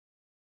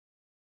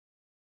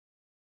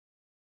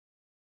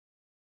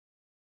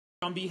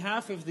On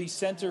behalf of the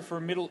Center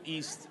for Middle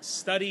East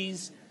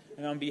Studies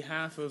and on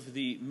behalf of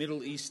the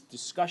Middle East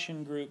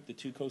Discussion Group, the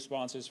two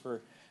co-sponsors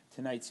for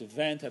tonight's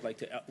event, I'd like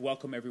to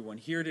welcome everyone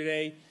here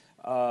today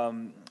for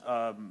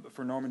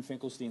Norman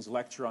Finkelstein's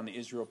lecture on the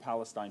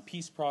Israel-Palestine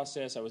peace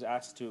process. I was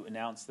asked to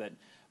announce that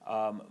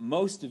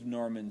most of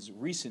Norman's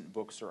recent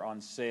books are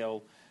on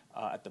sale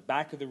at the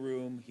back of the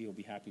room. He'll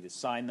be happy to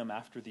sign them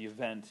after the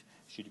event,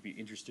 should you be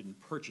interested in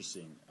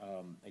purchasing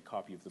a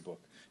copy of the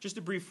book. Just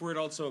a brief word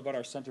also about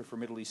our Center for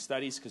Middle East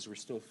Studies, because we're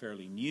still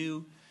fairly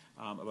new,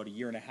 about a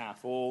year and a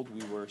half old.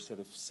 We were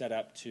sort of set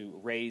up to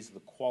raise the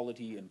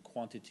quality and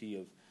quantity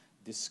of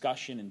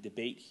discussion and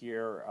debate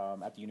here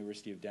at the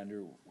University of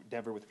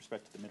Denver with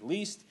respect to the Middle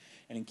East.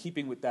 And in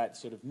keeping with that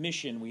sort of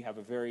mission, we have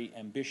a very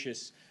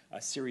ambitious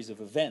series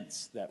of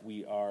events that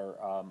we are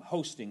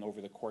hosting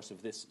over the course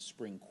of this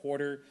spring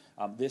quarter,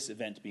 this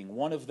event being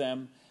one of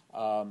them.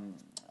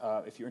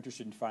 If you're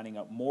interested in finding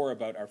out more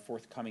about our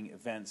forthcoming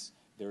events,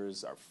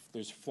 there's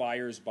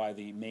flyers by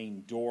the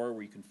main door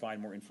where you can find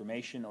more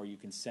information, or you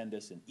can send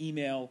us an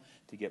email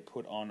to get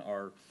put on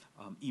our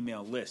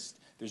email list.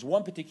 There's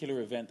one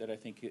particular event that I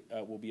think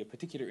will be of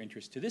particular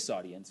interest to this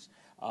audience.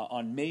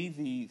 On May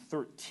the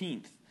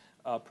 13th,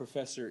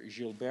 Professor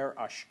Gilbert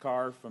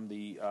Ashkar from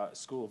the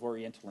School of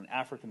Oriental and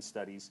African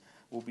Studies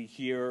will be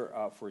here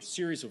for a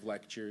series of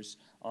lectures.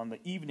 On the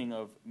evening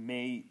of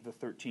May the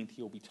 13th,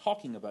 he'll be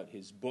talking about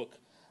his book,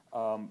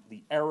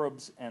 The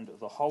Arabs and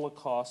the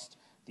Holocaust,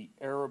 The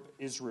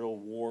Arab-Israel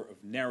War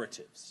of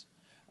Narratives.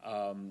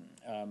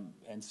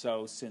 And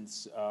so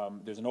since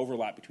there's an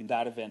overlap between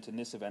that event and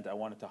this event, I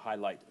wanted to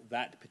highlight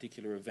that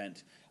particular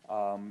event,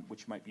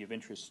 which might be of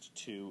interest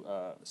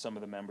to some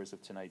of the members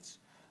of tonight's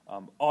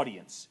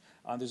audience.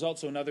 There's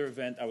also another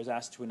event I was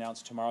asked to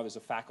announce tomorrow. There's a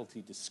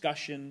faculty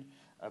discussion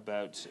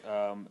about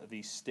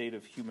the state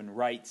of human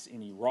rights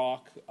in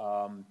Iraq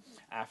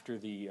after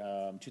the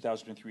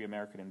 2003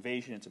 American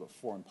invasion. It's about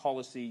foreign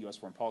policy, U.S.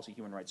 foreign policy,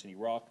 human rights in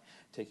Iraq,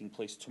 taking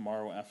place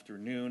tomorrow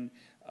afternoon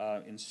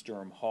in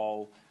Sturm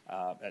Hall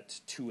at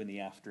 2 in the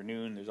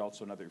afternoon. There's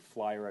also another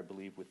flyer, I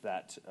believe, with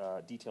that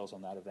details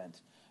on that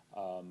event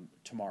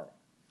tomorrow,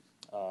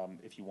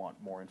 if you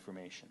want more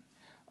information.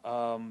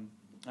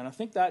 And I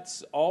think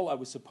that's all I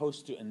was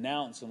supposed to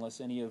announce,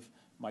 unless any of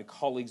my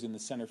colleagues in the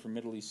Center for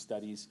Middle East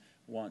Studies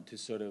want to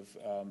sort of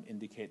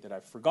indicate that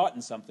I've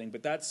forgotten something.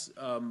 But that's,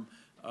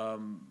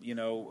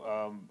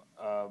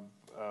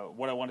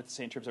 what I wanted to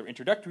say in terms of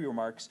introductory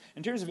remarks.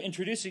 In terms of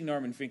introducing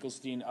Norman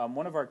Finkelstein,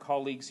 one of our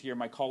colleagues here,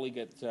 my colleague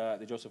at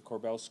the Joseph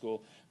Corbell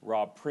School,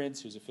 Rob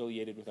Prince, who's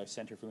affiliated with our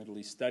Center for Middle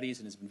East Studies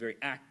and has been very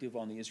active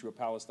on the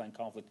Israel-Palestine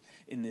conflict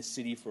in this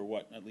city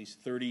for, at least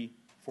 30,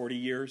 40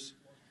 years?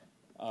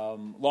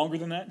 Longer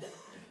than that?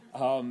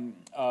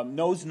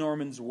 Knows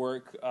Norman's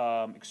work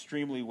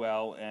extremely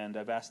well, and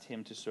I've asked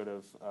him to sort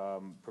of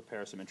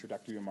prepare some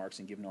introductory remarks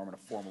and give Norman a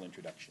formal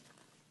introduction.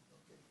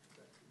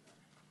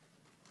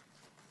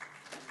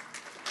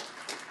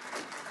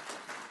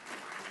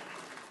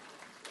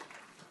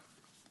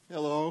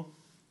 Hello.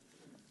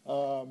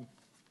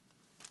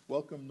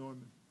 Welcome,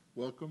 Norman.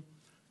 Welcome.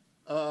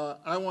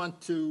 I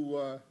want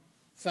to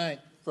thank,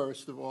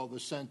 first of all, the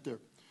Center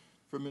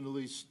for Middle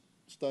East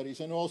Studies,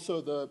 and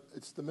also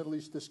it's the Middle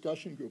East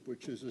Discussion Group,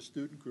 which is a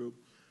student group,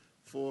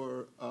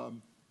 for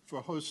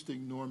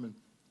hosting Norman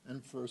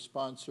and for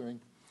sponsoring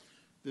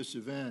this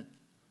event.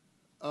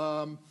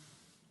 I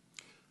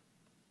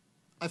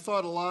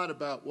thought a lot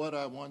about what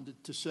I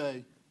wanted to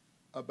say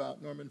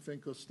about Norman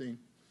Finkelstein.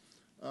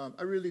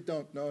 I really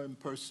don't know him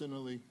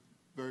personally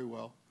very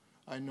well.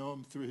 I know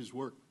him through his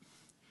work.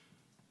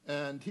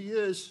 And he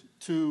is,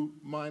 to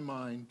my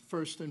mind,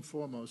 first and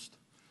foremost,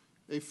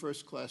 a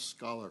first-class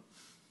scholar.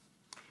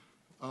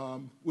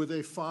 With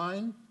a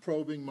fine,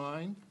 probing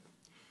mind,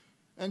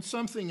 and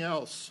something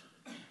else,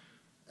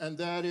 and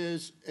that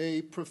is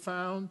a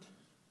profound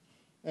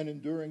and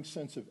enduring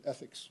sense of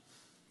ethics.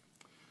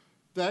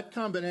 That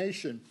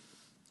combination,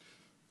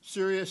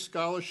 serious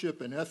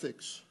scholarship and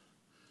ethics,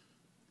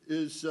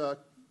 is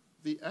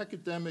the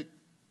academic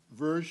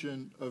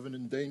version of an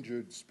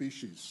endangered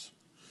species,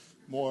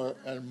 more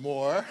and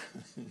more.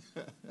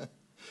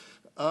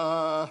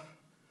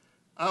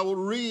 I will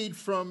read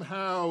from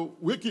how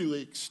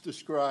WikiLeaks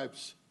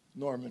describes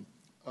Norman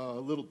a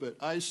little bit.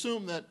 I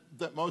assume that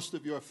most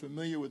of you are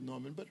familiar with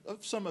Norman, but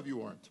some of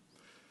you aren't.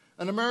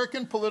 An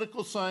American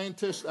political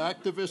scientist,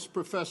 activist,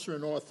 professor,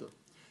 and author.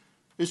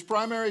 His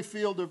primary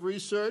fields of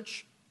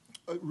research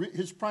are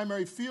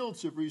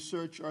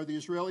the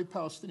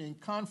Israeli-Palestinian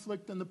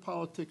conflict and the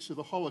politics of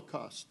the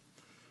Holocaust.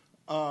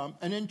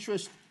 An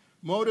interest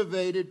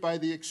motivated by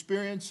the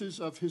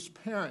experiences of his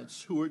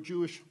parents, who were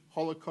Jewish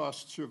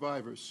Holocaust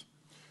survivors.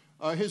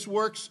 His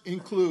works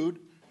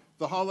include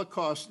The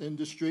Holocaust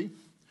Industry,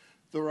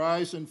 The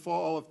Rise and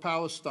Fall of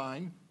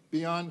Palestine,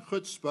 Beyond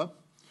Chutzpah,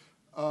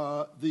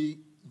 the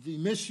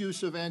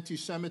Misuse of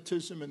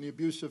Anti-Semitism and the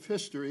Abuse of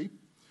History,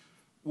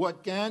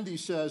 What Gandhi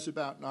Says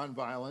About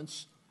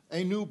Nonviolence,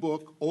 a new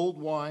book, Old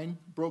Wine,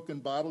 Broken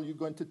Bottle. You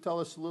going to tell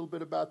us a little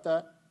bit about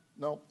that?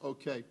 No?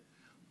 Okay.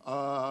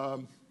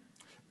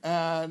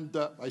 And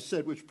I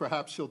said, which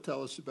perhaps he'll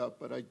tell us about,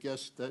 but I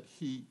guess that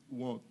he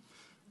won't.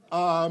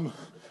 I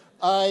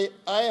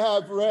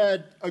have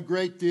read a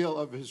great deal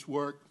of his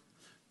work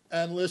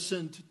and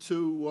listened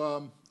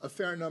to a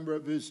fair number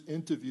of his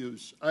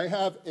interviews. I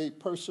have a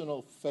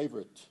personal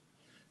favorite,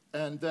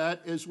 and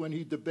that is when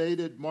he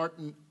debated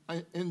Martin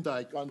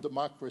Indyk on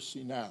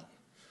Democracy Now!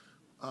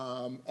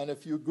 And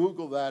if you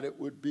Google that, it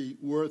would be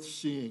worth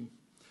seeing.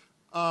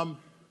 I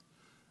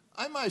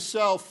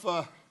myself,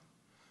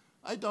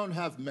 I don't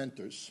have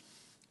mentors.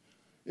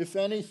 If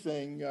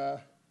anything,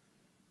 I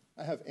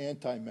have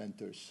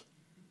anti-mentors.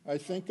 I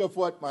think of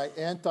what my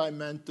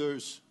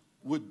anti-mentors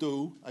would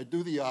do. I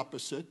do the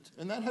opposite,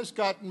 and that has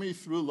gotten me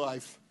through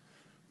life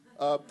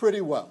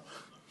pretty well,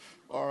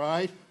 all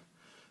right?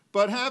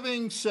 But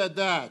having said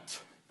that,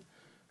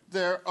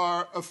 there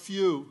are a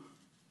few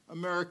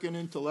American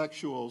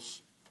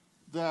intellectuals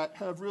that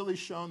have really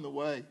shown the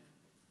way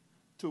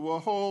to a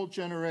whole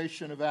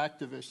generation of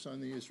activists on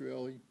the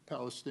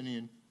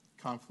Israeli-Palestinian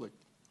conflict.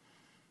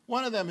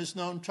 One of them is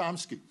Noam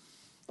Chomsky,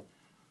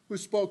 who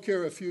spoke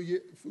here a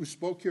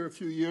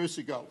few years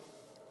ago,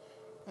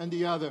 and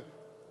the other,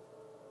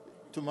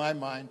 to my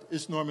mind,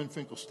 is Norman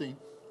Finkelstein.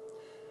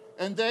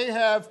 And they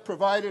have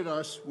provided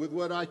us with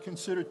what I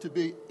consider to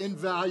be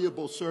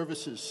invaluable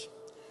services.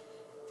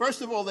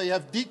 First of all, they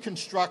have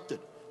deconstructed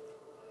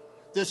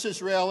this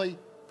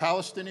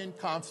Israeli-Palestinian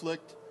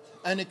conflict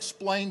and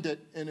explained it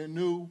in a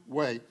new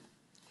way,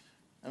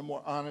 a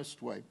more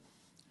honest way.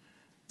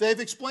 They've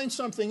explained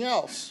something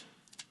else,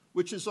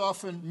 which is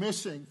often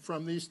missing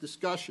from these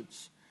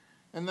discussions,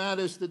 and that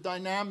is the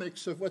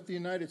dynamics of what the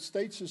United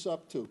States is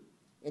up to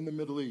in the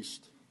Middle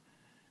East.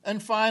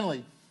 And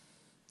finally,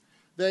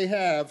 they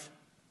have,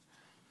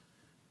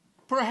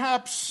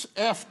 perhaps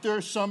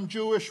after some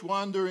Jewish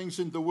wanderings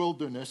in the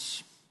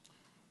wilderness,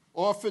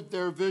 offered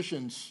their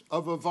visions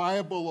of a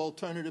viable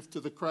alternative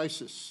to the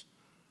crisis,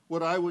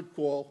 what I would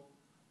call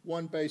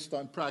one based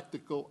on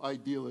practical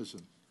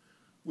idealism.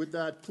 With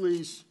that,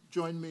 please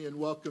join me in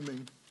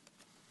welcoming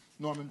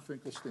Norman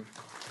Finkelstein.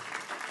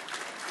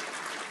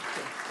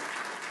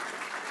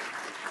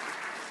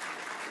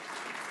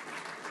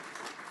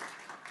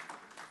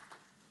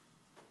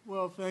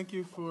 Well, thank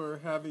you for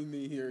having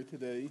me here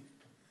today.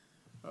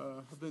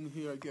 I've been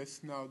here, I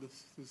guess now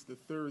this is the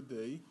third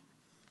day.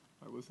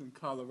 I was in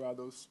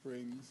Colorado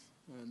Springs,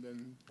 and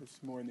then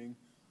this morning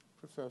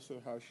Professor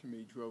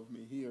Hashemi drove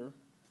me here,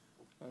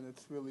 and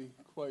it's really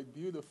quite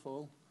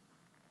beautiful.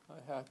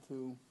 I had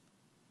to,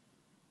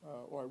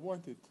 or I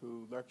wanted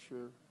to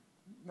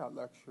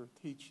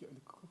teach a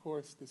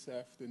course this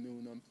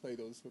afternoon on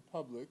Plato's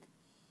Republic.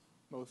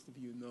 Most of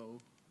you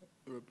know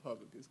the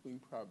Republic as being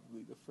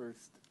probably the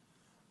first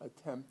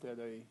attempt at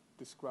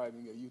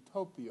describing a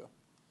utopia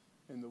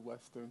in the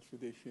Western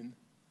tradition.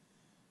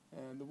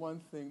 And the one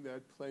thing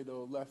that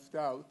Plato left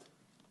out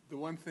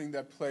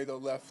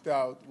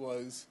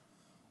was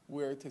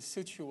where to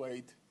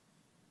situate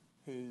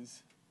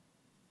his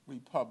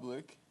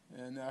republic.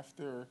 And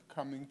after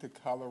coming to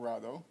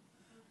Colorado,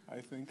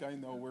 I think I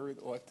know where it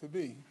ought to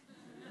be.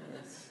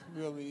 It's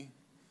really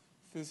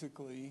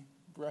physically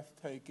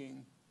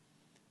breathtaking,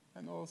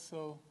 and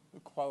also the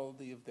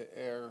quality of the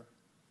air,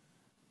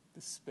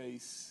 the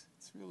space.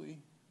 It's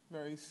really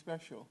very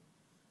special.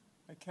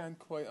 I can't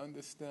quite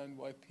understand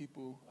why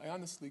I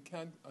honestly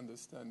can't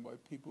understand why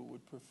people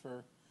would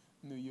prefer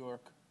New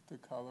York to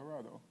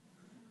Colorado,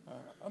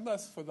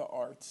 unless for the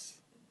arts,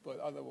 but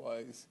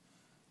otherwise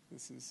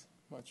this is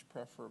much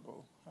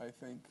preferable, I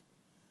think.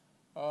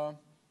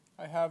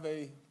 I have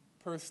a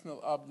personal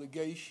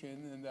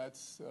obligation, and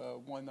that's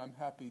one I'm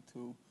happy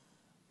to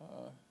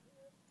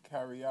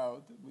carry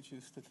out, which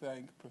is to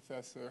thank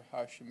Professor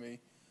Hashemi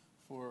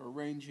for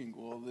arranging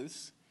all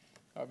this.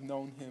 I've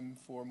known him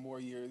for more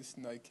years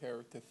than I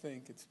care to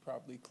think. It's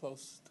probably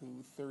close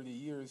to 30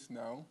 years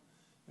now,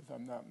 if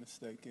I'm not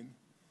mistaken.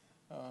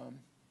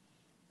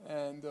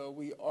 And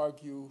we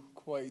argue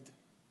quite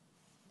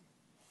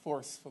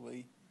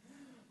forcefully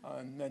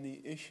on many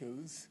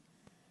issues.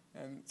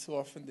 And it's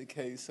often the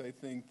case, I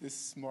think,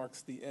 this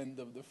marks the end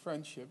of the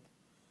friendship.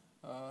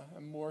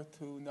 And more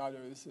to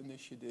Nader's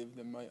initiative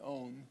than my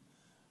own,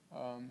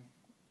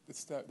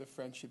 the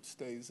friendship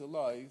stays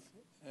alive,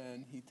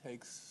 and he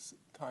takes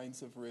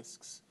kinds of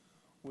risks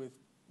with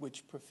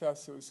which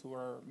professors who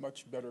are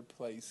much better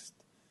placed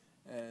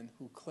and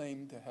who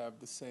claim to have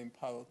the same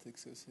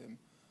politics as him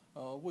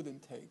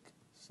wouldn't take.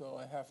 So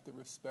I have to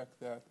respect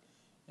that,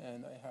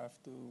 and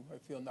I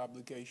feel an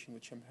obligation,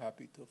 which I'm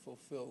happy to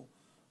fulfill,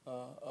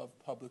 of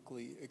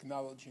publicly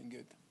acknowledging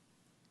it.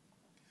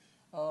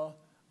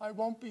 I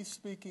won't be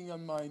speaking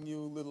on my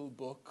new little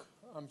book.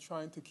 I'm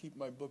trying to keep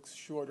my books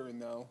shorter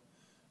now,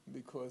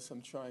 because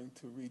I'm trying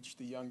to reach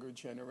the younger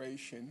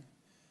generation,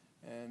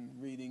 and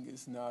reading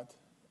is not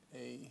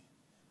a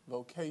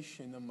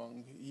vocation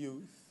among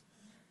youth.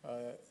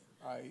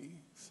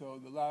 So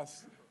the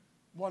last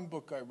one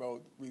book I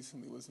wrote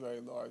recently was very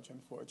large,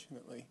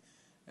 unfortunately,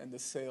 and the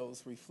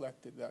sales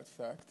reflected that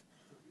fact.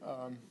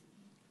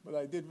 But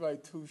I did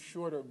write two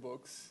shorter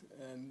books,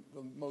 and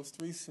the most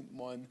recent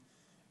one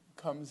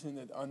comes in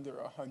at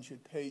under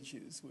 100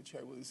 pages, which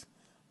I was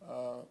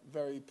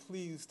very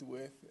pleased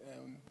with.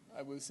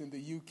 I was in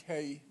the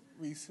UK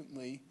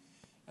recently,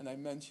 and I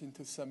mentioned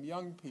to some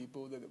young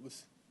people that it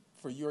was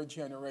for your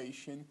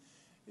generation.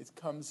 It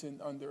comes in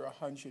under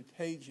 100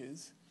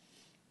 pages.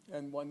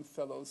 And one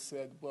fellow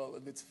said, well,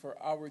 if it's for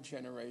our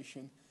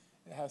generation,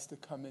 it has to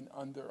come in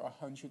under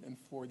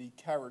 140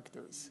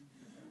 characters,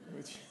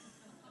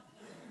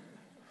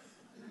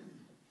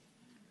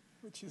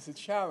 which is a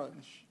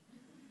challenge.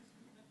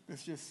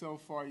 There's just so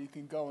far you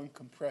can go in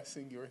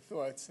compressing your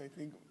thoughts. I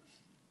think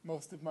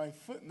most of my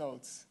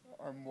footnotes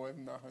are more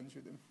than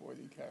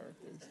 140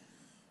 characters.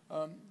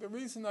 The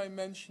reason I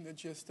mention it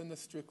just in a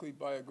strictly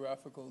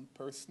biographical and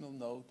personal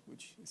note,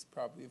 which is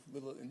probably of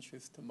little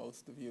interest to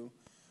most of you,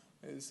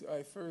 is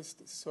I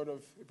first sort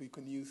of, if we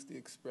can use the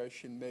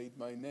expression, made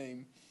my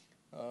name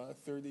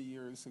 30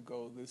 years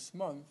ago this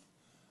month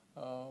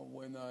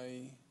when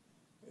I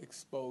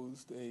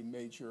exposed a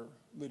major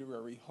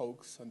literary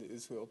hoax on the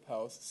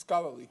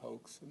scholarly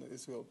hoax on the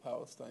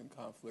Israel-Palestine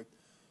conflict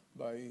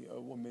by a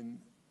woman,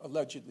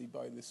 allegedly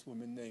by this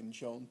woman named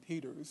Joan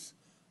Peters.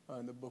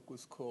 And the book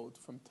was called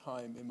From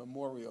Time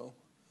Immemorial.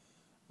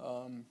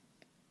 And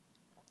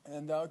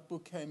that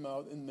book came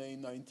out in May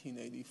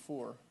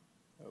 1984.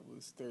 That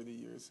was 30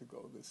 years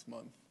ago this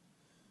month.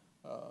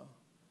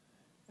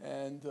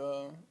 And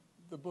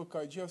the book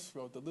I just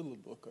wrote, the little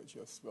book I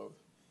just wrote,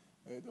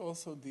 it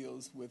also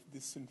deals with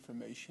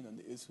disinformation on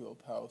the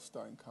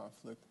Israel-Palestine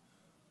conflict,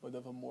 but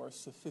of a more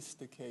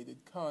sophisticated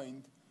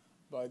kind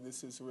by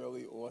this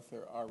Israeli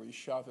author, Ari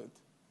Shavet,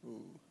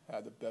 who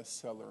had a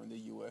bestseller in the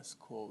U.S.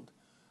 called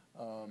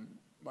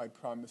My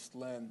Promised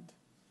Land.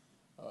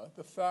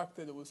 The fact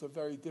that it was a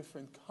very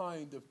different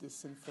kind of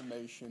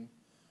disinformation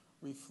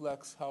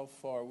reflects how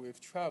far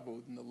we've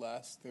traveled in the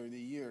last 30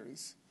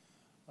 years.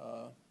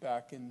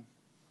 Back in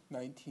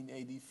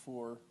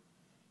 1984,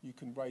 you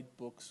can write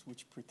books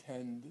which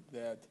pretend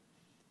that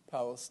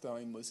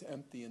Palestine was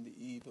empty on the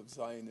eve of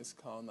Zionist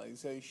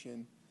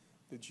colonization.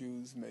 The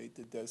Jews made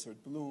the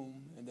desert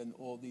bloom, and then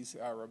all these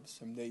Arabs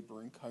from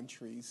neighboring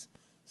countries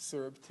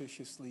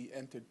surreptitiously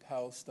entered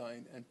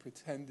Palestine and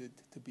pretended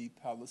to be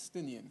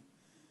Palestinian.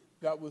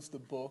 That was the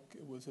book.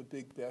 It was a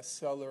big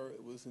bestseller.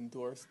 It was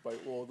endorsed by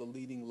all the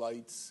leading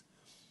lights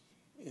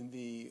in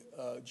the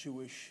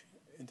Jewish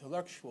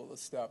intellectual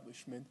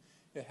establishment.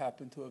 It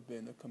happened to have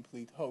been a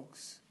complete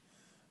hoax.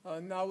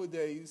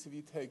 Nowadays, if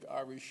you take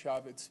Ari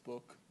Shavet's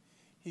book,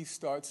 he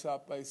starts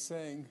out by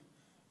saying,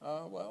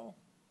 well,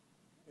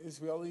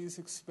 Israelis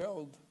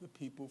expelled the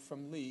people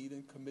from Lead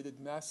and committed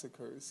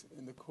massacres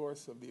in the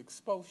course of the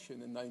expulsion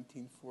in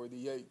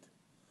 1948.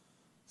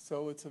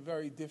 So it's a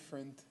very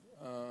different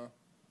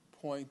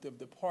point of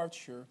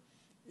departure.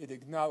 It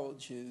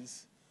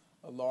acknowledges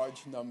a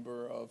large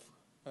number of,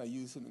 I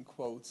use it in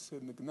quotes,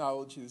 it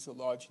acknowledges a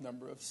large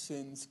number of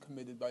sins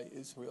committed by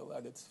Israel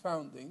at its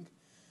founding,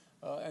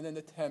 and then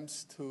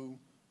attempts to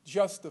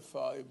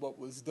justify what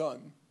was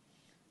done.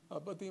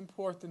 But the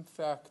important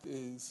fact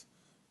is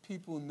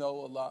people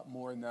know a lot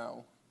more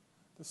now.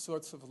 The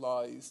sorts of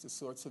lies, the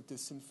sorts of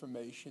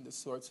disinformation, the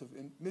sorts of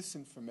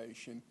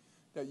misinformation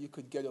that you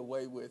could get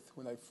away with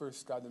when I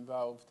first got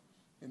involved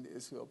in the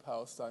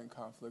Israel-Palestine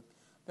conflict,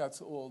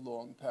 that's all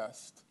long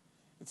past.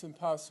 It's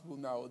impossible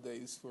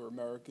nowadays for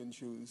American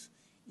Jews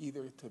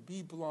either to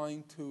be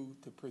blind to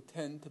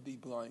pretend to be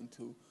blind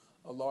to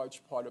a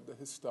large part of the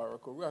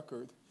historical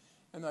record.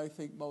 And I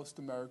think most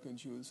American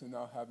Jews are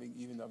now having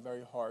even a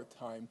very hard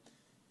time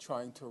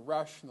trying to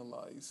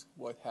rationalize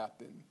what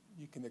happened.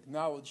 You can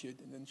acknowledge it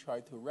and then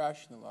try to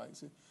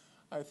rationalize it.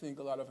 I think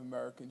a lot of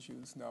American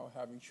Jews now are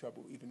having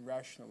trouble even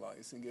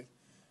rationalizing it.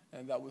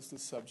 And that was the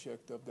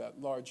subject of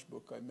that large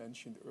book I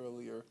mentioned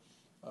earlier,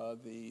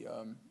 the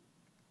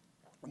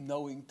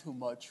Knowing Too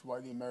Much,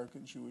 Why the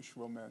American Jewish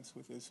Romance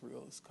with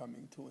Israel is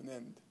Coming to an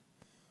End.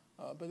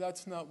 But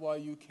that's not why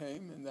you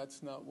came, and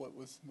that's not what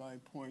was my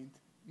point,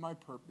 my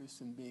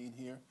purpose in being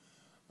here.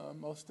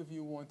 Most of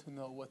you want to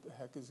know what the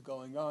heck is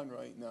going on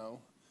right now.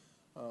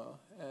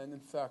 And in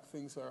fact,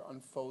 things are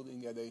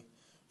unfolding at a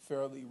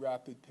fairly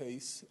rapid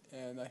pace,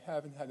 and I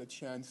haven't had a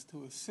chance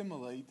to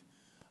assimilate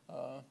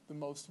the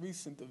most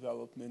recent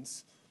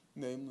developments,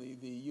 namely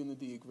the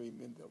unity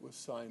agreement that was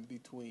signed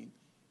between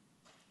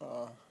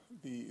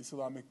the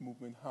Islamic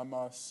movement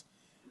Hamas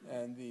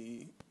and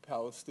the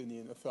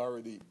Palestinian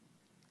Authority.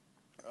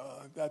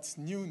 That's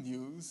new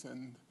news,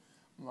 and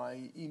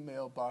my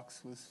email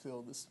box was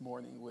filled this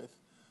morning with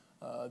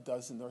a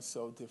dozen or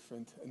so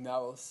different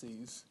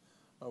analyses,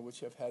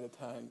 which I've had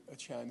a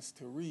chance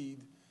to read,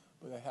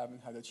 but I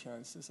haven't had a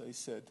chance, as I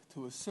said,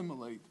 to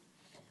assimilate.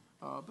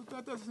 But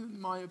that doesn't,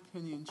 in my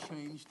opinion,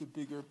 change the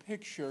bigger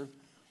picture.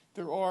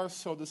 There are,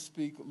 so to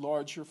speak,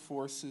 larger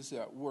forces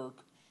at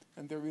work,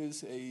 and there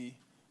is a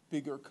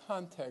bigger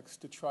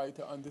context to try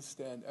to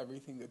understand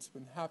everything that's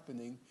been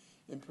happening,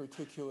 in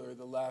particular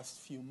the last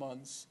few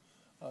months,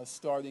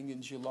 starting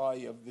in July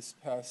of this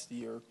past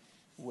year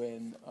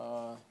when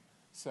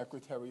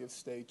Secretary of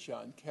State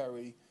John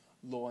Kerry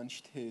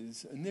launched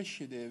his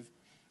initiative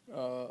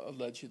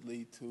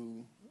allegedly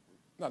to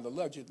not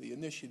allegedly,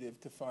 initiative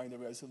to find a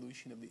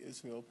resolution of the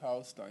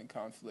Israel-Palestine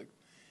conflict.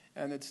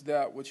 And it's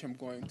that which I'm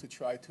going to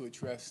try to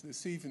address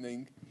this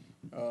evening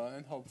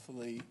and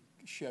hopefully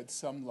shed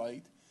some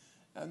light.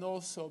 And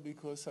also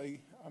because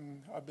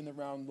I've been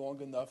around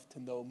long enough to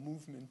know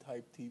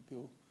movement-type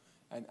people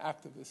and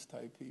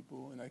activist-type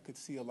people, and I could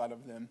see a lot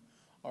of them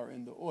are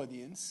in the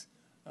audience.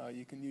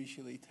 You can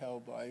usually tell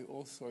by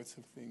all sorts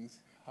of things,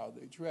 how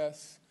they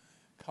dress,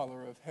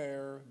 color of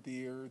hair,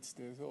 beards.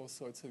 There's all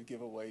sorts of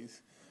giveaways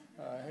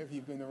if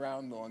you've been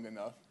around long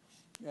enough.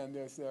 And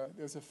there's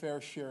a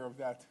fair share of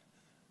that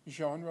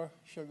genre,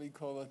 shall we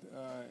call it,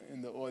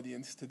 in the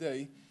audience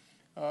today.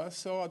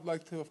 So I'd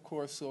like to, of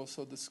course,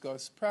 also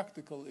discuss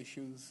practical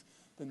issues,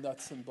 the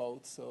nuts and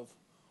bolts of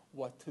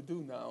what to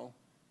do now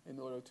in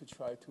order to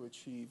try to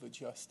achieve a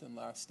just and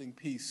lasting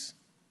peace.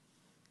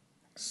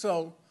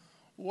 So,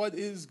 what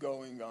is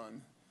going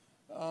on?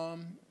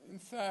 In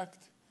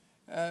fact,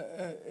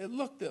 it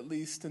looked, at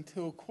least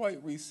until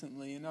quite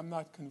recently, and I'm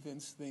not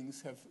convinced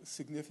things have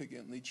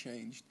significantly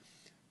changed,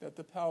 that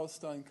the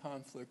Palestine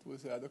conflict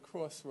was at a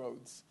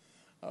crossroads,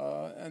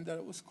 and that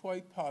it was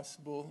quite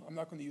possible, I'm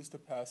not going to use the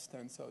past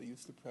tense, I'll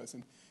use the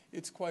present,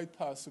 it's quite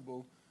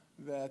possible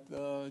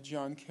that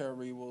John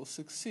Kerry will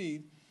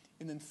succeed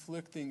in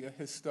inflicting a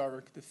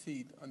historic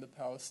defeat on the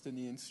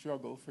Palestinian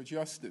struggle for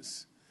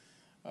justice.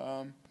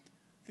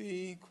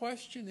 The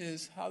question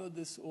is, how did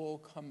this all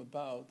come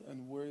about,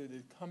 and where did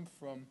it come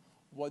from?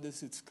 What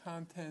is its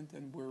content,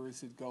 and where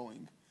is it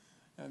going?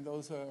 And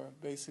those are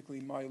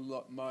basically my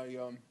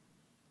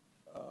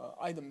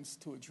items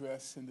to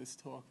address in this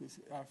talk this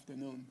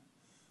afternoon.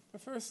 The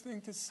first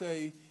thing to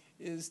say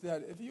is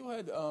that if you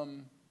had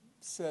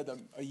said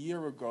a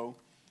year ago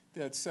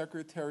that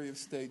Secretary of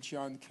State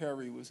John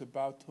Kerry was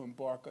about to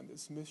embark on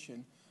this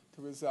mission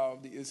to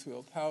resolve the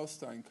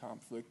Israel-Palestine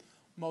conflict,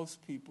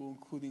 most people,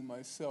 including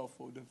myself,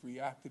 would have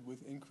reacted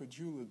with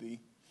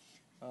incredulity.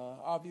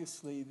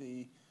 Obviously,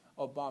 the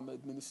Obama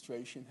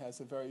administration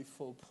has a very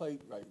full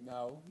plate right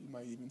now. You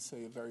might even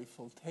say a very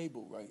full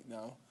table right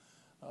now.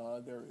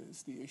 There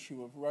is the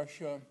issue of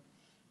Russia,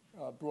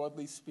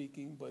 broadly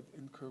speaking, but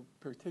in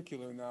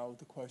particular now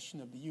the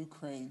question of the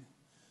Ukraine.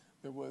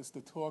 There was the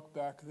talk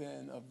back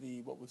then of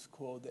what was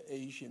called the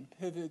Asian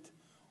pivot,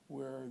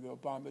 where the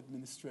Obama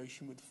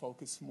administration would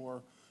focus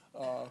more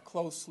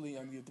closely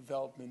on the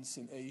developments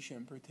in Asia,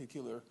 in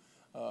particular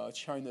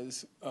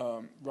China's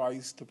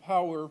rise to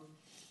power.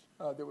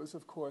 There was,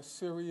 of course,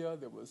 Syria,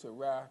 there was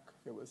Iraq,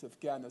 there was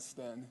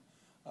Afghanistan.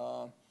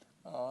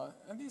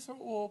 And these are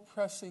all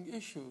pressing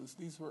issues.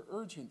 These were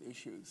urgent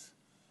issues.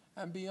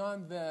 And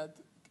beyond that,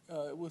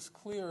 it was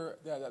clear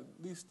that, at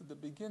least at the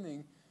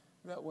beginning,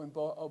 that when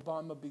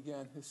Obama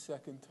began his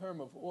second term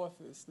of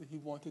office, that he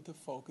wanted to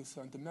focus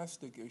on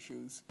domestic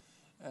issues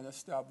and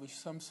establish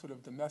some sort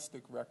of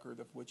domestic record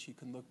of which he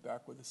can look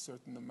back with a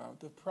certain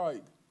amount of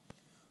pride.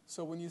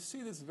 So when you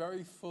see this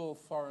very full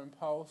foreign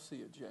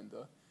policy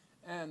agenda,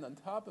 and on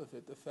top of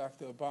it, the fact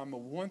that Obama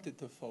wanted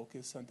to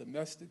focus on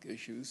domestic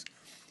issues,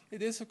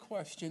 it is a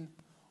question,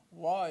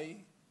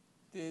 why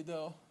did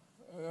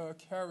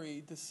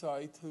Kerry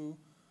decide to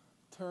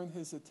turn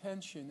his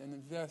attention and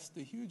invest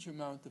a huge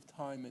amount of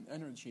time and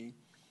energy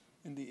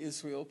in the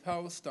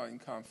Israel-Palestine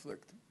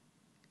conflict?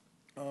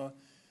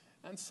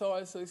 And so,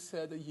 as I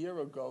said, a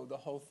year ago, the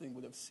whole thing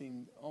would have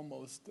seemed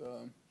almost,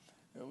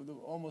 it would have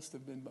almost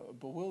have been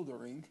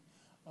bewildering.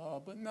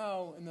 But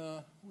now,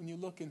 when you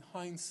look in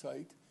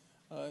hindsight,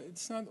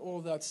 it's not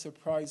all that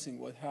surprising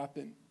what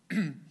happened.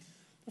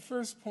 The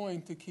first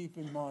point to keep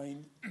in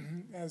mind,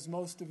 as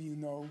most of you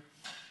know,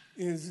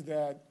 is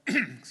that,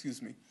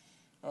 excuse me,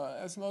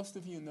 as most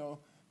of you know,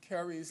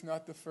 Kerry is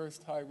not the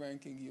first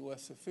high-ranking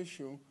U.S.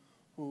 official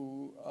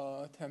who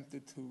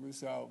attempted to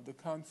resolve the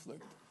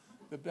conflict.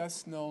 The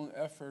best-known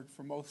effort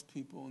for most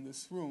people in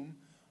this room,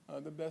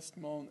 the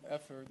best-known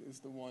effort is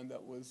the one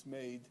that was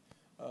made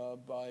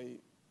by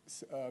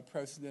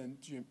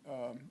President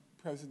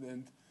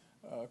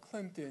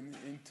Clinton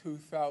in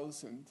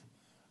 2000.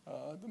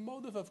 The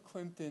motive of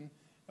Clinton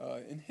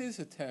in his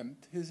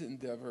attempt, his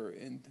endeavor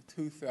in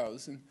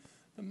 2000,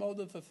 the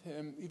motive of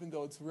him, even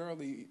though it's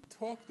rarely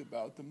talked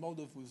about, the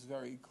motive was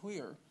very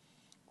clear.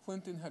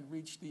 Clinton had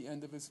reached the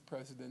end of his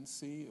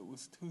presidency. It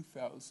was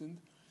 2000.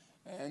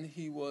 And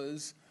he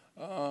was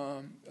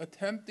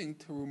attempting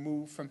to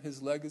remove from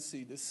his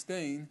legacy the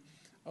stain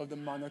of the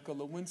Monica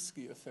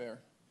Lewinsky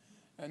affair.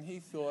 And he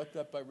thought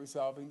that by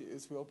resolving the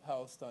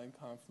Israel-Palestine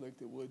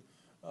conflict, it would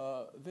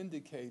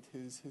vindicate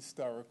his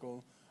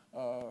historical,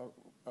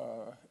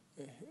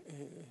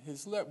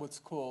 what's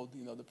called,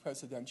 the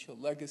presidential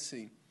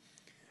legacy.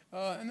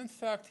 And in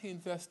fact, he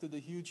invested a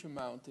huge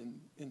amount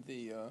in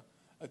the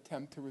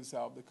attempt to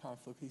resolve the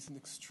conflict. He's an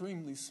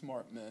extremely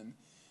smart man.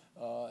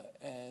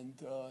 And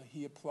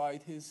he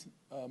applied his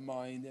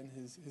mind and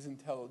his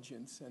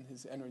intelligence and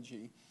his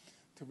energy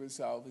to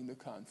resolving the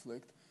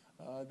conflict.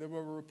 There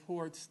were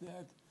reports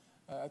that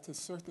at a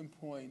certain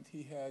point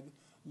he had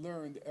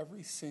learned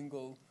every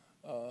single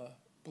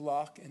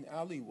block and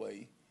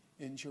alleyway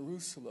in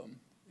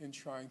Jerusalem in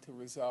trying to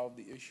resolve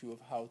the issue of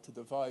how to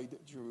divide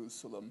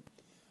Jerusalem.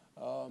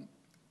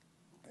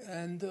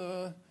 And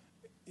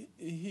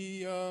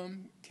he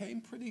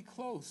came pretty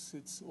close.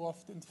 It's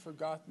often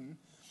forgotten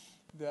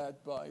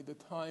that by the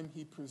time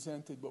he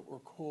presented what were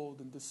called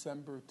in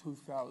December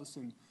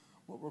 2000,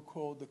 what were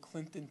called the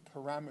Clinton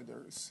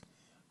parameters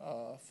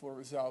for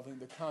resolving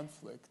the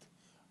conflict,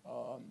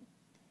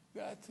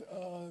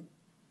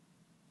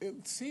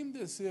 it seemed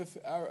as if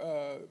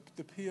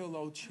the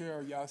PLO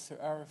chair,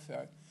 Yasser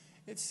Arafat,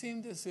 it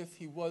seemed as if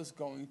he was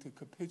going to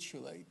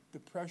capitulate. The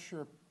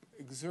pressure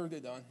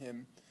exerted on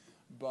him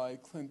by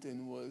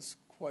Clinton was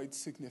quite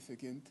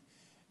significant,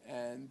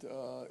 and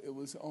it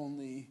was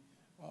only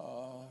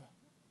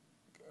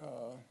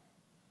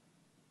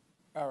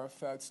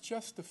Arafat's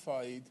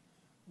justified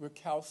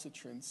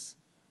recalcitrance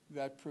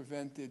that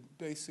prevented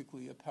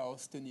basically a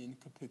Palestinian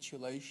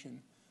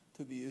capitulation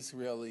to the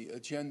Israeli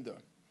agenda.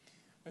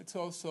 It's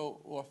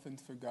also often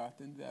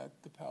forgotten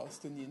that the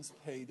Palestinians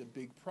paid a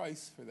big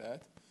price for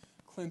that.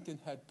 Clinton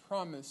had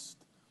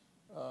promised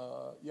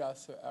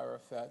Yasser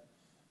Arafat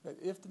that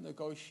if the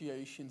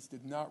negotiations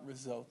did not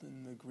result in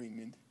an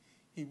agreement,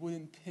 he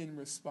wouldn't pin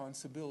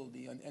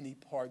responsibility on any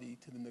party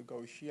to the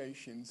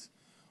negotiations.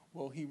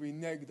 Well, he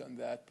reneged on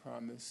that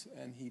promise,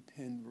 and he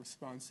pinned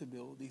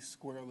responsibility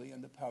squarely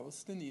on the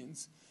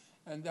Palestinians,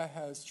 and that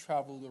has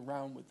traveled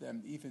around with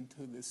them. Even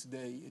to this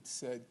day, it's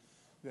said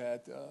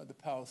that the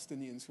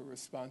Palestinians were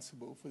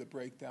responsible for the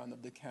breakdown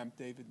of the Camp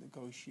David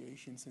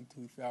negotiations in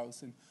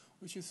 2000,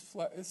 which is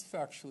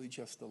factually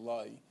just a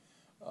lie.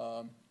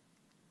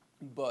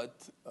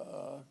 But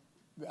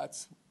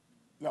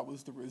that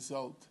was the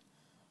result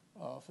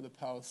for the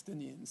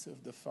Palestinians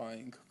of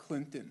defying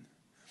Clinton.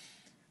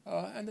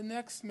 And the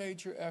next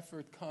major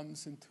effort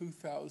comes in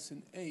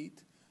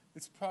 2008.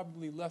 It's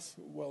probably less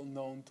well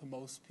known to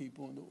most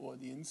people in the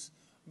audience,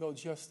 though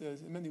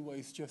in many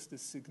ways just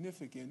as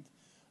significant.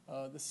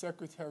 The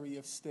Secretary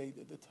of State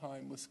at the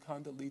time was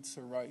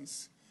Condoleezza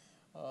Rice.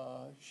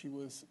 She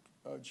was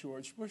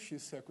George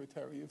Bush's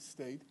Secretary of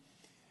State.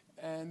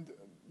 And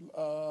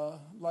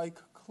like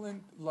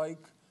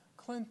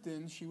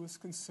Clinton, she was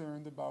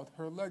concerned about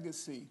her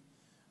legacy.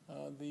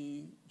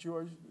 The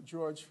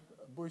George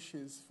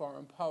Bush's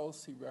foreign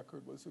policy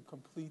record was a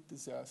complete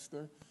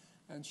disaster,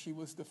 and she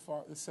was the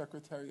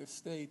Secretary of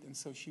State, and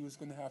so she was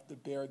going to have to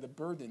bear the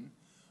burden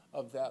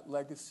of that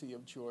legacy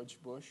of George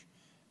Bush.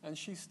 And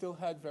she still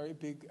had very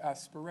big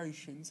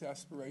aspirations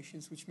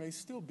which may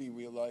still be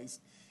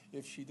realized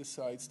if she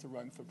decides to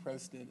run for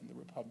president in the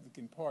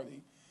Republican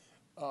Party.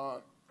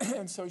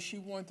 And so she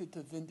wanted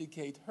to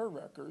vindicate her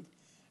record,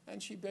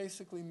 and she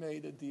basically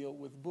made a deal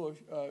with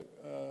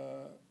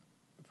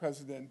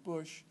President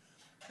Bush,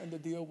 and the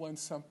deal went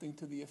something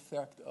to the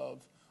effect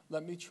of,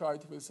 let me try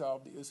to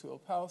resolve the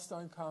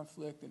Israel-Palestine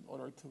conflict in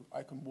order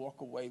I can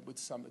walk away with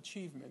some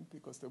achievement,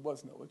 because there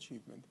was no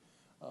achievement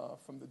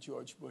from the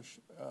George Bush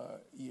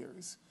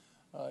years.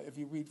 If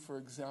you read, for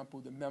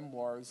example, the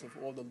memoirs of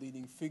all the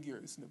leading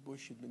figures in the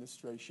Bush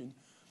administration,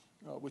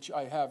 which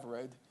I have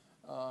read,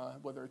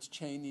 whether it's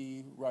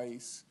Cheney,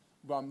 Rice,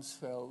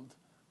 Rumsfeld,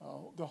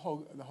 the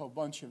whole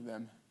bunch of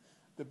them,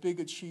 the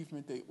big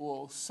achievement they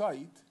all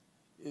cite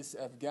is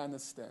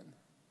Afghanistan.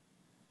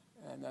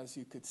 And as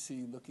you could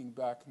see, looking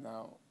back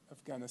now,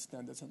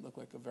 Afghanistan doesn't look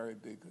like a very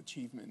big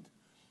achievement.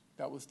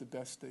 That was the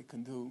best they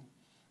can do.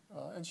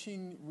 And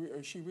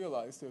she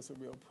realized there's a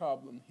real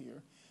problem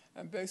here.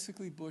 And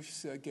basically Bush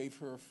gave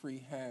her a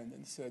free hand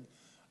and said,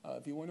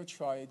 if you want to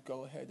try it,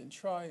 go ahead and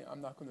try.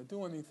 I'm not going to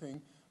do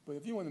anything, but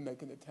if you want to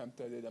make an attempt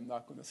at it, I'm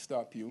not going to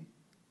stop you.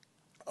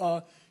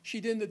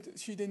 She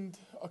didn't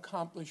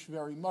accomplish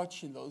very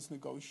much in those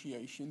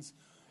negotiations,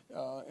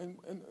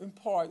 in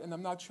part, and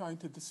I'm not trying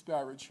to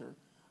disparage her,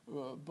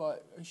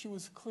 but she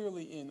was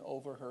clearly in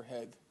over her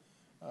head.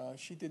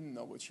 She didn't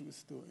know what she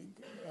was doing.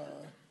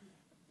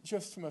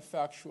 Just from a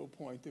factual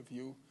point of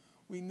view,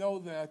 we know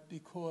that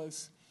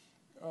because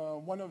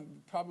one of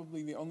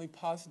probably the only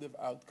positive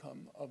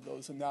outcome of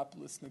those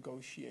Annapolis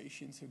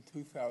negotiations in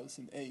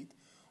 2008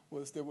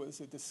 was there was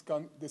a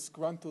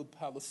disgruntled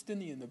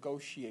Palestinian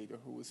negotiator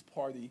who was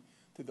party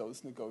to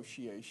those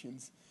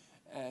negotiations,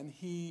 and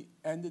he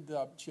ended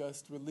up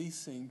just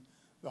releasing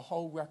the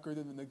whole record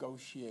of the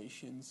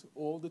negotiations,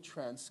 all the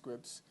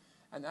transcripts,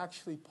 and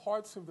actually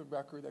parts of the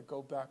record that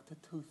go back to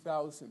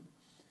 2000.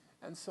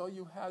 And so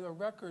you had a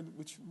record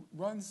which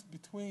runs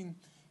between,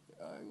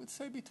 I would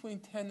say between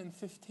 10 and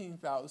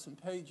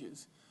 15,000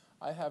 pages.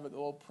 I have it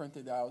all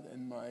printed out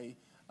in my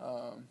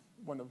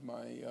one of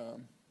my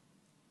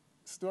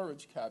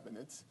storage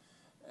cabinets,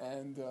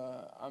 and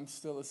I'm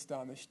still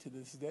astonished to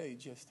this day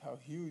just how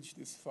huge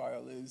this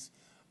file is.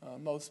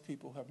 Most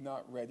people have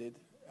not read it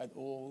at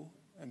all,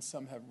 and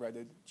some have read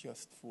it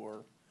just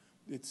for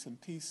bits and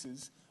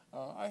pieces.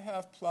 I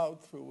have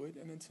plowed through it,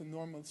 and it's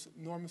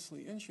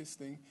enormously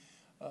interesting.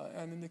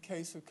 And in the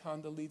case of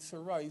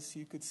Condoleezza Rice,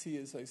 you could see,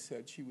 as I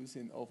said, she was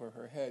in over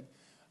her head.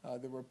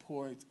 There were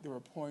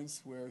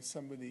points where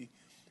somebody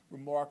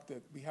remarked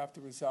that we have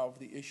to resolve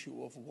the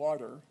issue of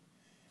water,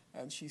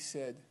 and she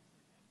said,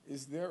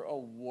 is there a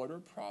water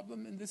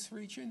problem in this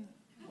region?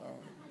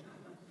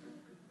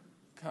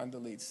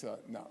 Condoleezza,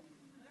 no.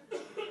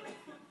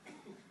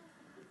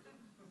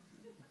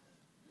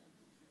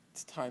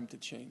 It's time to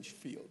change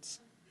fields.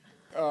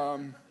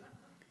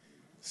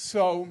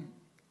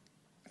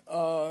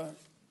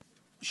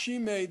 She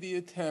made the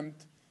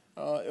attempt.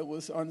 It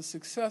was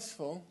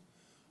unsuccessful.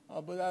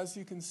 But as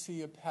you can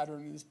see, a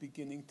pattern is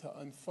beginning to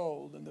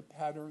unfold, and the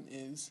pattern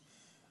is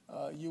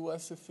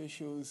U.S.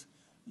 officials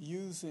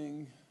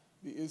using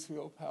the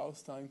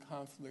Israel-Palestine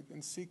conflict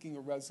and seeking a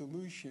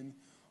resolution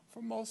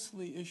for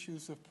mostly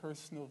issues of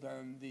personal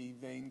vanity,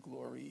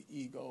 vainglory,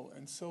 ego,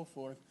 and so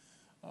forth,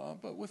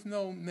 but with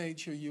no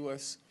major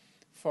U.S.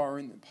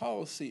 foreign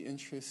policy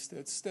interest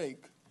at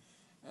stake.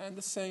 And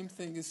the same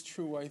thing is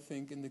true, I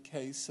think, in the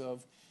case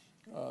of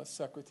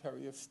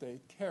Secretary of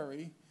State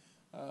Kerry.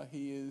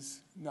 He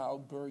is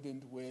now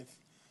burdened with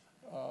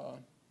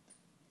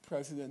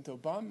President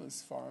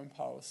Obama's foreign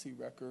policy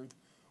record,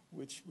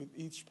 which with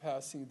each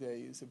passing day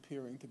is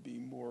appearing to be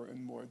more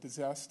and more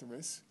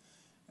disastrous.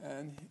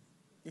 And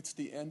it's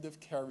the end of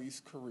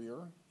Kerry's career.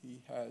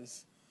 He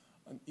has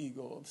an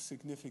ego of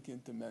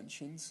significant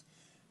dimensions,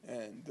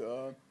 and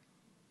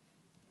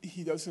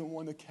he doesn't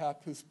want to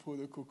cap his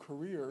political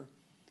career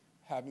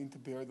having to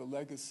bear the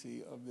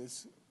legacy of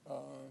this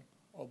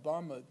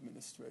Obama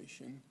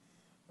administration.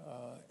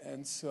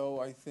 And so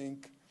I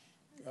think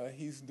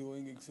he's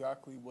doing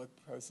exactly what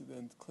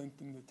President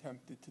Clinton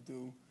attempted to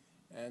do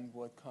and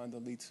what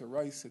Condoleezza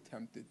Rice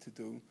attempted to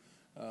do,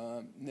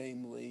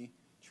 namely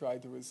try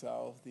to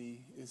resolve the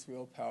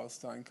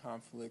Israel-Palestine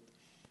conflict,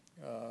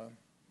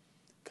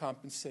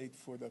 compensate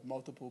for the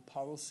multiple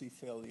policy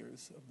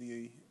failures of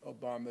the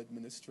Obama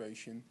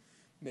administration,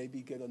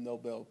 maybe get a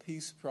Nobel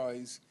Peace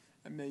Prize,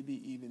 and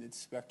maybe even, it's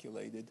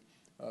speculated,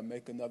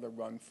 make another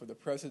run for the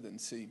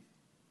presidency.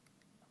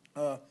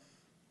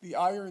 The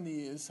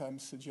irony I'm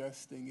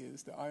suggesting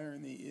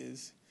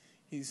is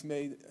he's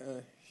made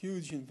a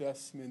huge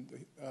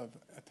investment of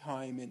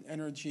time and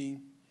energy.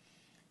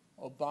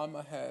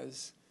 Obama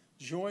has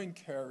joined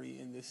Kerry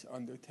in this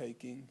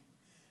undertaking,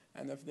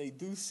 and if they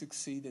do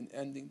succeed in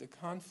ending the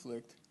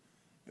conflict,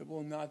 it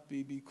will not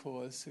be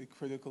because a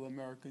critical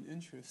American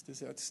interest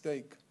is at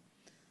stake.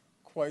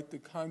 Quite the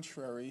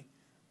contrary,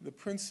 the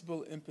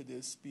principal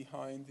impetus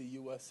behind the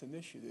U.S.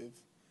 initiative,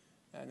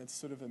 and it's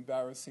sort of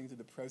embarrassing to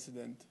the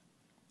President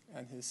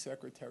and his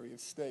Secretary of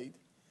State,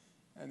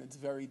 and it's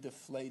very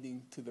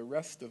deflating to the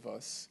rest of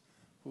us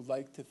who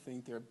like to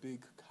think there are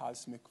big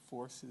cosmic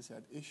forces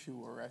at issue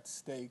or at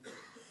stake.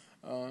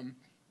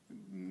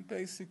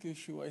 Basic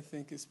issue, I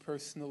think, is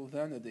personal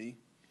vanity.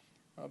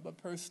 But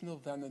personal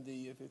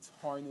vanity, if it's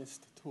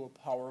harnessed to a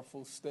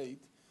powerful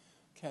state,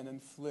 can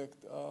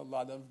inflict a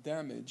lot of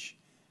damage,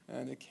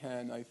 and it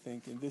can, I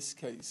think, in this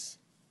case.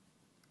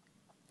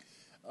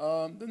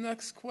 The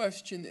next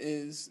question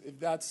is, if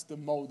that's the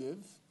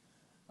motive,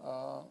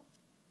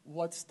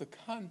 what's the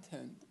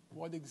content?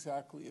 What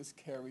exactly is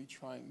Kerry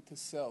trying to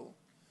sell?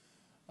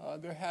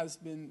 There has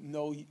been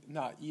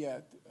not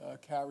yet.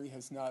 Kerry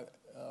has not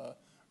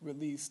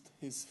released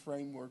his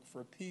framework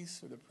for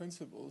peace or the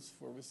principles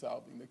for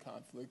resolving the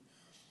conflict.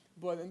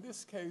 But in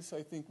this case,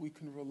 I think we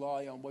can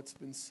rely on what's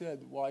been said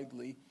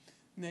widely,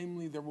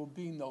 namely there will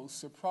be no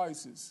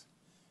surprises.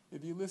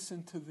 If you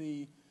listen to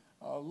the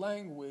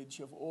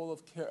language of all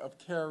of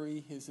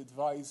Kerry, his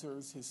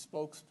advisors, his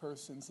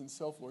spokespersons, and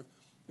so forth,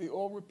 they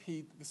all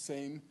repeat the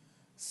same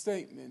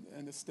statement,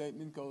 and the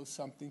statement goes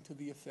something to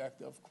the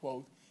effect of,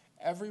 quote,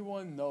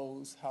 everyone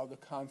knows how the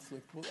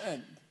conflict will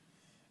end.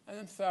 And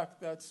in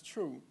fact, that's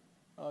true.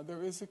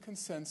 There is a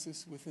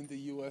consensus within the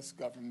U.S.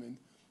 government,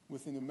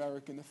 within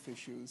American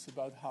officials,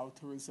 about how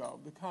to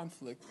resolve the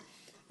conflict.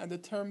 And the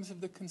terms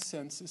of the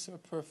consensus are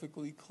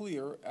perfectly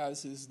clear,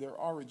 as is their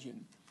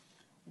origin.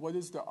 What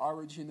is the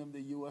origin of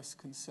the U.S.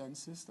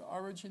 consensus? The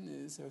origin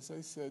is, as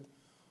I said,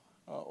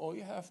 all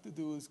you have to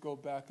do is go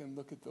back and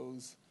look at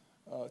those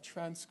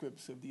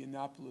transcripts of the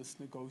Annapolis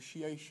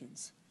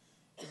negotiations.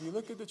 If you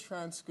look at the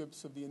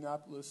transcripts of the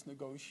Annapolis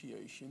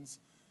negotiations,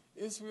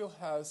 Israel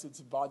has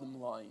its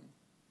bottom line,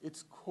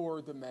 its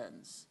core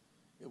demands.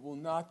 It will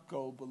not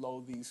go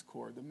below these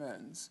core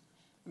demands.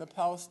 And the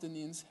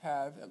Palestinians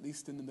have, at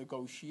least in the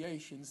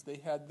negotiations, they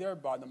had their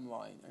bottom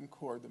line and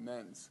core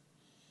demands.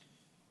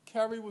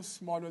 Kerry was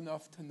smart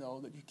enough to know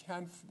that you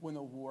can't win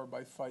a war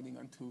by fighting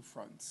on two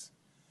fronts.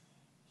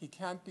 He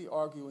can't be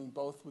arguing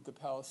both with the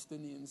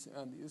Palestinians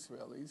and the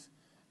Israelis,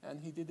 and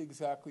he did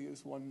exactly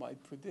as one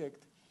might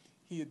predict.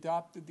 He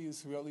adopted the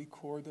Israeli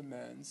core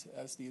demands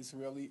as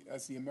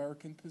the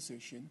American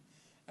position,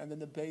 and then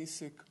the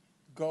basic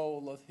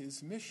goal of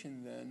his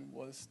mission then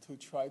was to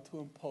try to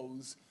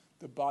impose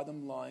the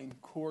bottom line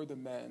core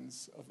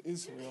demands of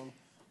Israel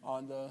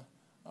on the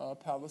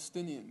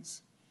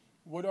Palestinians.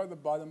 What are the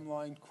bottom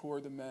line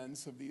core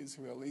demands of the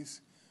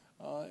Israelis?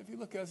 If you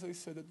look, as I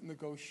said, at the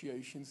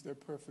negotiations, they're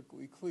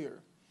perfectly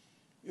clear.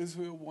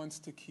 Israel wants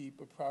to keep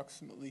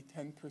approximately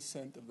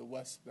 10% of the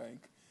West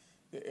Bank,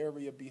 the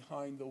area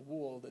behind the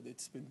wall that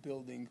it's been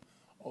building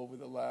over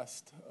the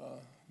last,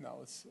 now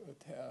it's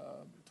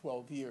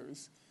 12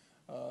 years.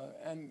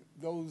 And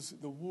the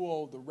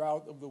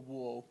route of the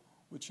wall,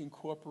 which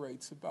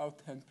incorporates about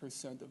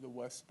 10% of the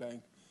West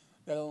Bank,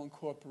 that'll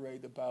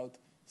incorporate about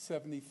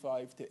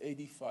 75 to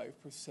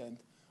 85%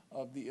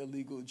 of the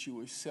illegal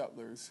Jewish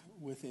settlers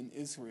within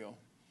Israel.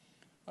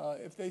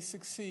 If they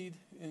succeed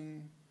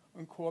in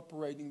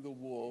incorporating the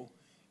wall,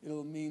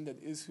 it'll mean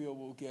that Israel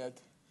will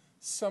get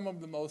some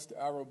of the most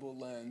arable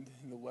land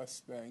in the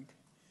West Bank.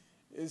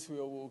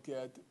 Israel will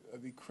get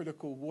the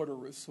critical water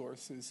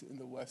resources in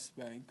the West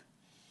Bank.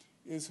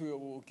 Israel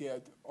will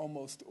get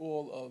almost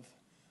all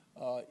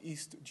of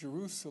East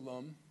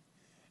Jerusalem,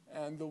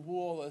 and the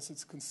wall,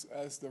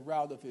 as the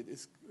route of it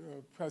is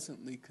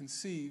presently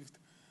conceived,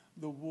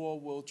 the wall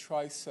will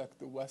trisect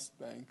the West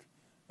Bank.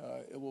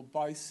 It will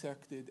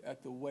bisect it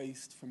at the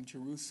waist from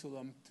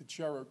Jerusalem to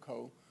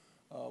Jericho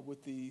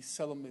with the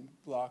settlement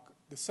block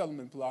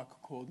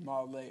called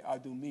Ma'ale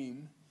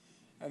Adumim,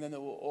 and then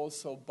it will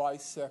also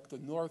bisect the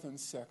northern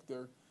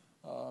sector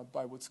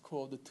by what's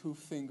called the two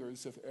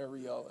fingers of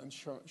Ariel and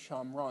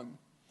Shamron.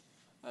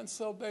 And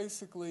so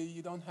basically,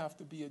 you don't have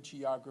to be a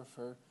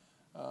geographer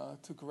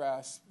to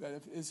grasp that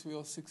if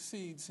Israel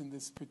succeeds in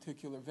this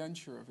particular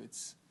venture of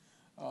its,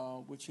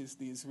 which is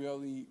the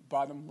Israeli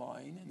bottom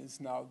line and is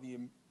now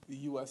the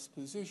U.S.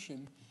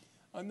 position,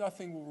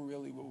 nothing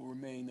will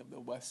remain of the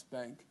West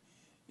Bank.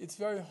 It's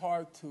very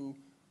hard to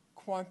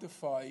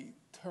quantify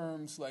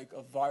terms like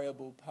a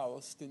viable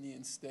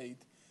Palestinian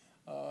state,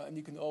 and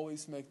you can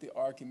always make the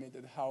argument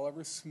that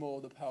however small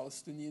the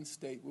Palestinian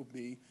state will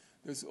be,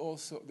 there's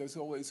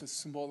always a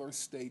smaller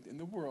state in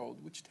the world,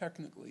 which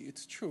technically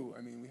it's true.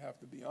 I mean, we have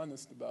to be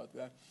honest about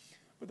that.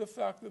 But the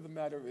fact of the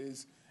matter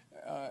is,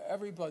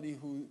 everybody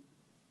who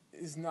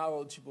is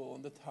knowledgeable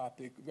on the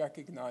topic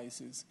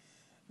recognizes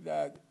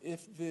that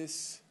if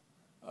this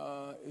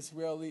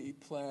Israeli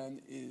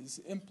plan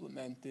is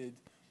implemented,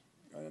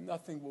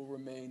 nothing will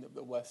remain of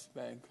the West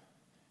Bank,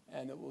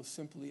 and it will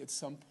simply at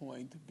some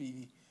point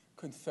be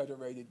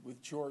confederated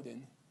with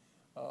Jordan,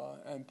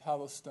 and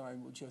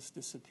Palestine will just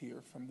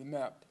disappear from the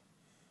map.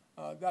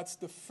 That's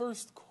the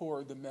first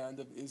core demand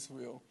of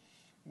Israel,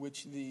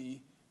 which the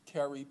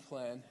Kerry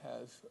plan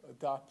has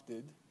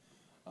adopted.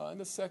 And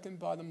the second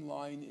bottom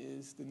line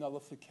is the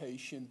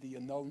nullification, the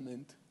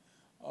annulment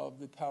of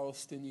the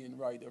Palestinian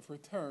right of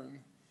return,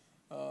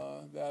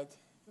 that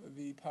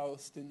the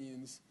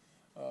Palestinians,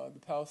 the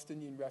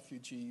Palestinian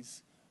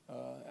refugees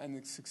and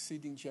the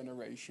succeeding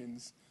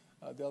generations,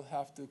 they'll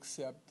have to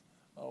accept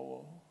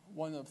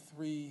one of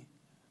three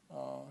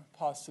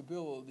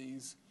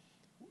possibilities.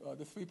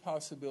 The three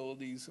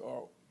possibilities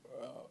are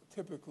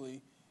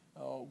typically,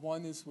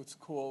 one is what's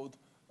called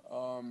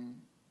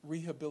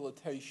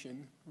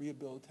rehabilitation.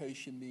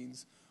 Rehabilitation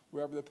means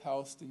wherever the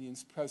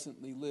Palestinians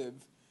presently live,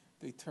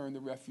 they turn the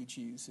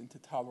refugees into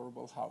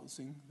tolerable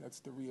housing. That's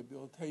the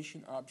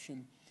rehabilitation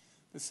option.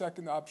 The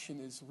second option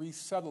is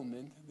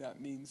resettlement.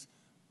 That means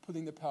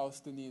putting the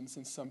Palestinians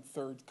in some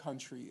third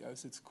country,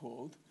 as it's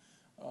called.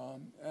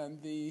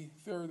 And the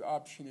third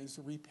option is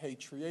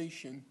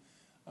repatriation,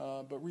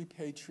 but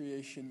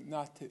repatriation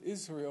not to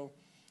Israel,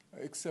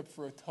 except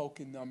for a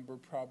token number,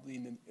 probably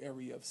in an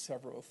area of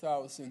several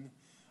thousand,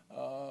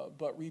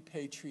 but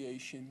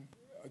repatriation,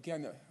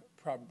 again,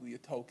 probably a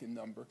token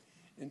number,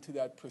 into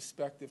that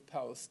prospective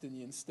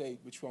Palestinian state,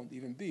 which won't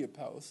even be a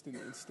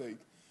Palestinian state.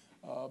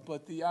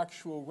 But the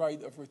actual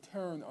right of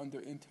return under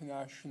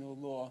international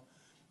law,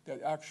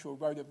 that actual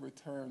right of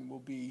return will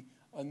be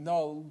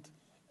annulled,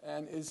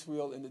 and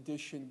Israel, in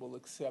addition, will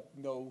accept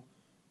no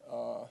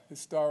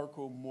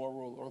historical,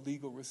 moral, or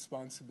legal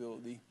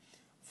responsibility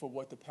for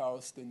what the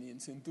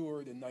Palestinians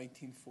endured in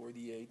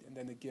 1948, and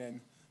then again,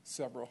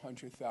 several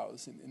hundred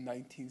thousand in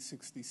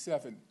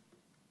 1967.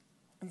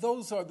 And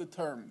those are the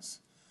terms.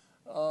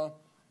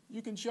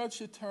 You can judge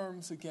the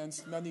terms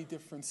against many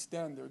different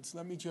standards.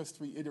 Let me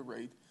just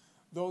reiterate.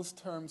 Those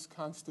terms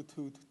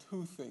constitute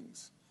two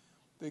things.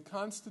 They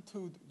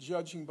constitute,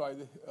 judging by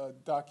the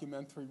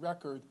documentary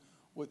record,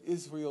 what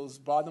Israel's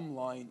bottom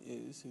line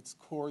is, its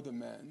core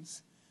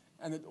demands,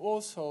 and it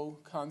also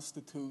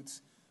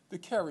constitutes the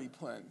Kerry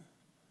plan.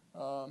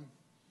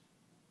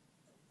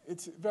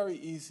 It's very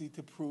easy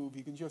to prove.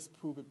 You can just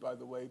prove it, by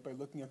the way, by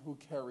looking at who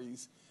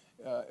Kerry's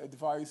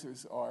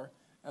advisors are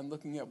and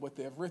looking at what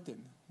they have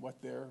written, what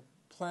their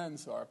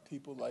plans are.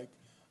 People like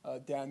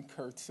Dan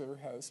Kurtzer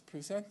has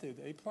presented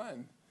a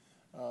plan.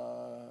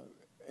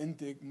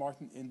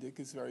 Martin Indyk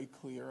is very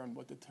clear on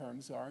what the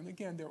terms are. And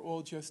again, they're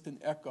all just an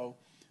echo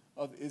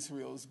of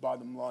Israel's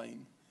bottom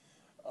line.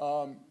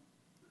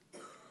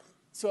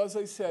 So as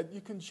I said,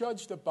 you can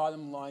judge the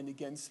bottom line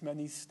against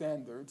many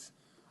standards.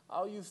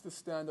 I'll use the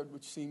standard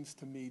which seems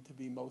to me to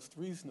be most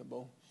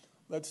reasonable.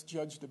 Let's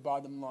judge the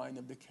bottom line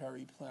of the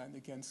Kerry plan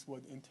against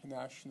what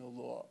international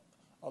law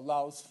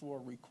allows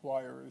for,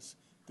 requires,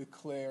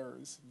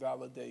 declares,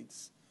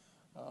 validates.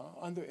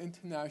 Under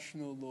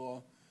international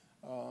law,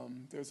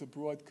 there's a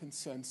broad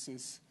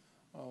consensus,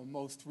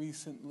 most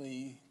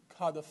recently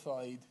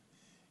codified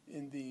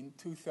in the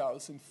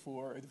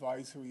 2004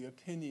 advisory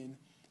opinion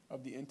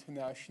of the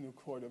International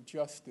Court of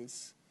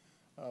Justice.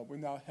 We're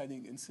now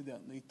heading,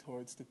 incidentally,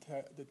 towards the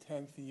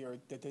 10th year,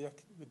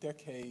 the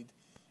decade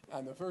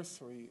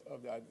anniversary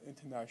of that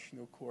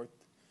International Court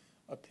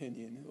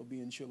opinion. It will be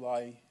in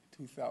July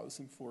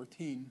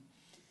 2014.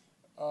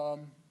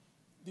 The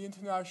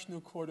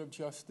International Court of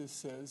Justice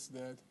says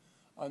that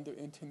under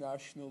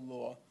international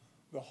law,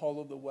 the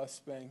whole of the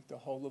West Bank, the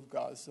whole of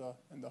Gaza,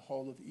 and the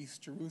whole of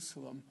East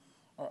Jerusalem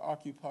are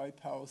occupied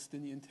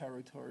Palestinian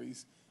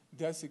territories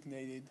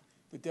designated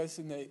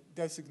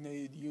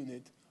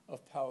unit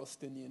of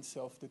Palestinian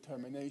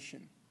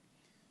self-determination.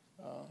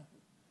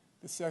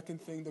 The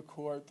second thing the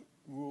court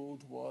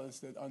ruled was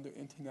that under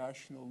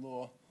international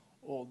law,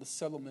 all the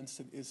settlements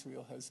that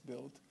Israel has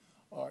built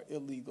are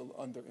illegal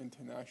under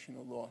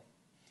international law.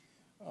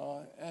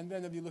 And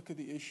then if you look at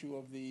the issue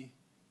of the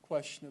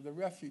question of the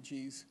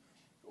refugees,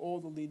 all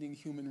the leading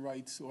human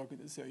rights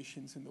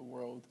organizations in the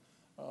world,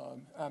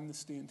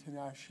 Amnesty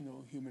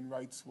International, Human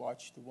Rights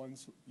Watch, the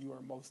ones you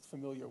are most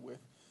familiar with,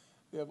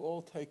 they have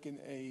all taken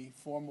a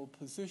formal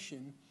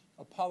position,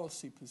 a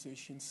policy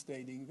position,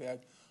 stating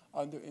that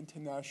under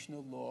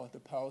international law, the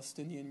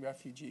Palestinian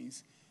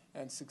refugees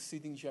and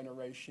succeeding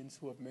generations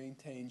who have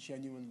maintained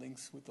genuine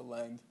links with the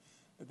land,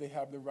 that they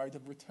have the right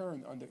of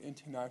return under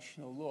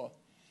international law.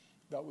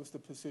 That was the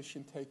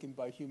position taken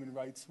by Human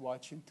Rights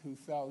Watch in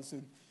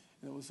 2000,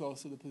 and it was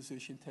also the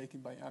position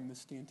taken by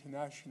Amnesty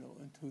International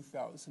in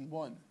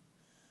 2001.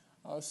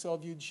 So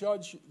if you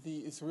judge the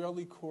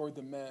Israeli core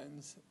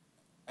demands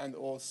and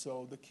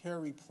also the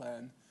Kerry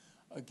plan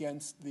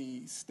against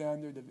the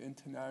standard of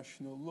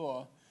international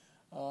law,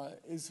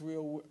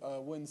 Israel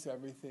wins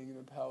everything and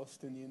the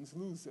Palestinians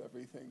lose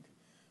everything.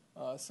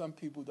 Some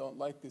people don't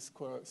like this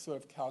sort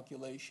of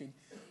calculation.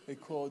 They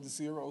call it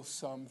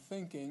zero-sum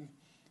thinking,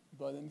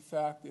 but in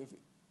fact, if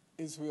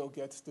Israel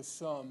gets the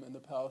sum and the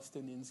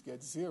Palestinians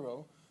get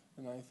zero,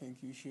 then I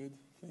think you should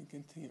think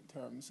in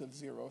terms of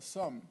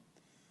zero-sum.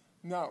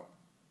 Now,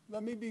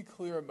 let me be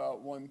clear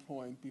about one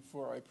point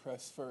before I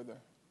press further.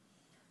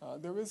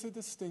 There is a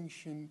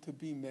distinction to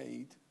be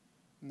made.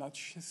 I'm not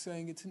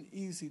saying it's an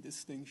easy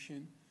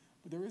distinction,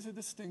 but there is a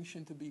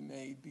distinction to be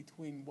made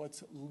between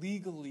what's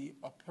legally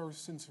a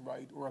person's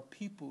right or a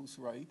people's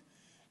right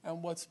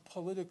and what's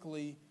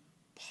politically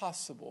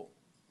possible.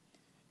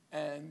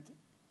 And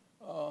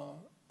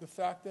the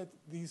fact that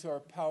these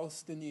are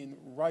Palestinian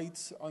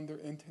rights under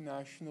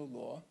international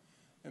law,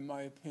 in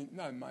my opinion,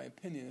 not in my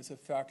opinion, as a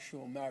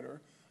factual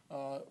matter,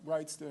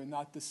 rights that are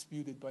not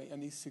disputed by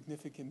any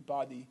significant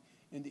body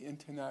in the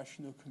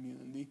international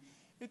community,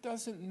 it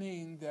doesn't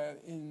mean that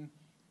in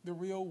the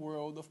real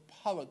world of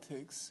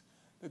politics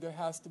that there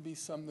has to be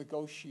some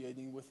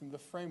negotiating within the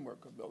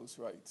framework of those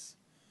rights.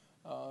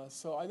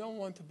 So I don't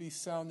want to be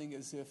sounding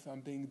as if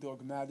I'm being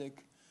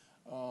dogmatic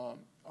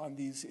on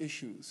these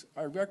issues.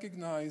 I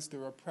recognize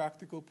there are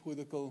practical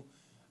political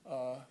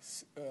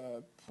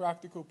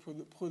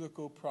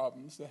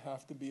problems that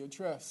have to be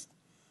addressed.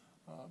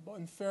 But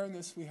in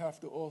fairness, we have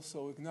to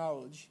also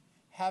acknowledge,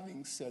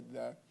 having said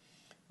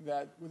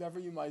that whatever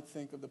you might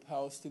think of the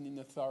Palestinian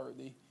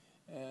Authority,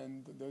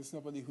 and there's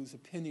nobody whose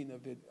opinion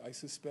of it, I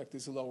suspect,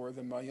 is lower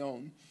than my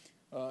own,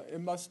 it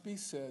must be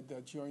said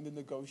that during the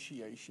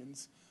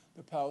negotiations,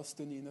 the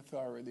Palestinian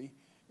Authority,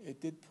 it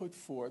did put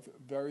forth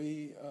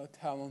very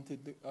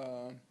talented,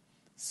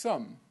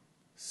 some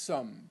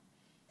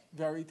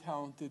very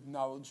talented,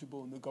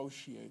 knowledgeable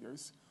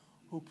negotiators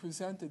who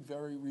presented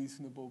very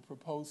reasonable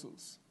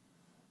proposals.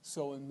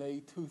 So in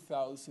May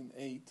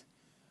 2008,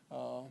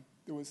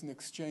 there was an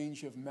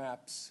exchange of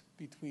maps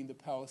between the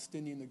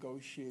Palestinian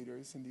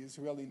negotiators and the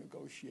Israeli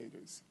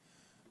negotiators.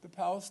 The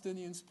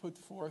Palestinians put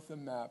forth a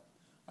map.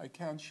 I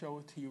can't show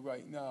it to you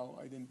right now.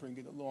 I didn't bring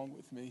it along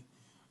with me.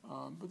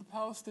 But the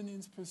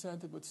Palestinians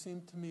presented what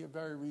seemed to me a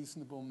very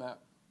reasonable map.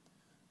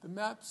 The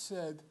map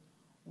said,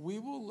 we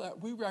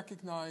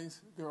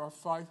recognize there are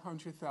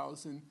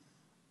 500,000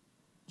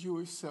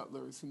 Jewish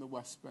settlers in the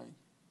West Bank,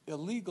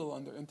 illegal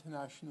under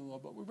international law,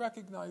 but we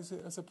recognize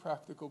it as a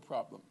practical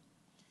problem.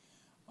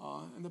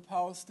 And the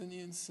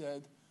Palestinians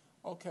said,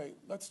 okay,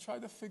 let's try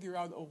to figure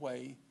out a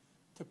way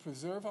to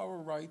preserve our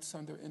rights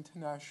under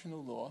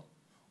international law,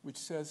 which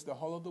says the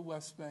whole of the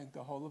West Bank,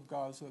 the whole of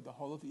Gaza, the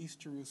whole of East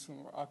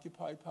Jerusalem are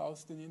occupied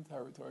Palestinian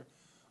territory.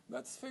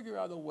 Let's figure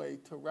out a way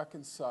to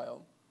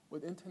reconcile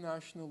what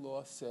international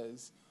law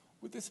says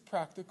with this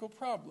practical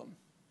problem.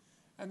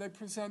 And they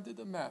presented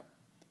a map.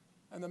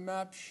 And the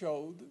map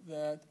showed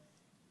that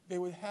they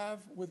would have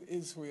with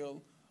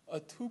Israel a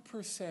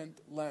 2%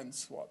 land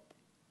swap.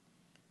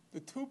 The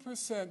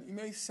 2%, you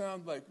may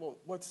sound like, well,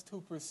 what's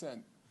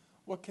 2%?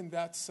 What can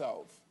that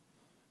solve?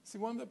 See,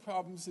 one of the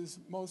problems is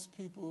most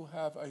people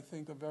have, I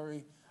think,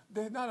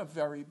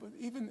 but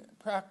even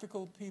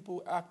practical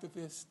people,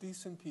 activists,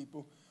 decent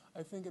people,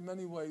 I think in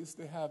many ways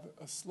they have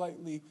a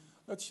slightly,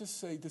 let's just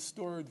say,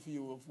 distorted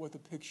view of what the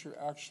picture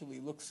actually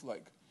looks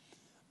like.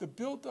 The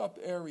built-up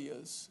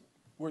areas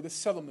where the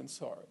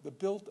settlements are, the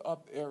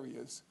built-up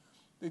areas,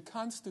 they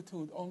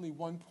constitute only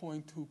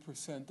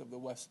 1.2% of the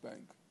West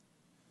Bank.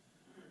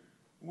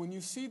 When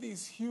you see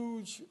these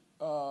huge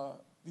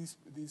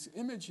these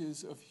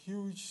images of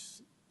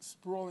huge,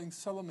 sprawling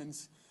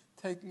settlements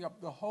taking up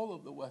the whole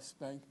of the West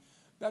Bank,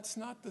 that's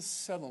not the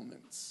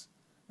settlements.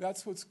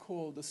 That's what's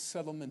called the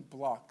settlement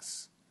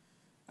blocks.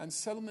 And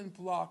settlement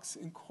blocks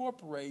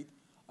incorporate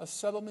a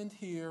settlement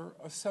here,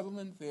 a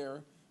settlement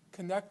there,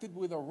 connected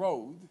with a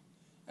road,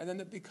 and then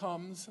it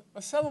becomes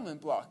a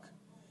settlement block.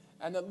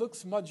 And it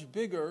looks much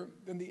bigger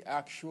than the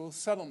actual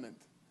settlement.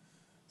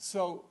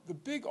 So the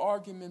big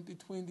argument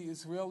between the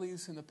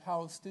Israelis and the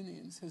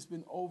Palestinians has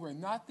been over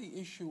not the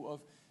issue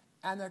of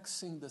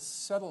annexing the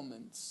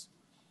settlements,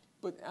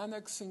 but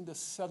annexing the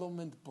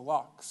settlement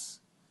blocks.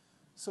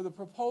 So the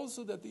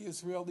proposal that the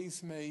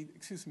Israelis made,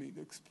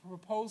 the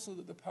proposal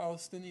that the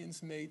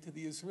Palestinians made to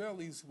the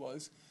Israelis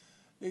was,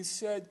 they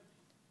said,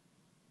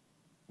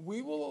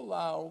 we will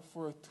allow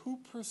for a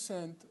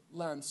 2%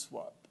 land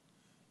swap.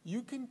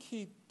 You can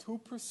keep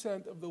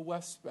 2% of the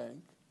West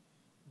Bank,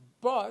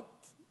 but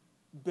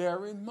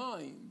bear in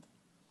mind,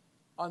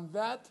 on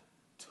that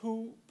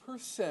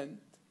 2%,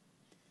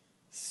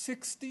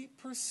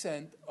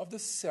 60% of the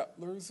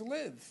settlers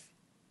live.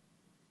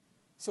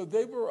 So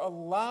they were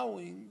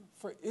allowing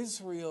for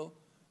Israel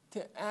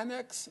to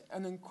annex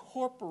and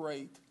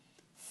incorporate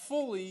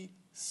fully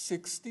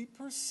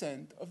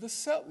 60% of the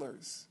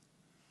settlers,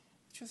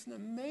 which is an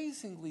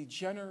amazingly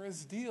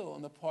generous deal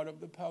on the part of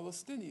the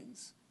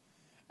Palestinians.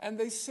 And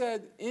they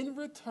said, in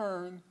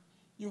return,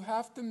 you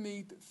have to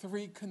meet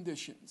 3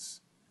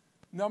 conditions.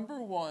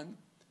 Number 1,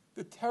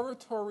 the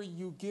territory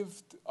you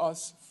give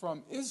us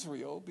from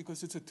Israel,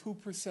 because it's a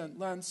 2%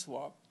 land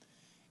swap,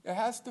 it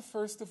has to,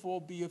 first of all,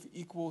 be of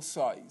equal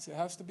size. It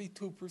has to be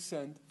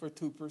 2% for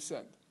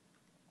 2%.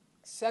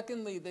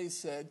 Secondly, they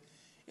said,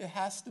 it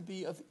has to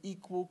be of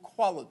equal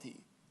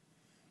quality.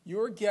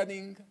 You're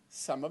getting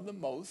some of the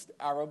most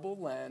arable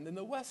land in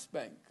the West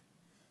Bank.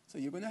 So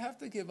you're going to have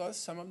to give us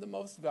some of the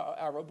most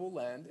arable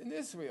land in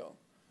Israel.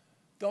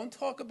 Don't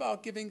talk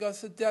about giving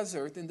us a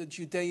desert in the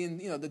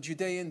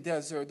Judean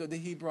desert or the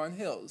Hebron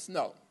Hills.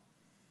 No.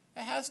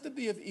 It has to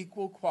be of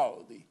equal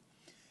quality.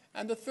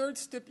 And the third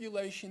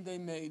stipulation they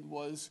made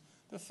was,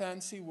 the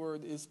fancy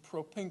word is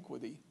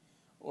propinquity,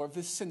 or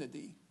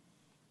vicinity.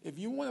 If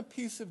you want a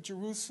piece of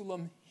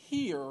Jerusalem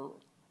here,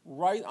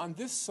 right on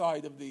this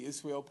side of the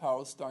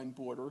Israel-Palestine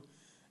border,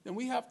 then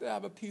we have to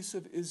have a piece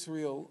of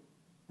Israel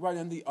right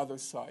on the other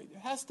side. It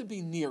has to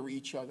be near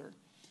each other.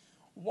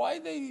 Why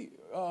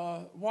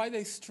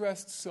they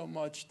stressed so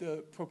much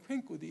the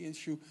propinquity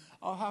issue,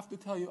 I'll have to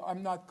tell you,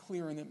 I'm not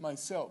clear in it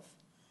myself.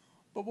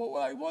 But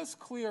what I was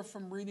clear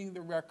from reading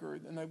the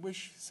record, and I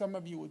wish some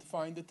of you would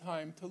find the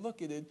time to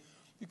look at it,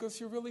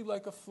 because you're really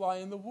like a fly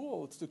in the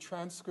wall. It's the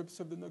transcripts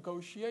of the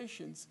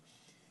negotiations.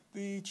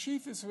 The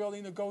chief Israeli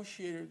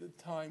negotiator at the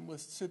time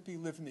was Tzipi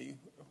Livni,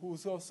 who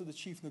was also the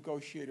chief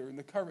negotiator in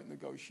the current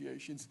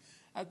negotiations.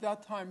 At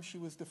that time, she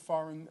was the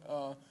foreign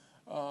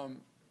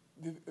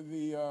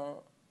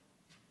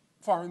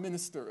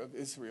minister of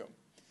Israel.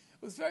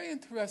 It was very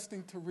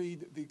interesting to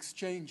read the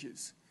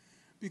exchanges,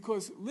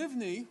 because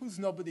Livni, who's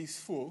nobody's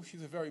fool,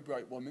 she's a very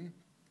bright woman,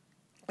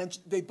 and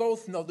they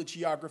both know the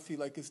geography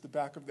like it's the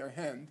back of their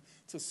hand.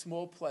 It's a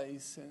small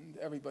place, and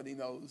everybody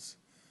knows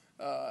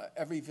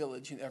every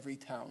village and every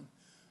town.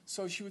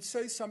 So she would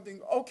say something,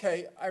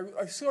 okay,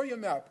 I saw your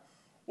map.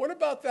 What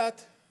about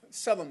that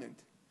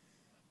settlement?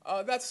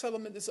 That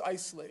settlement is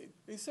isolated.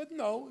 They said,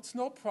 no, it's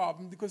no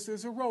problem because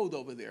there's a road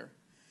over there.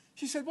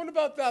 She said, what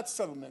about that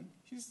settlement?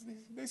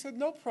 They said,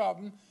 no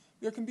problem.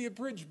 There can be a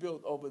bridge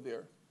built over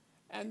there.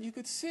 And you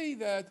could see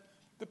that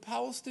the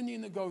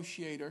Palestinian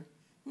negotiator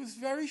was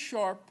very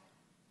sharp,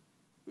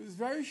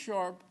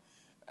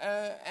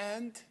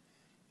 and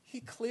he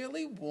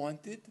clearly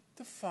wanted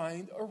to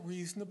find a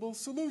reasonable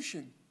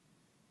solution.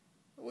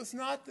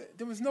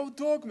 There was no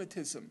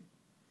dogmatism.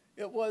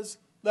 It was,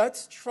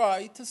 let's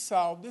try to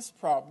solve this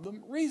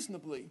problem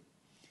reasonably.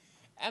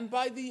 And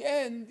by the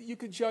end, you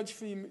could judge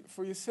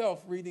for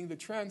yourself reading the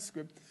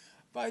transcript.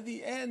 By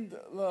the end,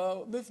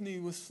 Livni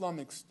was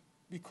flummoxed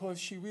because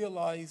she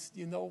realized,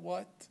 you know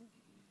what?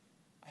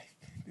 I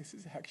think this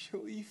is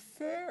actually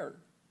fair.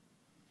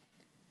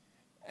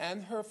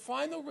 And her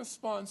final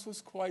response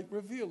was quite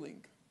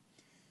revealing.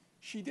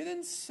 She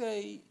didn't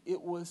say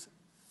it was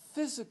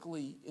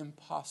physically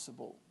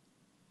impossible.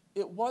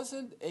 It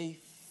wasn't a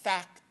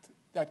fact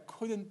that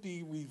couldn't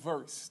be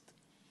reversed.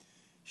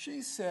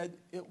 She said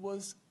it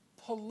was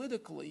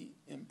politically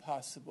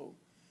impossible.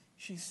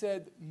 She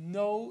said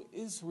no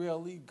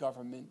Israeli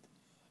government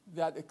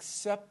that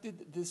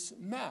accepted this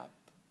map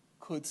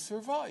could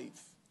survive.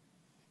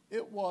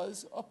 It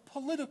was a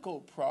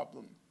political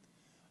problem.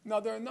 Now,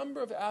 there are a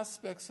number of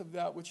aspects of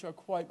that which are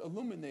quite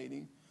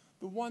illuminating.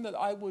 The one that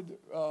I would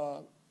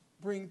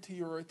bring to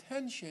your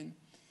attention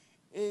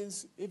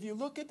is, if you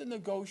look at the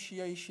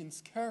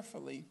negotiations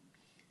carefully,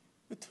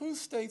 the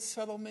two-state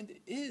settlement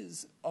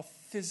is a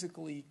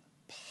physical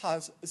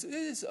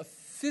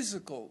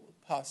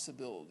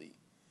possibility.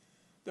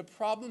 The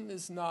problem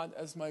is not,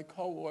 as my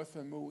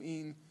co-author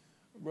Mu'in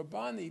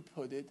Rabbani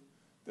put it,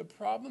 the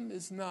problem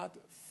is not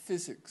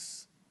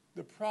physics.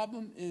 The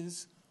problem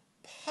is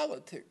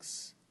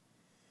politics.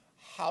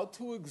 how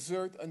to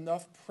exert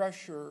enough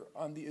pressure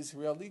on the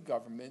Israeli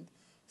government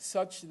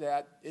such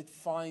that it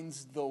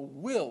finds the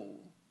will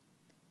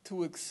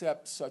to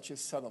accept such a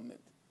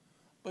settlement.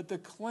 But the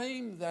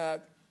claim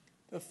that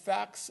the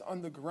facts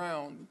on the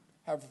ground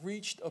have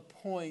reached a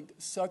point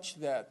such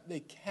that they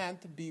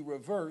can't be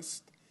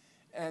reversed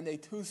and a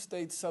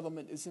two-state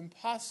settlement is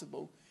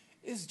impossible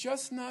is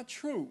just not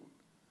true.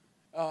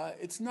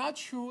 It's not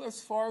true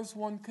as far as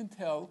one can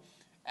tell,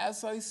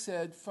 as I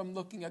said, from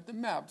looking at the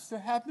maps. There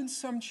have been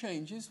some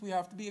changes. We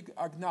have to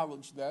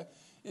acknowledge that.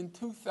 In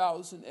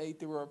 2008,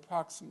 there were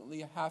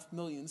approximately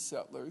 500,000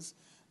 settlers.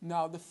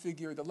 Now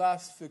the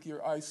last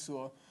figure I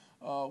saw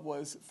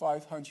was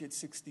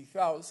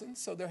 560,000.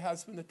 So there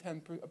has been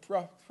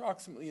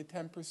approximately a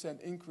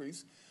 10%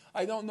 increase.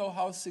 I don't know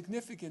how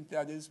significant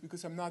that is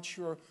because I'm not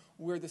sure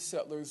where the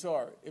settlers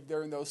are. If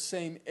they're in those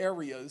same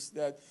areas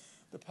that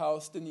the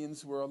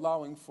Palestinians were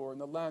allowing for in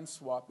the land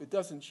swap, it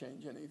doesn't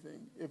change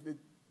anything. If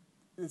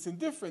it's in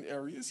different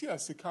areas,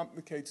 yes, it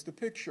complicates the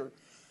picture.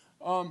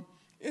 In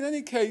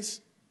any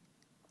case,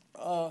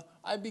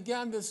 I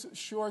began this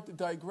short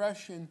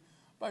digression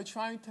by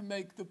trying to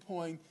make the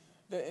point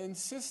that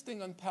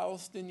insisting on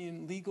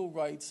Palestinian legal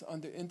rights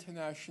under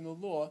international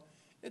law,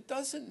 it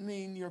doesn't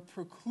mean you're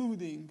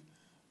precluding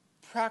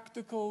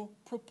practical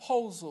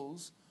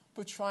proposals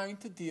for trying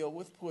to deal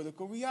with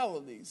political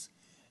realities.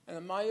 And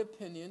in my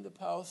opinion, the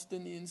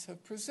Palestinians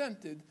have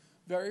presented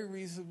very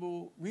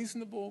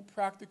reasonable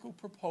practical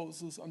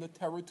proposals on the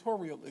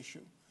territorial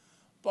issue.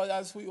 But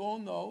as we all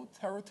know,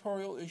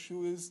 territorial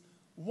issue is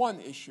one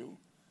issue.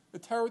 The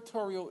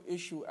territorial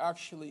issue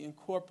actually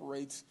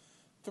incorporates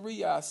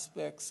three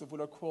aspects of what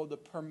are called the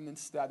permanent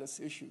status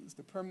issues.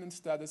 The permanent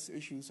status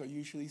issues are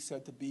usually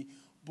said to be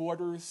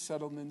borders,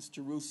 settlements,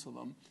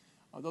 Jerusalem.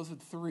 Those are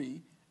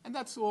three, and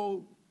that's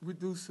all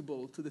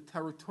reducible to the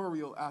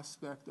territorial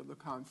aspect of the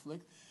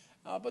conflict.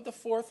 But the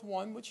fourth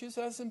one, which is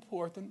as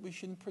important, we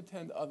shouldn't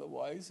pretend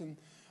otherwise, and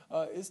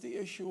is the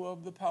issue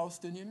of the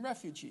Palestinian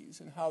refugees,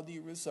 and how do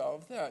you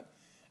resolve that?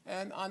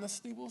 And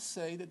honestly, we'll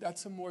say that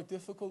that's a more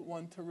difficult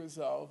one to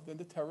resolve than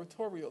the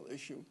territorial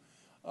issue.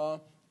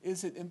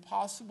 Is it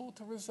impossible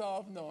to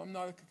resolve? No,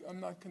 I'm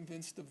not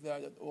convinced of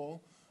that at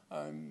all.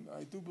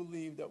 I do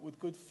believe that with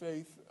good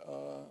faith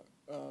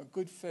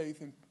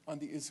on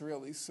the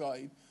Israeli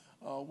side,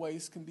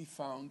 ways can be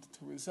found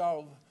to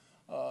resolve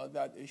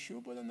that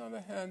issue. But on the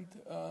other hand,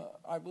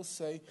 I will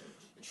say,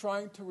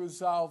 trying to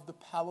resolve the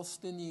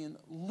Palestinian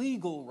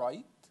legal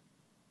right,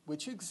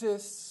 which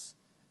exists,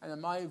 and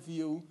in my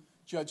view,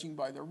 judging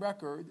by the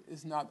record,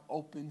 is not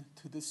open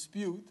to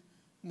dispute,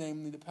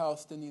 namely the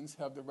Palestinians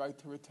have the right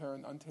to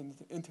return under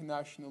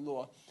international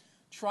law.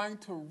 Trying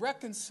to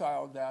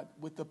reconcile that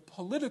with the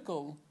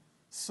political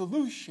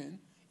solution,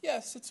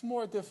 yes, it's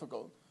more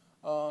difficult.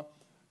 The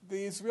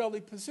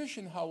Israeli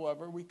position,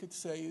 however, we could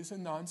say is a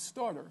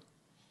non-starter,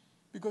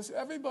 because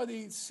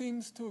everybody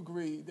seems to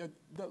agree that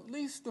at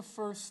least the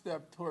first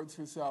step towards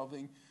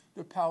resolving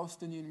the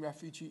Palestinian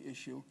refugee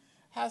issue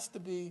has to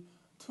be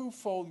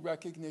twofold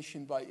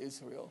recognition by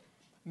Israel.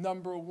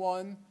 Number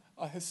one,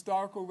 a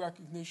historical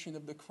recognition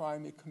of the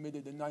crime it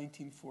committed in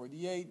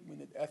 1948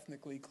 when it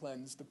ethnically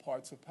cleansed the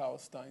parts of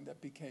Palestine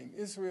that became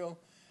Israel.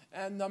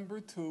 And number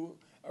two,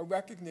 a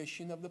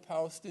recognition of the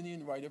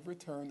Palestinian right of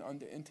return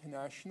under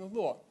international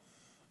law.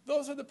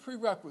 Those are the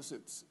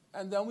prerequisites.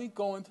 And then we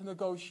go into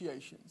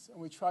negotiations,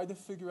 and we try to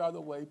figure out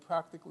a way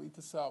practically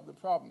to solve the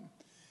problem.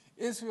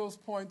 Israel's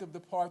point of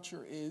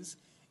departure is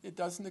it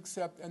doesn't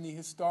accept any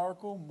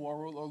historical,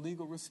 moral, or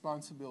legal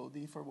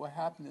responsibility for what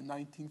happened in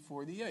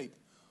 1948.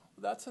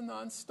 Well, that's a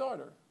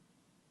non-starter.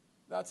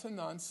 That's a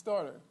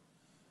non-starter.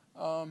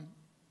 I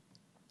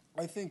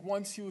think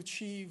once you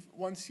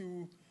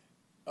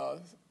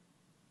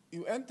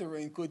enter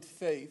in good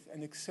faith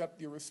and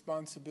accept your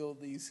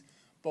responsibilities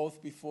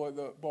both before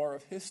the bar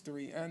of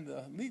history and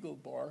the legal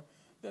bar,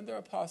 then there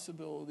are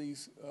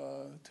possibilities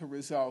to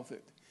resolve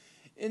it.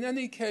 In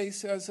any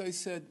case, as I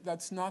said,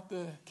 that's not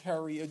the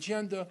Kerry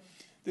agenda.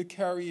 The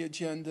Kerry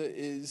agenda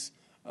is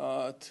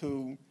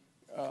to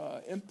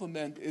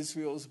implement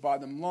Israel's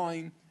bottom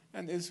line,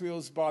 and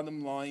Israel's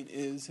bottom line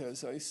is,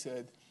 as I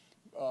said,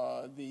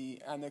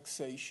 the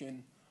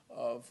annexation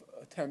of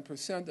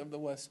 10% of the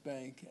West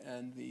Bank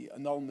and the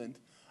annulment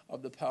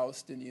of the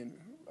Palestinian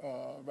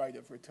right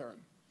of return.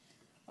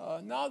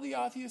 Now the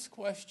obvious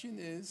question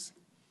is,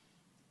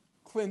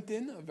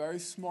 Clinton, a very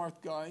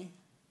smart guy,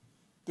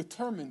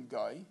 determined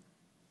guy,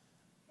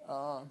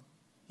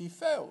 he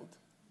failed.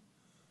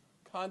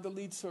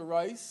 Condoleezza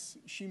Rice,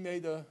 she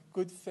made a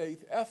good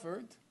faith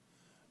effort.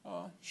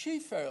 She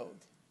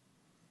failed.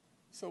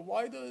 So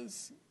why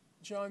does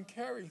John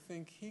Kerry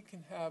think he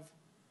can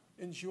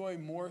enjoy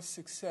more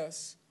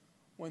success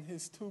when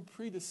his two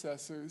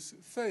predecessors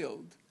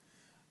failed?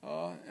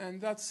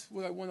 And that's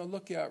what I want to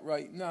look at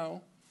right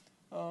now.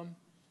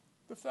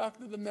 The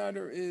fact of the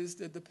matter is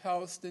that the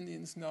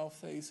Palestinians now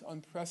face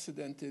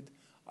unprecedented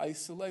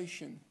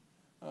isolation.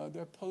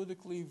 They're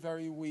politically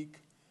very weak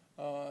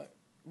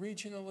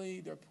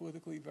regionally, they're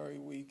politically very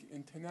weak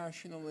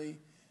internationally,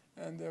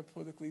 and they're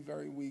politically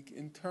very weak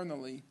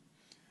internally.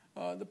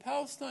 The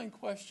Palestine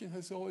question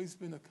has always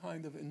been a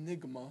kind of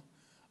enigma,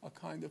 a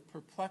kind of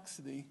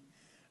perplexity,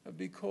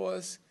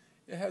 because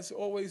it has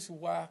always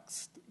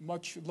waxed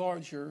much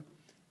larger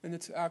than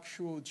its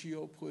actual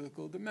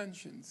geopolitical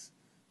dimensions.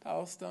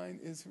 Palestine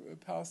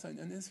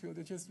and Israel,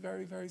 they're just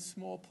very, very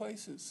small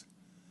places.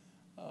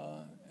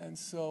 And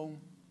so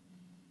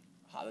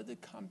how did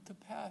it come to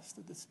pass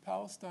that this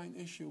Palestine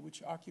issue,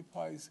 which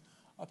occupies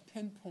a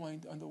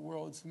pinpoint on the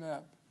world's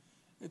map,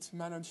 it's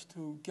managed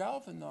to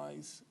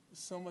galvanize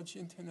so much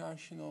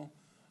international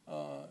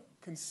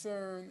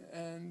concern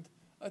and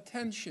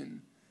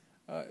attention?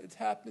 It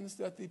happens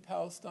that the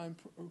Palestine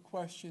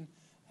question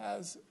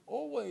has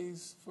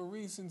always, for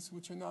reasons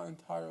which are not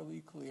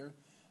entirely clear,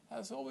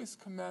 has always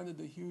commanded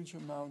a huge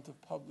amount of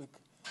public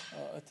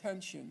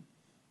attention.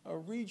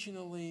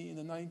 Regionally, in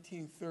the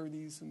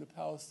 1930s, when the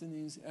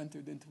Palestinians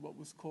entered into what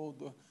was called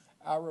the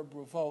Arab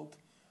Revolt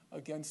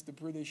against the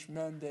British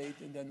mandate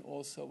and then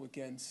also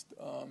against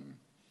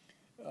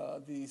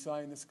the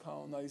Zionist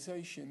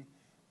colonization,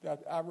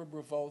 that Arab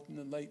Revolt in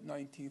the late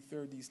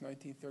 1930s,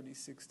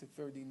 1936 to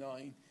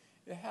 39,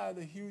 it had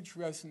a huge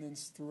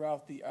resonance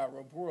throughout the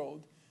Arab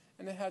world,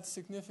 and it had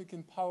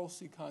significant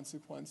policy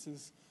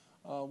consequences,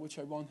 which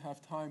I won't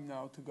have time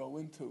now to go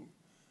into.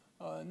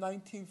 In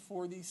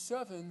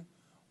 1947,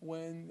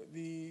 when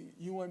the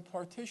UN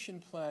partition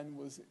plan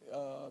was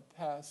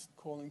passed,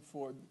 calling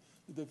for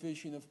the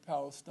division of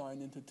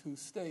Palestine into two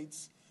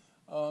states,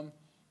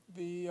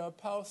 the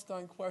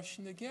Palestine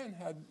question again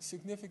had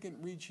significant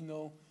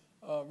regional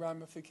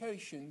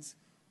ramifications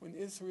when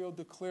Israel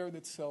declared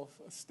itself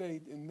a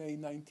state in May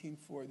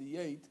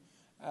 1948.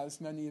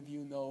 As many of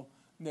you know,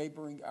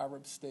 neighboring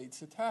Arab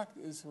states attacked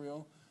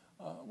Israel.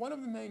 One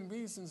of the main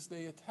reasons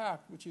they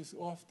attacked, which is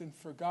often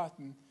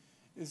forgotten,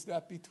 is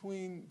that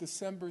between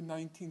December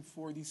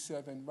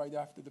 1947, right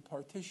after the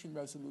partition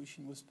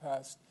resolution was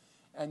passed,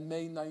 and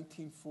May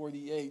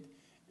 1948,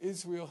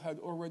 Israel had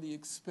already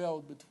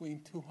expelled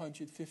between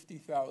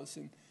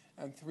 250,000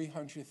 and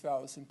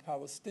 300,000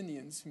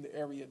 Palestinians from the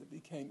area that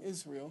became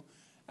Israel.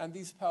 And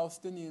these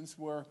Palestinians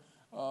were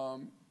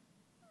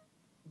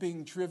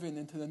being driven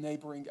into the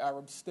neighboring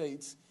Arab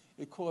states.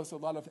 It caused a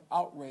lot of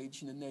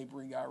outrage in the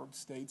neighboring Arab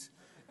states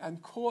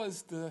and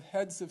caused the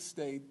heads of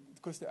state,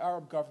 because the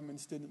Arab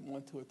governments didn't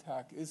want to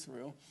attack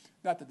Israel.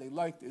 Not that they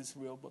liked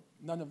Israel, but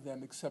none of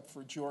them, except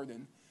for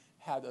Jordan,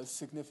 had a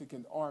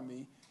significant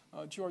army.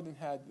 Jordan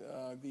had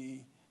the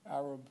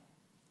Arab,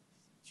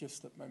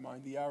 just slipped my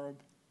mind, the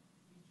Arab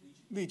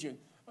Legion.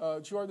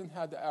 Jordan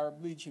had the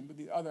Arab Legion, but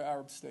the other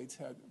Arab states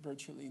had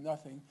virtually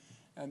nothing.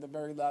 And the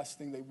very last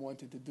thing they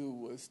wanted to do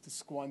was to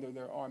squander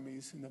their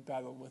armies in the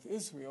battle with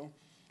Israel.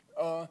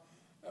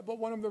 But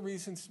one of the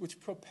reasons which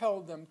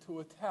propelled them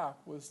to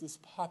attack was this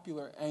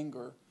popular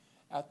anger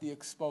at the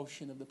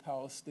expulsion of the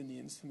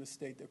Palestinians from the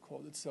state that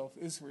called itself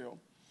Israel.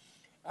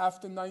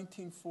 After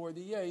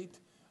 1948,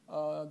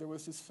 there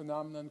was this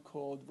phenomenon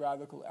called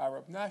radical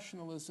Arab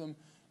nationalism,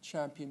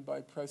 championed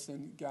by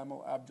President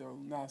Gamal Abdel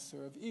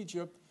Nasser of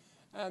Egypt,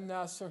 and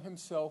Nasser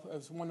himself,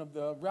 as one of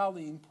the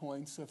rallying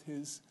points of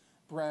his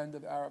brand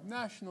of Arab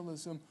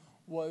nationalism,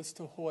 was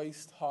to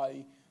hoist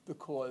high the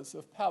cause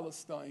of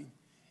Palestine.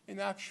 In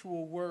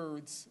actual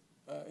words,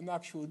 in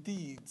actual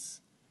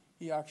deeds,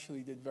 he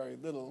actually did very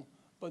little,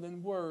 but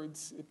in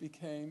words, it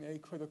became a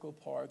critical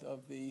part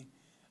of the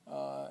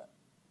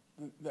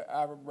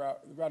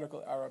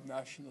radical Arab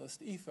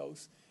nationalist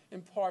ethos,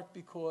 in part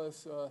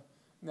because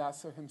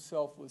Nasser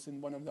himself was in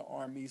one of the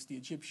armies, the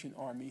Egyptian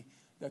army,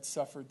 that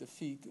suffered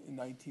defeat in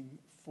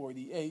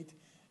 1948,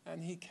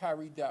 and he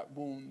carried that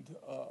wound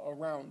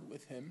around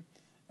with him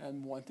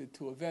and wanted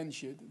to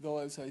avenge it, though,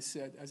 as I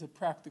said, as a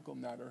practical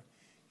matter,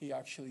 he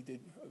actually did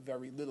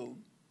very little.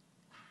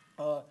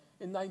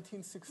 In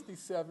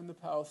 1967, the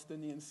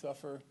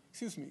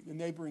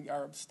neighboring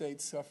Arab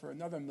states suffer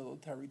another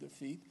military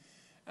defeat,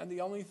 and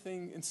the only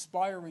thing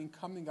inspiring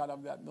coming out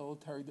of that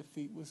military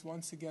defeat was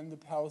once again the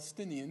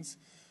Palestinians.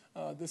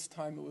 This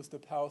time it was the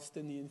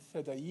Palestinian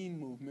Fedayeen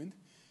movement,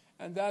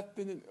 and that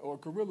didn't, or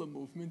guerrilla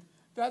movement,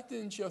 that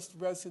didn't just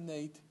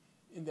resonate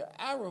in the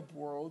Arab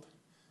world,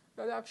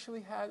 that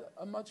actually had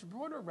a much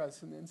broader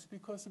resonance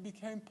because it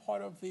became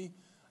part of the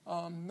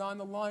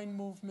non-aligned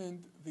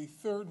movement, the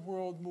Third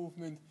World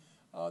movement.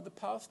 The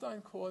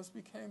Palestine cause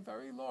became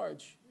very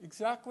large.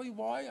 Exactly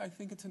why? I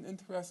think it's an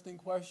interesting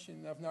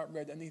question. I've not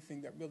read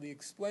anything that really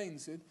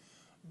explains it,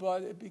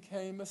 but it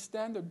became a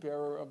standard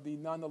bearer of the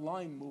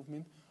non-aligned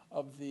movement,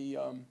 of the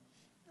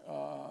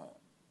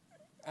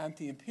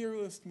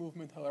anti-imperialist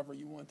movement, however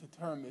you want to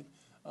term it,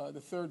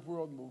 the Third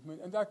World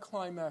movement. And that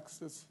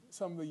climaxed, as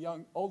some of the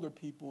older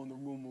people in the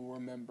room will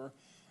remember,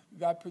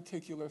 that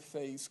particular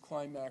phase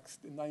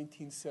climaxed in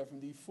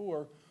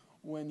 1974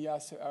 when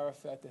Yasser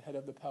Arafat, the head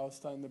of the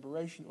Palestine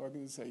Liberation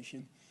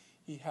Organization,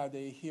 he had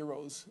a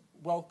hero's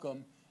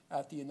welcome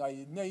at the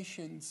United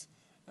Nations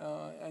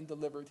and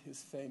delivered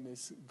his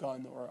famous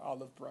gun or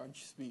olive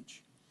branch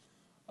speech.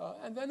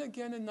 And then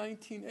again in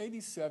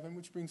 1987,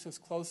 which brings us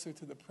closer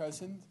to the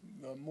present,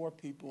 more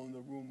people in the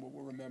room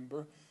will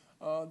remember,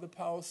 the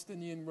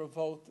Palestinian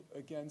revolt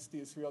against the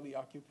Israeli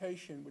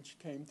occupation, which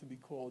came to be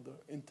called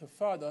the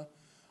Intifada.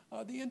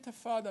 The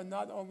Intifada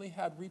not only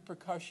had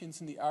repercussions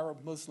in the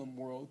Arab-Muslim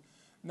world,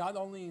 not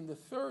only in the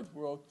Third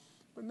World,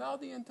 but now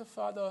the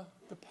Intifada,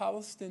 the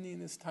Palestinian,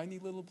 this tiny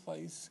little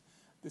place,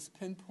 this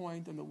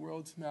pinpoint on the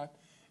world's map,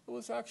 it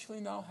was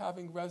actually now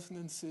having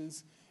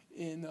resonances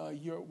in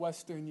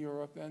Western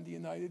Europe and the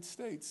United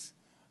States.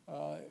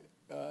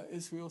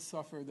 Israel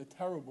suffered a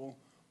terrible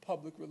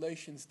public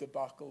relations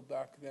debacle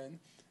back then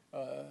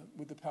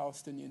with the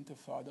Palestinian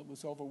Intifada. It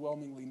was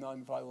overwhelmingly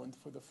nonviolent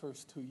for the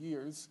first 2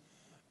 years.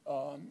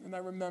 And I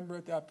remember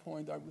at that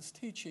point I was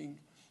teaching,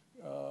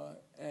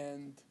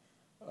 and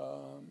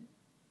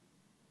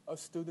a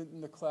student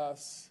in the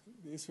class,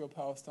 the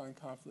Israel-Palestine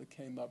conflict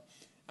came up.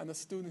 And a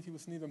student, he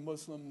was neither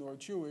Muslim nor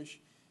Jewish.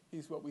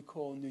 He's what we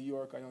call in New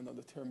York, I don't know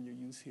the term you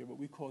use here, but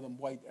we call them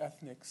white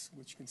ethnics,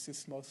 which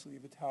consists mostly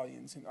of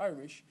Italians and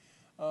Irish.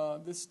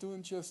 This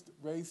student just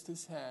raised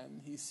his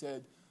hand. He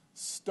said,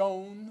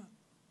 "Stone,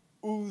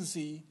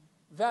 Uzi,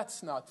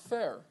 that's not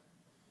fair."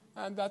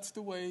 And that's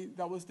the way,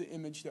 that was the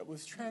image that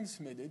was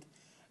transmitted.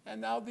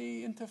 And now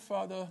the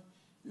Intifada,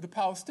 the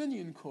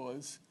Palestinian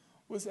cause,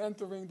 was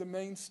entering the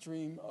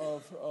mainstream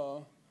of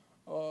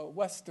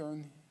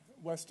Western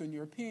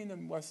European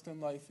and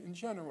Western life in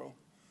general.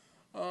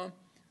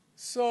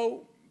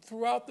 So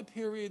throughout the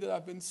period that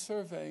I've been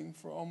surveying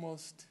for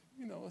almost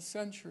a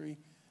century,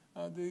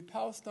 the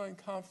Palestine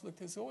conflict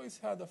has always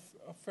had a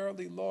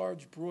fairly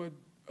large, broad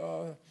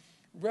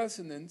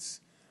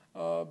resonance,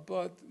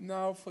 but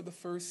now for the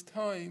first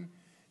time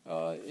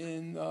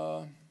in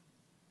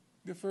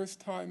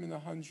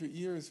 100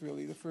 years,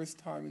 really, the first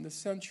time in a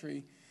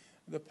century,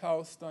 the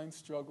Palestine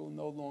struggle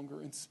no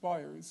longer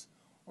inspires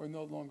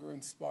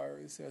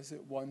as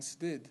it once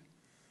did.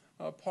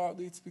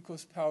 Partly it's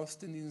because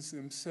Palestinians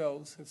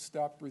themselves have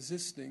stopped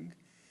resisting,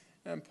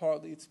 and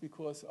partly it's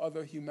because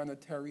other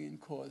humanitarian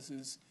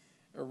causes,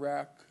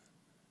 Iraq,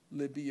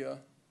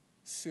 Libya,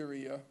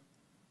 Syria,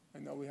 I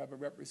know we have a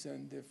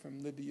representative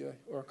from Libya,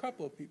 or a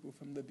couple of people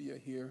from Libya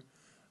here,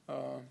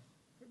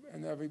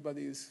 and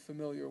everybody is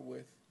familiar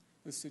with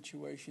the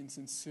situations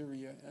in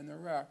Syria and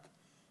Iraq.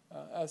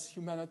 As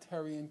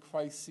humanitarian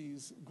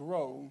crises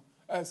grow,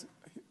 as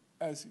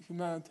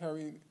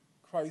humanitarian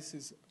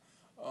crises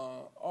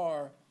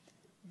are,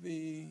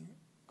 the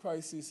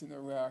crises in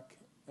Iraq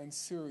and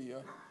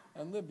Syria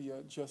and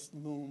Libya just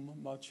loom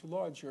much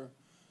larger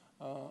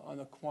on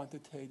a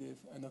quantitative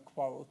and a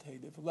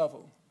qualitative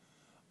level.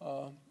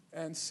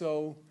 And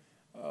so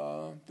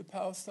the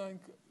Palestine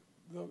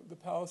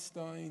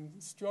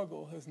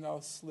struggle has now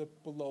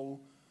slipped below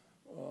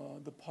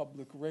the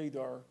public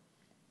radar.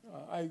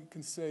 I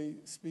can say,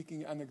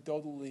 speaking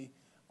anecdotally,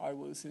 I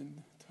was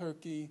in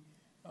Turkey.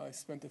 I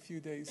spent a few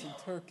days in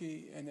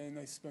Turkey, and then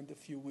I spent a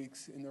few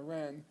weeks in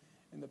Iran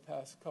in the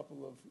past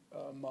couple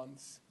of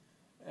months.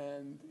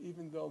 And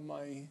even though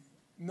my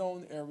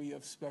known area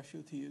of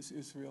specialty is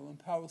Israel and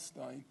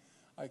Palestine,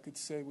 I could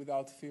say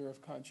without fear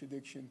of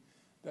contradiction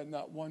that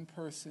not one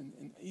person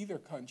in either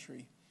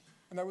country,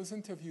 and I was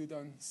interviewed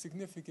on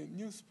significant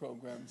news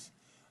programs,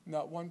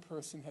 not one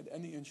person had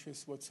any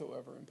interest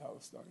whatsoever in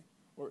Palestine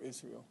or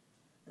Israel.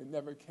 It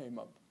never came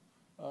up.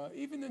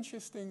 Even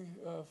interesting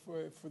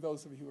for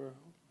those of you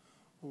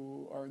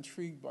who are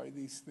intrigued by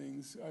these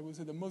things, I was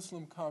at a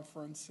Muslim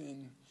conference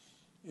in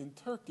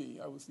Turkey.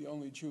 I was the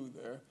only Jew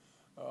there,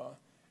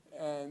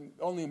 and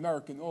only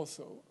American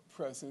also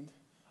present.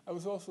 I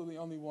was also the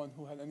only one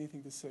who had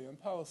anything to say on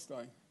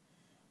Palestine.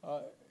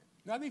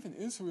 Not even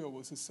Israel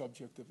was a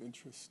subject of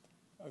interest,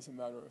 as a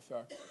matter of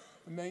fact.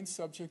 The main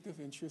subject of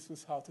interest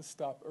was how to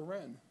stop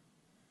Iran.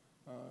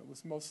 It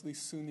was mostly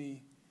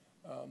Sunni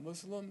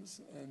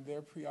Muslims, and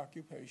their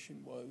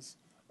preoccupation was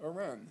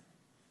Iran.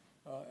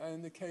 And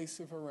in the case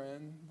of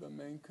Iran, the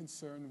main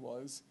concern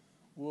was,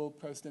 will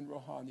President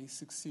Rouhani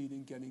succeed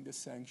in getting the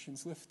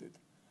sanctions lifted?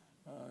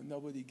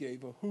 Nobody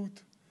gave a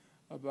hoot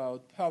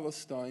about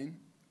Palestine.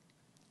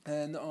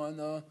 And on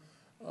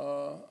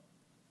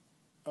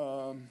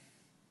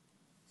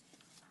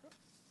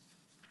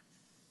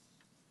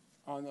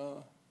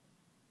a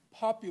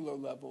popular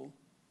level,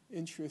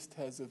 interest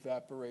has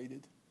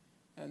evaporated.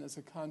 And as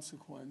a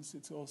consequence,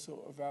 it's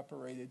also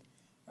evaporated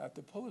at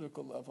the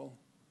political level,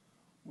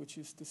 which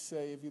is to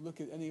say, if you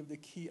look at any of the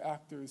key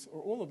actors,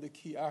 or all of the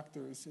key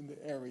actors in the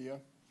area,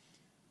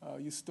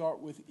 you start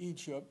with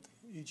Egypt.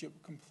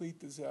 Egypt, complete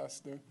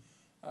disaster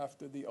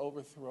after the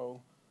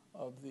overthrow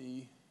of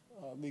the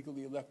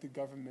legally elected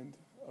government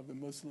of the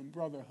Muslim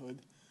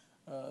Brotherhood.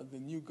 The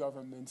new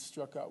government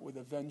struck out with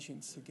a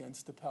vengeance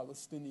against the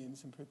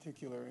Palestinians, in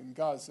particular in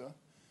Gaza,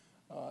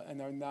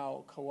 and are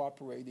now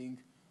cooperating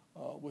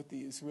with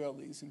the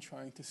Israelis in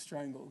trying to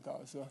strangle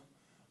Gaza,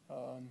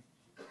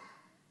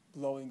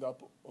 blowing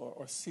up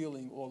or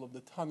sealing all of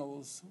the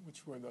tunnels,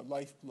 which were the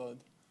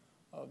lifeblood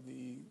of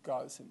the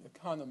Gazan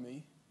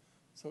economy.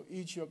 So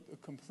Egypt, a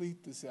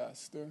complete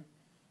disaster.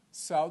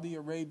 Saudi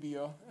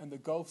Arabia and the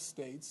Gulf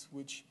states,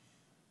 which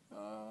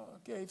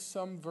gave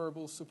some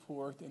verbal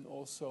support and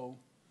also,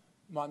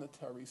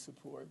 monetary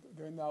support.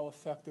 They're now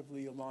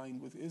effectively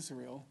aligned with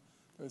Israel.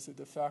 There's a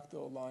de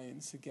facto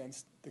alliance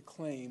against the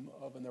claim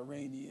of an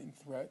Iranian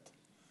threat.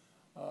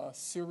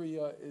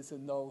 Syria is a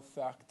no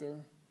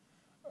factor.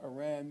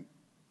 Iran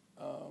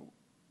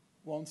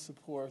won't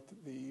support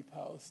the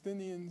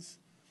Palestinians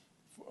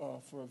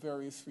for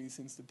various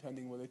reasons,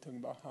 depending whether they're talking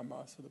about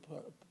Hamas or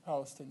the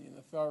Palestinian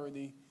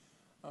Authority.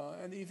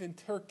 And even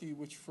Turkey,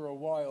 which for a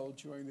while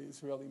during the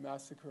Israeli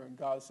massacre in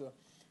Gaza,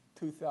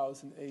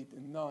 2008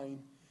 and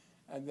 9,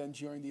 and then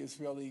during the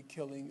Israeli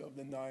killing of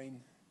the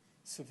 9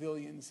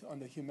 civilians on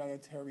the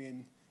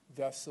humanitarian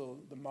vessel,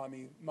 the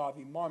Mavi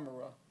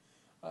Marmara.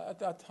 At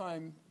that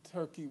time,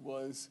 Turkey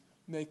was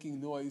making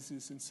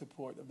noises in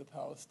support of the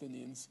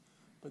Palestinians,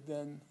 but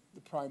then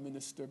the prime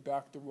minister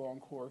backed the wrong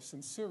course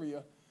in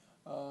Syria,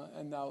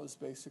 and now is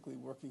basically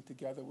working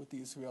together with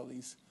the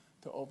Israelis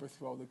to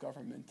overthrow the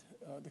government,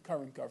 the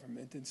current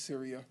government in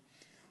Syria.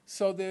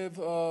 So they've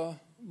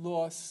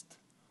lost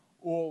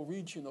all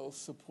regional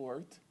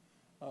support.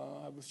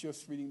 I was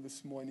just reading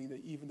this morning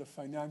that even the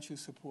financial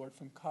support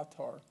from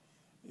Qatar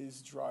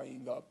is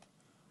drying up.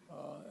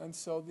 And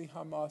so the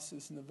Hamas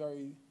is in a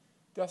very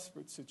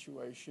desperate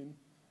situation,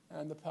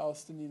 and the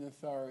Palestinian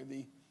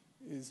Authority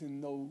is in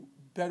no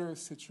better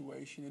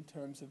situation in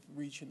terms of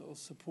regional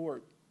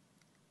support.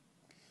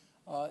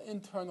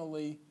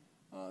 Internally,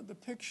 the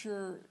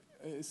picture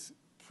is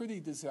pretty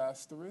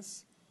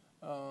disastrous.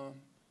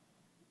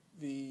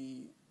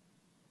 The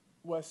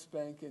West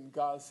Bank and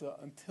Gaza,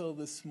 until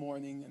this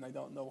morning, and I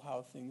don't know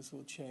how things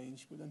will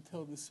change, but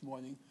until this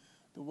morning,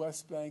 the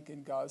West Bank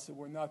and Gaza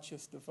were not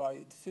just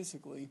divided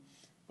physically,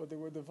 but they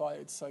were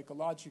divided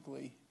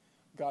psychologically.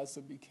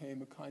 Gaza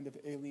became a kind of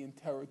alien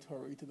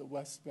territory to the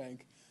West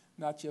Bank,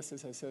 not just,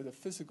 as I said, a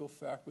physical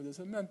fact, but as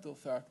a mental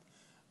fact.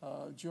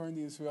 During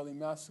the Israeli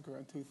massacre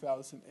in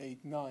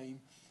 2008-9,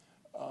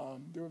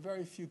 there were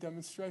very few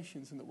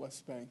demonstrations in the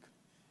West Bank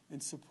in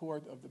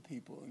support of the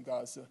people in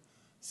Gaza.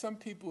 Some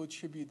people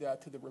attribute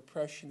that to the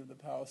repression of the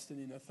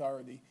Palestinian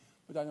Authority,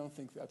 but I don't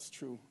think that's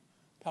true.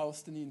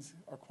 Palestinians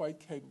are quite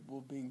capable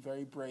of being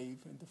very brave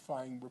and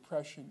defying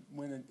repression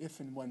when and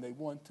if and when they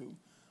want to,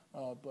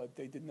 but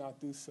they did not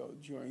do so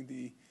during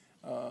the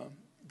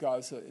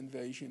Gaza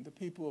invasion. The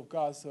people of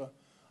Gaza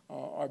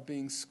are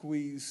being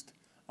squeezed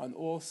on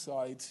all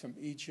sides, from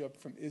Egypt,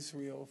 from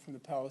Israel, from the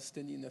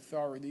Palestinian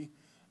Authority,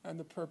 and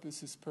the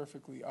purpose is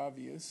perfectly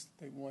obvious.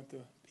 They want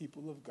the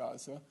people of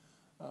Gaza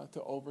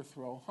to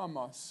overthrow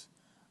Hamas.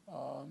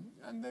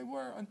 And they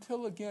were,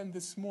 until again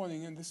this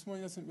morning, and this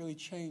morning doesn't really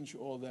change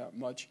all that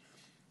much,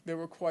 they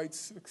were quite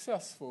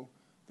successful.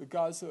 The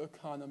Gaza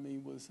economy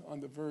was on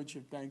the verge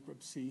of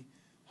bankruptcy.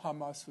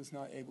 Hamas was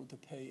not able to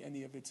pay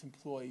any of its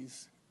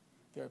employees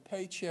their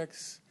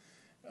paychecks,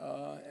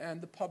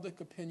 and the public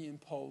opinion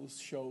polls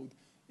showed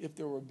if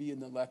there would be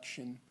an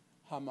election,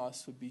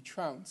 Hamas would be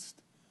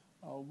trounced,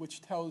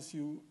 which tells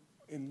you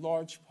in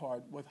large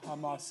part what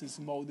Hamas's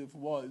motive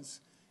was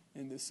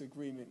in this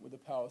agreement with the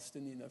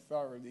Palestinian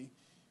Authority.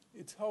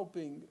 It's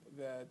hoping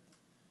that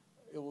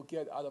it will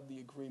get out of the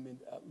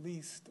agreement at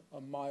least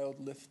a mild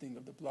lifting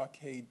of the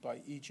blockade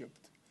by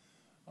Egypt.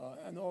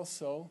 And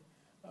also,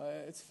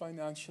 it's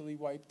financially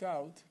wiped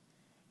out.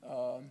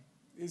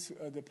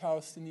 The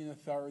Palestinian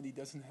Authority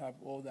doesn't have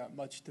all that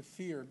much to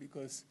fear,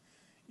 because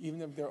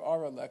even if there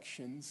are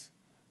elections,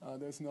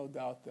 there's no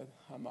doubt that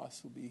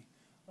Hamas will be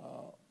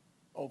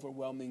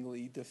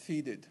overwhelmingly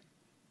defeated.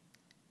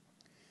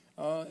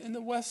 In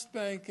the West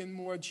Bank and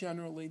more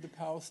generally, the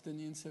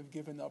Palestinians have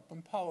given up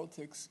on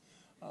politics.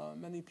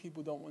 Many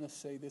people don't want to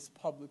say this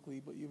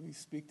publicly, but you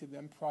speak to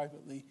them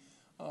privately.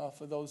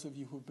 For those of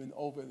you who've been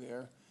over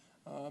there,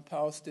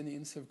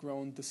 Palestinians have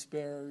grown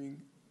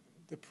despairing,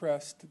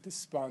 depressed,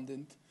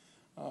 despondent.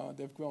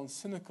 They've grown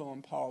cynical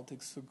on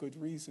politics for good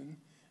reason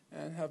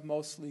and have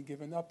mostly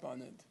given up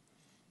on it.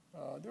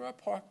 There are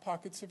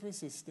pockets of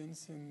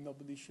resistance, and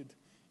nobody should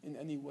in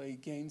any way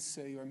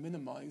gainsay or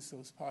minimize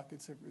those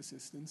pockets of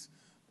resistance,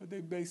 but they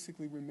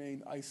basically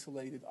remain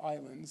isolated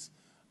islands.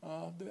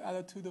 The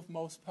attitude of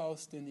most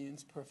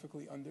Palestinians,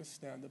 perfectly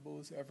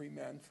understandable, is every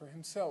man for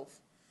himself.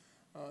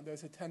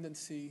 There's a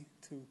tendency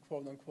to,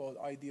 quote-unquote,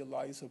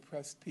 idealize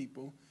oppressed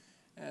people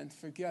and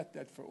forget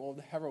that for all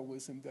the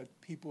heroism that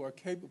people are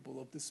capable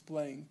of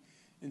displaying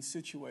in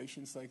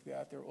situations like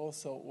that, they're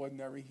also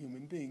ordinary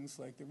human beings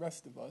like the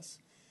rest of us.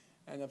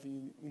 And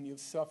when you've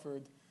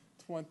suffered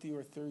 20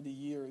 or 30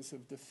 years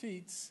of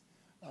defeats,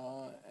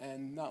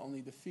 and not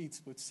only defeats,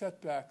 but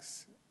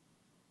setbacks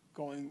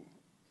going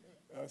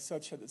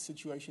such that the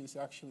situation is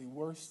actually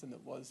worse than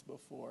it was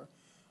before,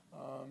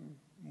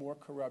 more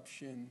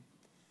corruption,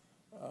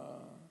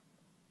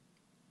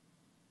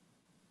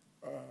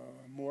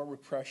 more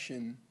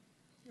repression,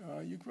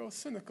 you grow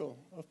cynical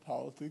of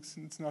politics,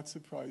 and it's not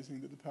surprising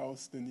that the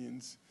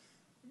Palestinians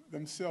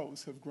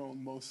themselves have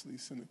grown mostly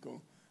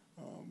cynical.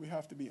 We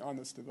have to be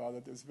honest about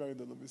it. There's very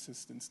little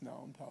resistance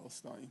now in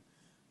Palestine.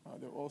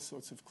 There are all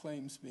sorts of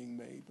claims being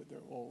made, but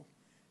they're all,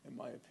 in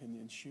my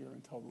opinion, sheer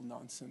and total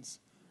nonsense,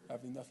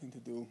 having nothing to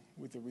do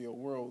with the real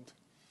world.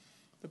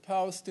 The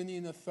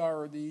Palestinian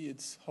Authority,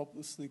 it's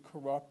hopelessly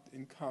corrupt,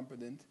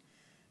 incompetent.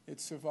 It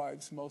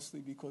survives mostly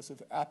because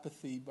of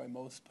apathy by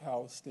most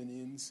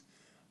Palestinians.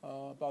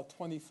 About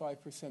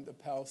 25% of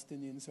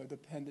Palestinians are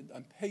dependent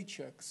on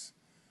paychecks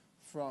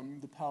from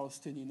the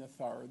Palestinian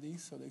Authority,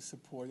 so they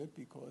support it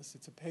because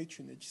it's a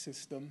patronage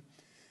system.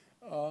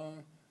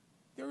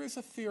 There is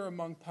a fear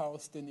among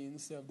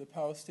Palestinians that if the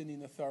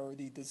Palestinian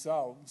Authority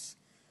dissolves,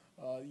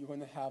 you're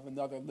going to have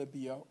another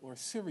Libya or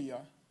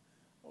Syria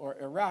or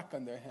Iraq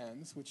on their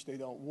hands, which they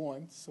don't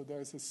want. So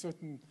there's a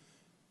certain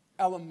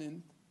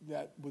element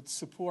that would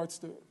support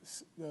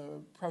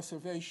the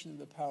preservation of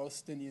the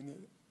Palestinian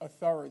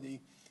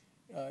Authority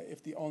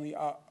if the only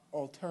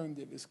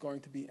alternative is going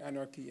to be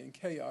anarchy and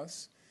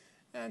chaos.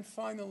 And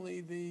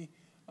finally, the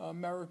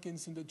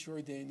Americans and the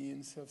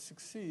Jordanians have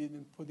succeeded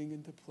in putting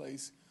into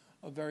place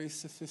a very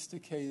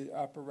sophisticated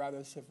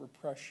apparatus of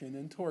repression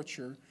and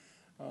torture.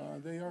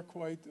 They are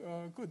quite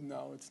good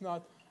now. It's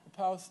not, the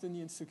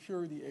Palestinian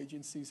security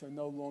agencies are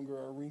no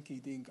longer a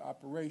rinky-dink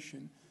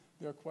operation.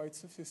 They're quite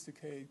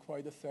sophisticated,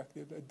 quite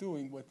effective at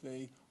doing what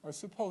they are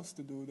supposed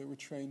to do. They were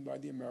trained by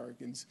the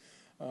Americans.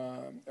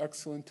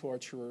 Excellent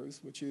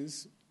torturers, which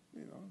is,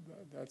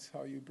 that's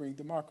how you bring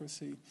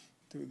democracy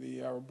to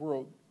the Arab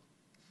world.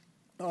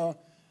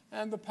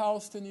 And the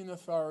Palestinian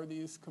Authority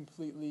is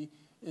completely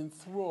in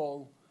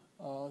thrall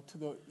to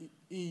the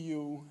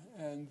EU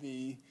and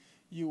the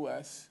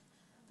US.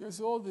 There's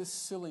all this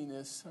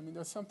silliness. I mean,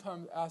 there's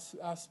sometimes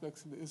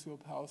aspects of the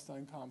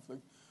Israel-Palestine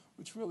conflict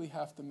which really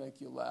have to make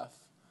you laugh.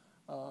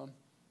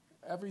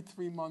 Every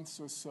 3 months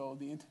or so,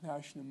 the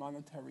International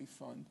Monetary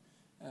Fund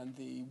and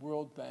the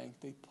World Bank,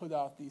 they put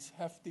out these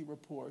hefty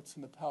reports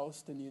on the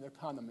Palestinian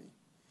economy.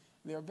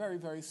 They are very,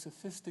 very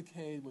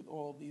sophisticated with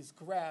all of these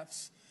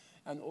graphs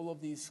and all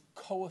of these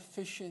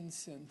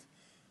coefficients, and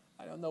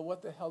I don't know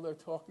what the hell they're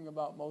talking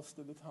about most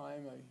of the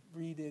time. I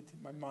read it,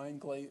 my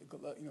my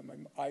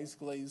eyes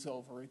glaze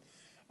over it.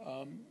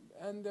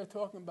 And they're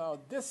talking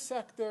about this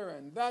sector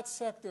and that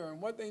sector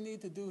and what they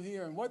need to do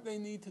here and what they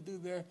need to do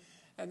there.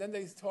 And then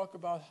they talk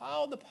about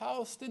how the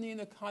Palestinian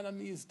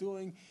economy is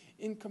doing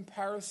in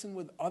comparison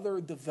with other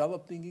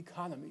developing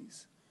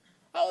economies.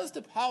 How is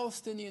the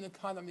Palestinian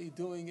economy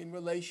doing in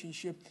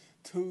relationship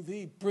to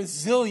the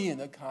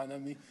Brazilian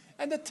economy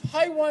and the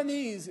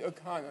Taiwanese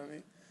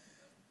economy?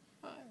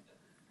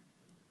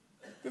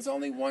 There's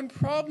only one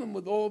problem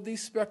with all of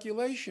these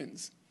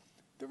speculations.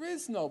 There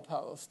is no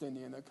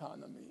Palestinian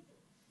economy.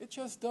 It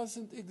just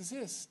doesn't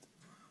exist.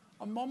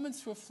 A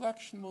moment's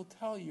reflection will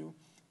tell you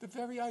the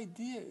very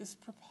idea is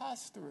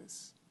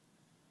preposterous.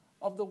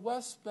 Of the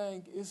West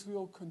Bank,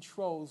 Israel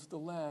controls the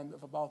land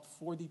of about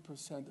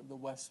 40% of the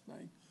West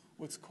Bank,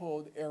 what's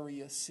called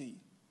Area C.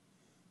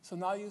 So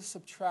now you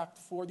subtract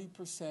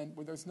 40%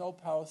 where there's no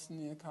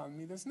Palestinian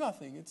economy, there's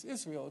nothing. It's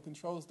Israel, it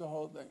controls the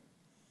whole thing.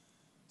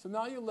 So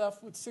now you're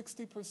left with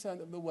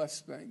 60% of the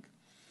West Bank.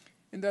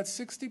 In that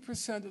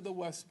 60% of the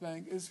West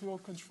Bank, Israel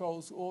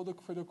controls all the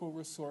critical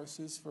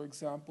resources, for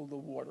example, the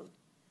water.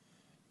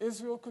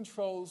 Israel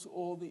controls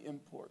all the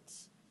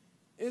imports.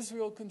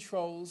 Israel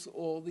controls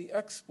all the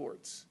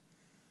exports.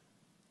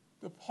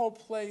 The whole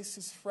place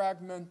is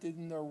fragmented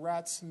in a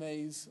rat's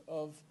maze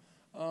of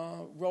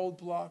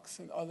roadblocks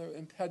and other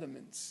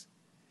impediments.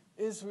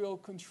 Israel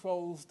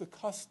controls the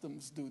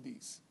customs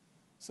duties.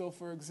 So,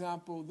 for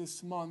example,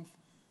 this month,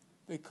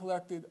 they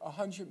collected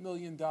 $100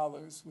 million,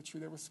 which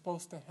they were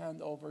supposed to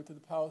hand over to the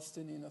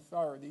Palestinian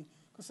Authority,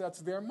 because that's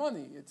their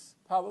money. It's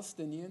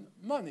Palestinian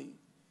money.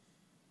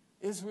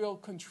 Israel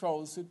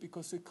controls it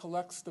because it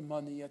collects the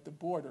money at the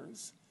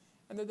borders.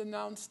 And it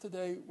announced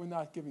today, we're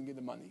not giving you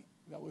the money.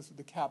 That was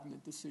the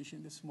cabinet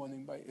decision this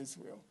morning by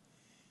Israel.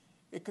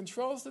 It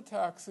controls the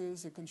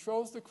taxes. It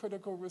controls the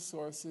critical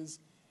resources.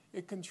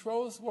 It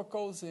controls what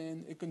goes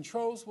in. It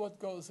controls what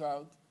goes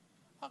out.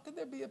 How could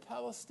there be a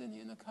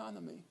Palestinian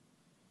economy?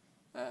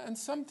 And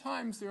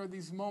sometimes there are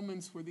these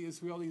moments where the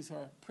Israelis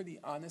are pretty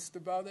honest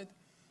about it.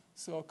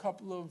 So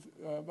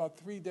about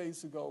 3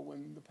 days ago,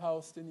 when the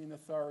Palestinian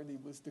Authority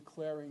was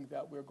declaring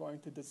that we're going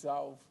to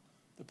dissolve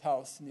the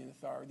Palestinian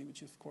Authority,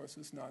 which of course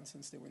was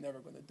nonsense, they were never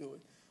going to do it.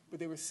 But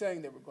they were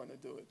saying they were going to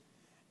do it.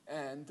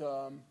 And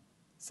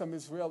some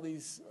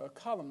Israelis,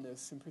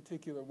 columnists, in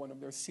particular one of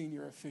their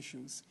senior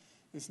officials,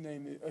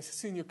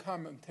 senior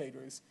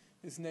commentators,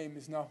 his name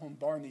is Nahum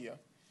Barnea.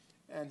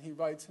 And he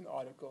writes an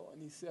article,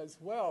 and he says,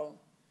 well,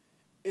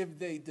 if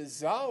they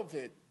dissolve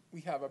it, we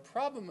have a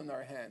problem on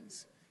our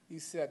hands. He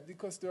said,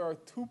 because there are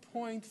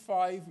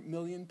 2.5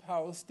 million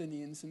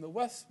Palestinians in the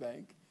West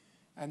Bank,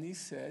 and he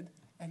said,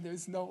 and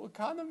there's no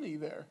economy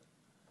there.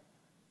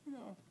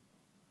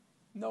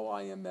 No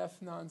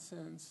IMF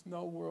nonsense,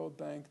 no World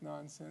Bank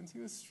nonsense. He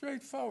was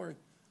straightforward.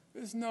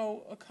 There's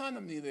no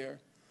economy there.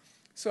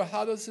 So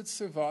how does it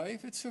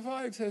survive? It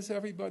survives, as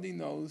everybody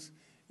knows,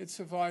 it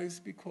survives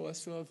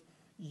because of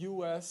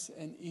U.S.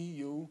 and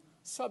EU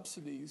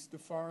subsidies, the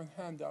foreign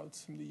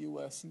handouts from the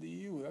U.S. and the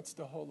EU. That's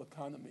the whole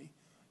economy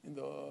in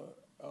the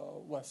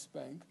West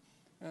Bank.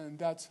 And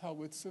that's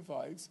how it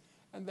survives.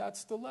 And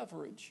that's the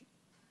leverage.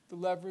 The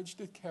leverage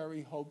that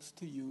Kerry hopes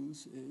to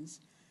use is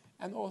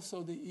and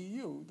also the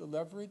EU. The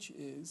leverage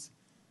is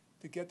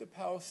to get the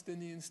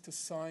Palestinians to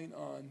sign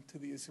on to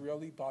the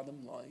Israeli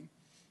bottom line,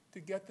 to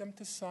get them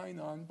to sign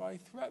on by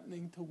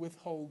threatening to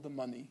withhold the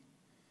money.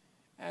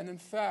 And in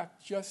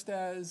fact, just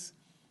as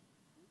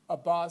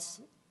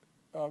Abbas,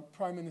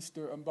 Prime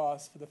Minister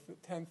Abbas for the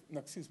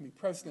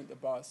President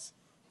Abbas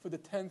for the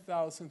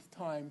 10,000th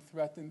time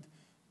threatened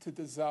to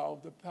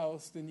dissolve the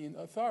Palestinian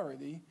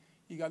Authority,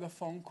 he got a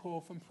phone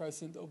call from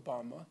President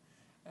Obama,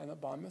 and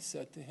Obama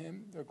said to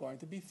him, there are going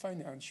to be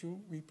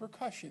financial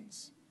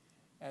repercussions.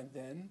 And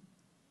then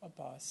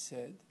Abbas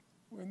said,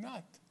 we're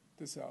not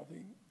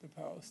dissolving the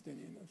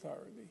Palestinian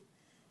Authority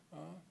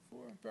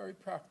for very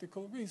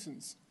practical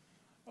reasons.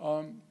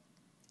 And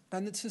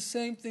it's the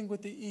same thing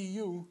with the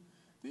EU.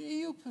 The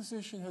EU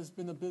position has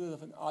been a bit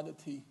of an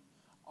oddity.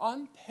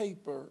 On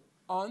paper,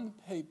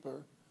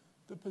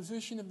 the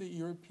position of the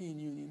European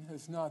Union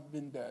has not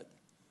been bad.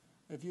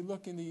 If you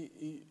look in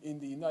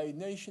the United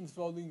Nations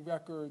voting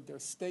record, their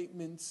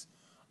statements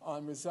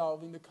on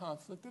resolving the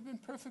conflict have been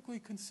perfectly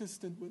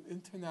consistent with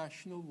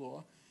international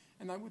law.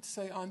 And I would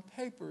say on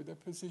paper, their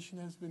position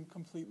has been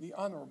completely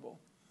honorable.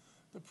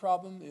 The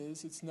problem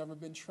is it's never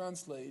been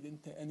translated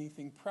into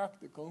anything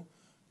practical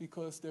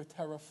because they're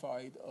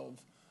terrified of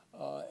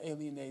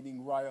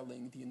alienating,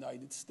 riling the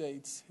United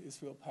States.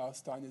 Israel,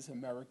 Palestine is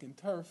American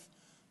turf,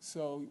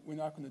 so we're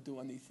not going to do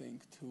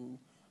anything to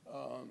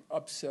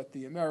upset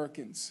the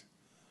Americans.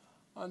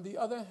 On the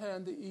other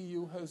hand, the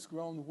EU has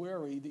grown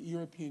wary, the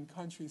European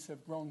countries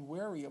have grown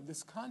wary of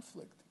this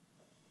conflict.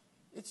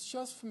 It's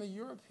just, from a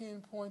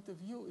European point of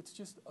view, it's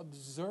just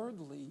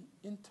absurdly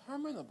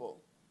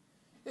interminable.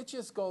 It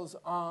just goes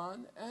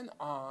on and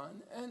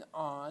on and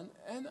on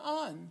and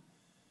on.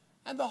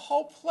 And the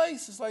whole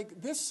place is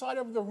like, this side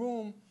of the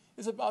room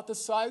is about the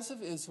size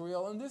of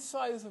Israel, and this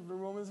side of the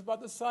room is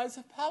about the size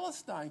of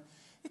Palestine.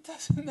 It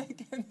doesn't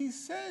make any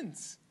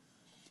sense.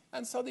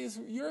 And so these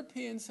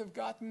Europeans have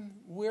gotten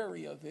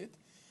wary of it,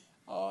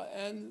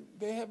 and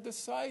they have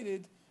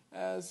decided,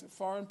 as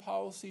Foreign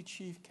Policy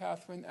Chief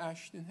Catherine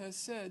Ashton has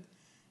said,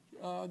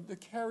 the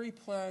Kerry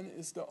plan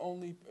is the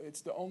only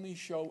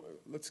show,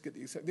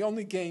 the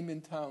only game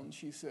in town,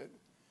 she said.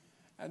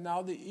 And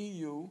now the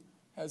EU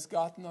has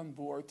gotten on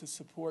board to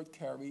support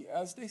Kerry.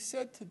 As they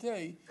said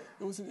today,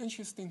 it was an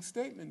interesting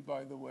statement,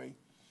 by the way.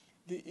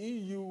 The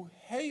EU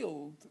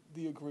hailed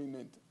the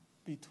agreement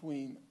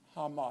between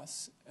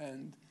Hamas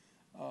and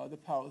the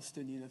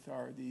Palestinian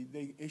Authority.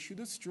 They issued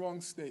a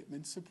strong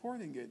statement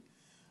supporting it.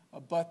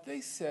 But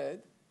they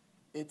said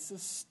it's a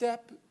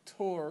step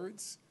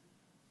towards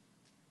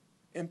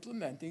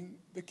implementing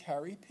the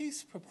Kerry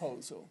peace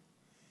proposal.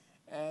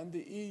 And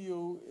the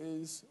EU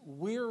is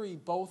weary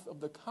both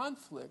of the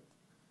conflict,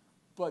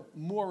 but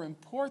more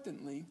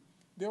importantly,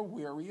 they're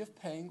weary of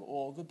paying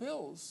all the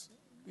bills.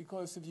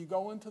 Because if you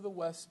go into the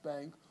West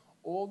Bank,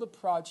 all the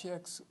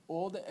projects,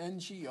 all the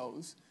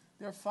NGOs,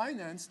 they're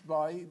financed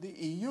by the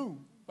EU,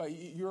 by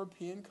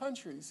European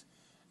countries.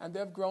 And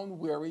they've grown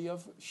weary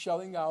of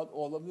shelling out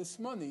all of this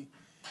money.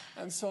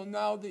 And so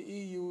now the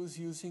EU is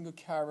using a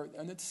carrot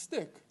and a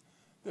stick.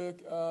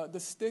 The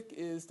stick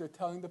is they're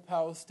telling the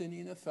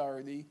Palestinian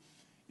Authority,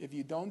 if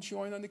you don't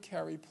join on the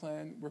Kerry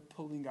plan, we're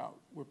pulling out.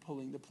 We're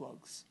pulling the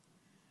plugs.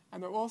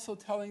 And they're also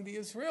telling the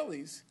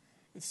Israelis,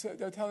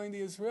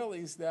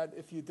 that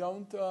if you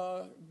don't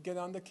get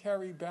on the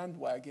Kerry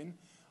bandwagon,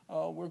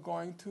 we're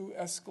going to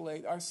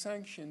escalate our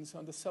sanctions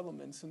on the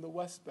settlements in the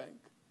West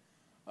Bank.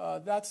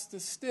 That's the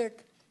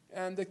stick.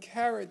 And the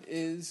carrot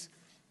is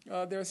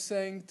they're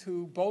saying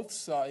to both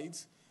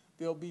sides,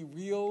 there'll be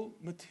real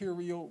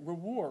material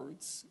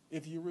rewards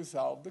if you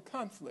resolve the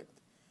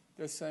conflict.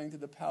 They're saying to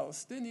the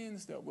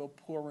Palestinians that we'll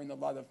pour in a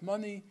lot of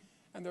money,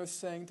 and they're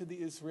saying to the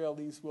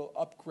Israelis, we'll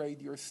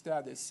upgrade your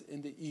status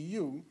in the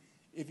EU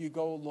if you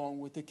go along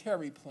with the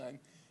Kerry plan.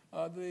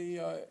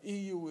 The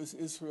EU is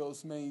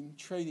Israel's main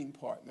trading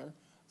partner,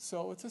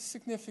 so it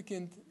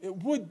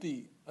would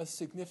be a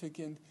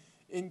significant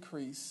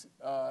increase,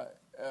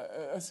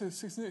 a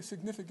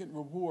significant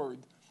reward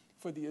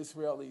for the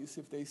Israelis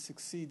if they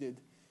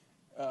succeeded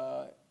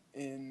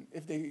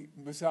if they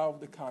resolve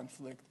the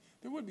conflict.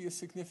 There would be a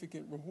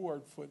significant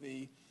reward for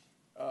the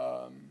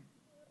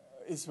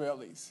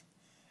Israelis.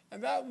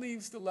 And that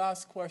leaves the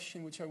last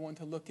question, which I want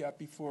to look at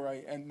before I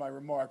end my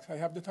remarks. I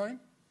have the time?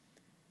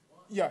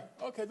 Yeah.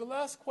 Okay, the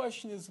last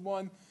question is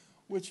one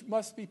which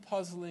must be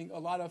puzzling a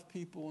lot of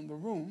people in the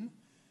room.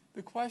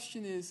 The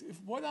question is,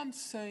 if what I'm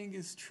saying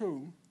is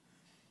true,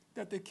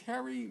 that the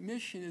Kerry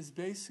mission is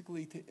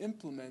basically to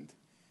implement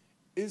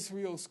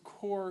Israel's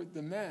core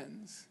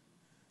demands,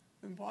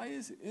 then why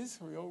is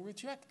Israel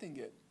rejecting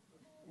it?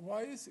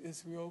 Why is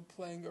Israel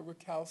playing a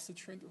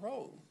recalcitrant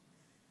role?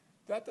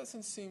 That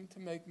doesn't seem to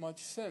make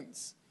much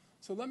sense.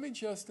 So let me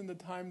just, in the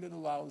time that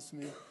allows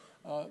me,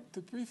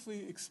 to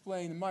briefly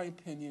explain, in my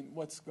opinion,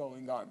 what's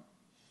going on.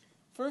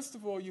 First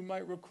of all, you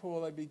might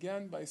recall I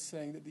began by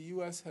saying that the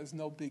U.S. has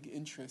no big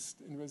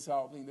interest in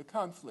resolving the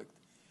conflict.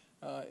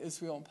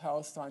 Israel and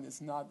Palestine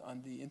is not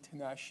on the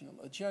international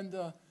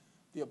agenda.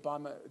 The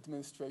Obama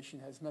administration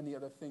has many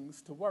other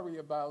things to worry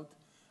about.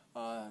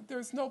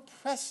 there's no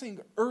pressing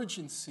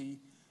urgency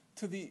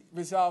to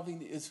resolving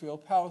the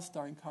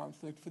Israel-Palestine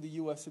conflict for the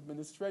U.S.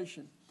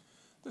 administration.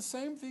 The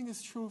same thing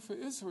is true for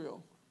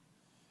Israel.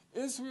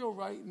 Israel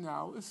right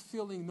now is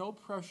feeling no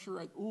pressure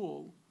at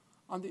all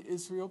on the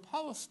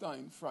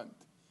Israel-Palestine front.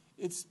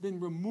 It's been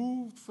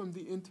removed from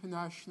the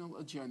international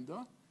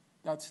agenda.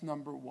 That's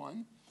number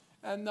one.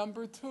 And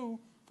number two,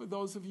 for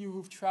those of you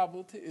who've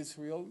traveled to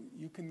Israel,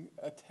 you can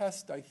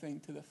attest, I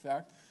think, to the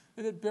fact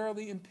that it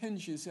barely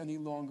impinges any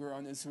longer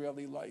on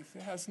Israeli life.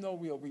 It has no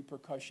real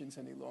repercussions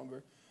any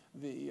longer,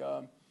 the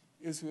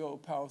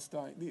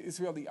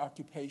Israeli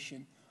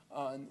occupation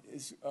on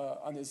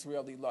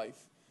Israeli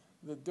life.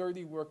 The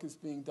dirty work is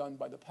being done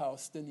by the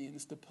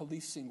Palestinians, the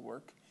policing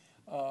work,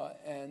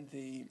 and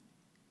the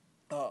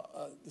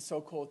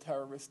so-called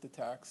terrorist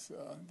attacks.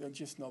 They're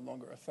just no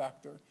longer a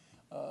factor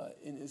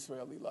in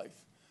Israeli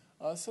life.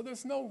 So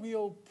there's no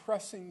real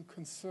pressing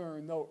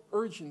concern, no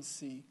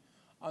urgency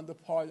on the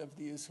part of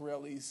the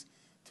Israelis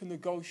to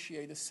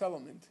negotiate a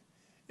settlement.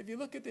 If you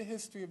look at the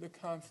history of the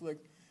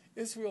conflict,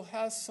 Israel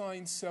has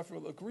signed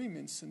several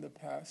agreements in the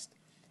past,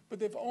 but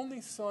they've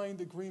only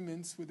signed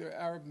agreements with their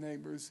Arab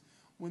neighbors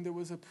when there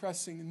was a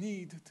pressing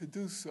need to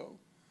do so.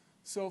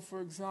 So,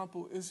 for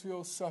example,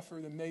 Israel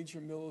suffered a major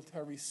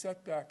military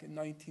setback in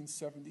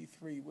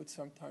 1973, what's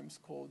sometimes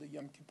called the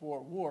Yom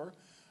Kippur War.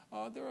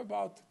 There were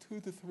about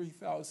 2,000 to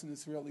 3,000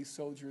 Israeli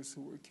soldiers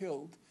who were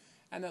killed.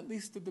 And at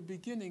least at the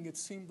beginning, it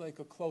seemed like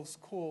a close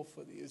call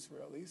for the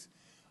Israelis.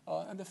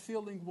 And the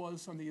feeling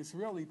was on the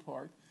Israeli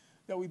part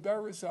that we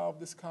better resolve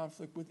this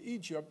conflict with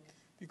Egypt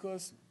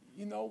because,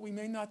 we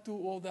may not do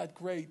all that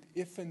great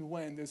if and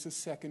when there's a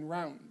second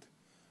round.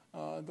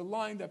 The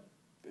line that,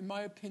 in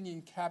my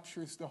opinion,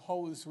 captures the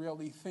whole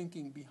Israeli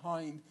thinking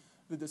behind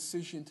the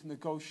decision to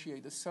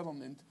negotiate a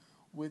settlement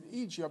with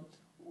Egypt,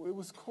 it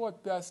was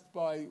caught best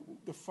by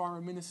the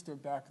foreign minister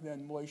back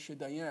then, Moshe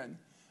Dayan.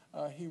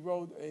 He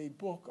wrote a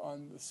book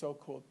on the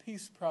so-called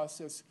peace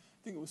process.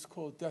 I think it was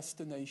called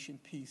Destination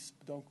Peace,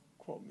 but don't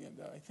quote me on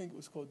that. I think it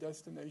was called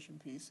Destination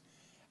Peace.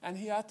 And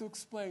he had to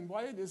explain,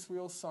 why did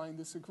Israel sign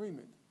this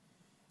agreement?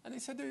 And he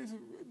said,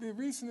 the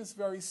reason is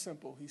very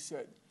simple, he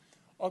said.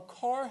 A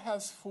car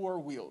has 4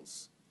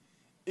 wheels.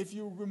 If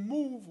you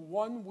remove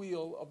one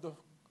wheel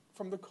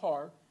from the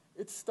car,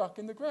 it's stuck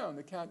in the ground.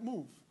 It can't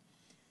move.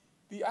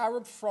 The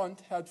Arab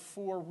front had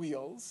 4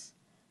 wheels.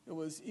 It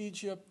was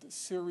Egypt,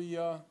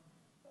 Syria,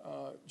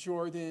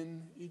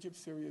 Jordan.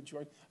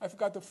 I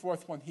forgot the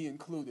 4th one he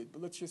included,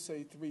 but let's just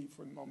say 3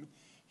 for the moment.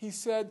 He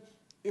said,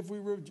 if we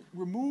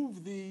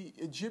remove the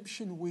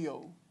Egyptian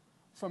wheel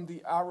from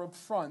the Arab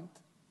front,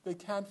 they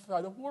can't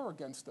fight a war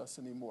against us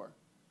anymore.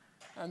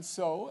 And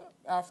so,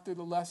 after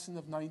the lesson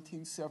of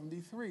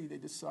 1973, they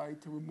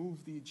decided to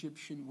remove the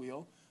Egyptian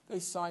wheel. They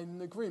signed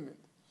an agreement.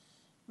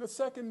 The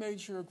second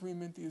major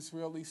agreement the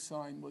Israelis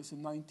signed was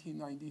in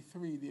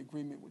 1993, the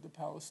agreement with the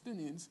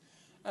Palestinians.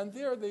 And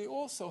there they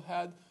also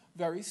had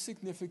very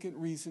significant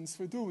reasons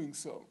for doing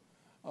so.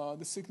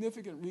 The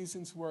significant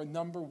reasons were,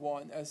 number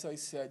one, as I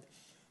said,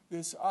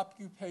 this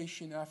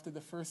occupation after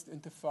the First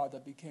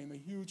Intifada became a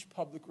huge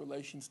public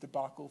relations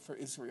debacle for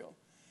Israel.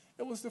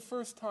 It was the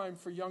first time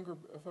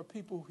for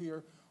people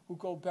here who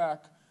go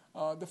back,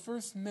 the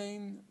first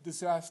main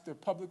disaster,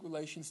 public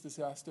relations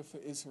disaster for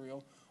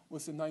Israel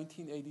was the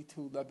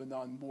 1982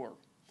 Lebanon War.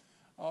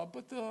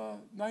 But the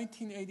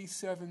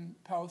 1987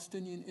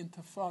 Palestinian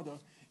Intifada,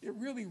 it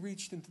really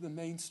reached into the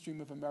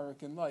mainstream of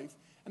American life,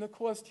 and it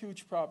caused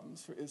huge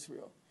problems for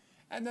Israel.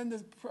 And then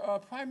the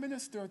prime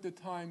minister at the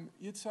time,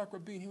 Yitzhak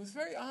Rabin, he was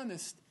very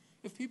honest.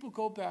 If people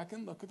go back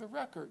and look at the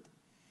record,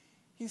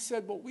 he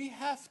said, what we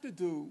have to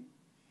do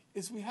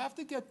is we have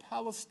to get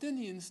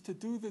Palestinians to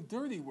do the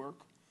dirty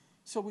work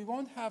so we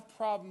won't have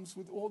problems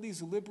with all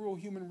these liberal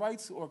human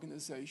rights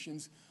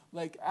organizations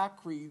like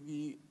ACRI,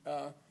 the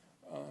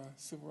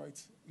civil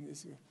rights in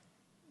Israel.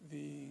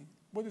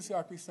 What does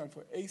ACRI stand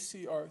for?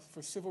 ACR,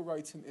 for Civil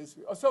Rights in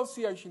Israel.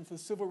 Association for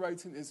Civil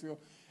Rights in Israel.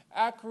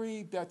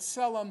 ACRI,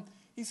 B'Tselem.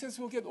 He says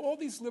we'll get all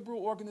these liberal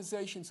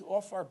organizations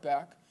off our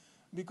back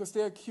because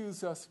they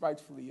accuse us,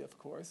 rightfully, of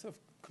course, of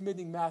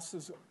committing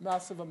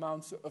massive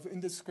amounts of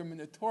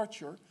indiscriminate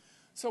torture.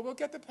 So we'll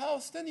get the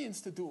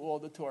Palestinians to do all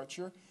the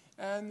torture,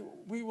 and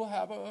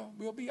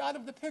we'll be out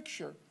of the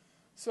picture.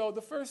 So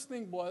the first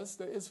thing was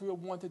that Israel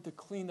wanted to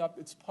clean up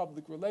its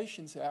Public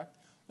Relations Act,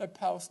 let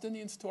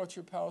Palestinians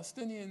torture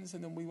Palestinians,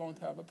 and then we won't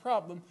have a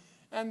problem.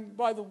 And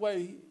by the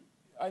way,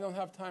 I don't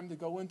have time to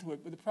go into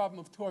it, but the problem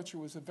of torture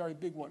was a very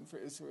big one for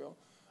Israel.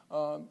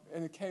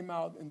 And it came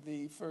out in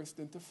the First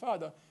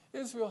Intifada.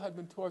 Israel had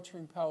been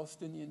torturing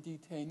Palestinian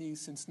detainees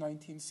since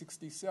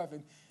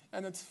 1967,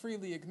 and it's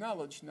freely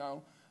acknowledged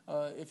now.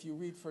 If you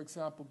read, for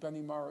example,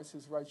 Benny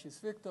Morris's Righteous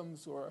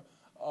Victims or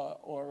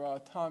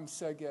Tom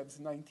Segev's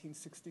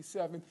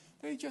 1967,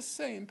 they just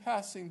say in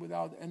passing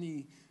without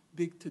any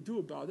big to-do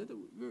about it,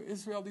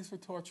 Israelis were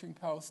torturing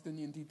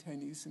Palestinian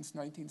detainees since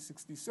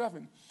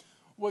 1967.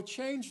 What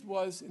changed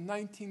was in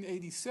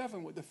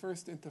 1987 with the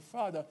First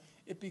Intifada,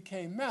 it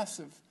became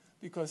massive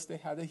because they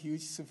had a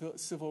huge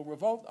civil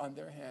revolt on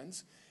their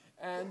hands.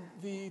 And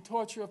the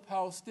torture of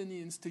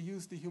Palestinians, to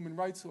use the Human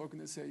Rights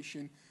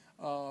Organization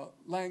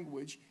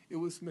language, it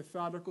was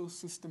methodical,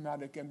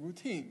 systematic, and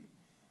routine.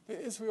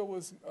 Israel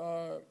was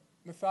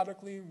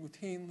methodically,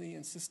 routinely,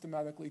 and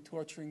systematically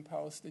torturing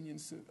Palestinian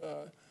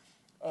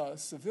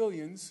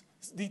civilians,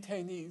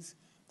 detainees.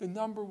 The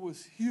number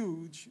was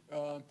huge.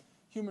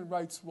 Human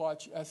Rights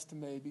Watch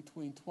estimated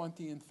between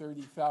 20 and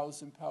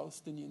 30,000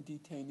 Palestinian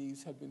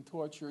detainees had been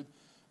tortured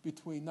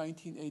between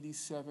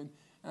 1987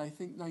 and I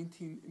think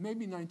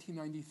maybe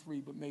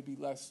 1993, but maybe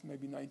less,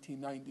 maybe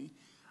 1990.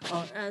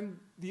 And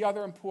the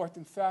other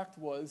important fact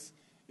was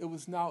it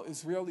was now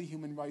Israeli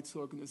human rights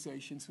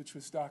organizations which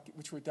were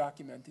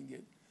documenting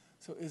it.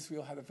 So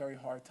Israel had a very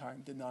hard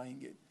time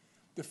denying it.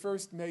 The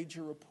first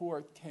major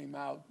report came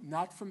out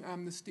not from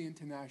Amnesty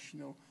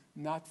International,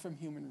 not from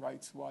Human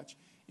Rights Watch.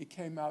 It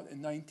came out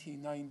in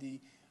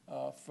 1990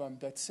 from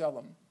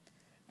B'Tselem.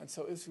 And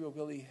so Israel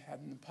really had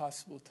an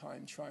impossible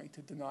time trying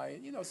to deny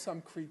it. You know, some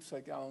creeps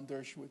like Alan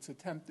Dershowitz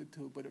attempted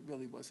to, but it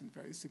really wasn't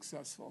very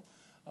successful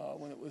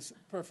when it was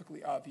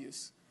perfectly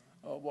obvious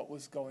what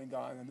was going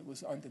on, and it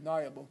was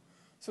undeniable.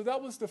 So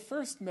that was the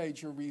first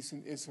major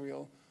reason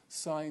Israel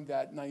signed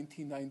that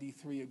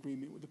 1993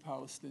 agreement with the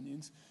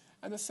Palestinians.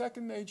 And the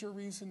second major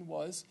reason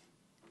was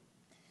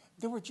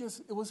it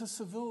was a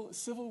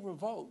civil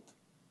revolt.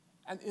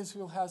 And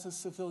Israel has a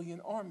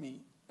civilian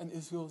army, and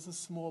Israel is a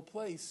small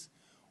place,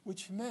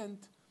 which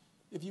meant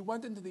if you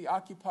went into the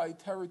occupied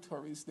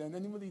territories then,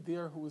 anybody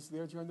there who was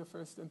there during the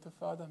First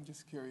Intifada? I'm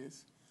just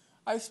curious.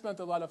 I spent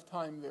a lot of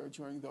time there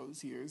during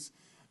those years.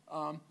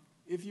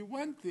 If you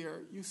went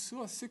there, you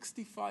saw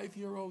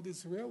 65-year-old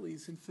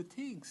Israelis in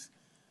fatigues.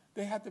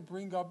 They had to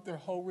bring up their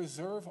whole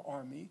reserve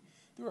army.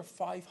 There were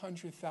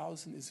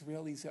 500,000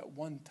 Israelis at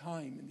one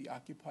time in the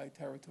occupied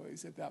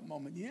territories at that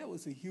moment. Yeah, it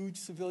was a huge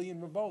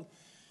civilian revolt.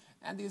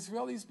 And the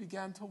Israelis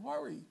began to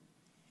worry.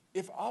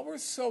 If our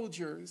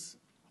soldiers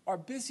are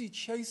busy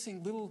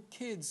chasing little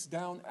kids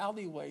down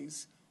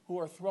alleyways who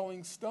are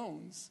throwing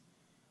stones,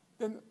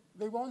 then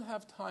they won't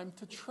have time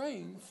to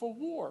train for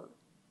war.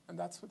 And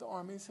that's what the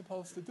army is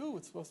supposed to do.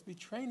 It's supposed to be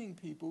training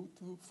people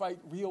to fight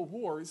real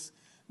wars,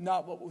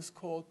 not what was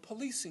called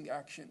policing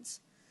actions.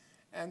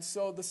 And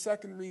so the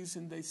second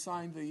reason they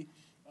signed the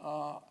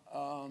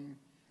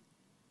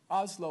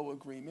Oslo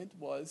Agreement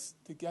was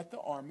to get the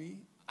army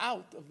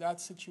out of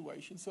that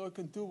situation so it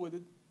can do what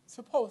it's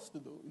supposed to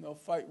do,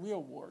 fight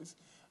real wars,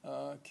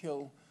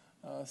 kill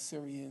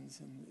Syrians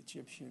and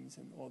Egyptians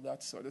and all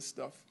that sort of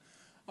stuff.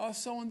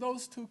 So in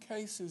those two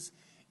cases,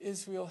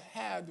 Israel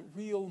had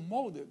real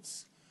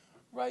motives.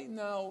 Right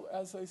now,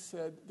 as I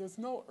said, there's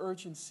no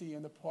urgency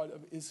on the part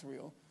of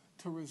Israel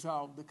to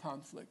resolve the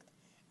conflict.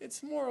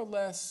 It's more or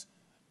less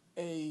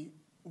a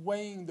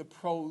weighing the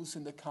pros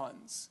and the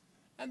cons.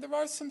 And there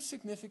are some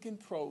significant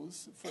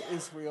pros for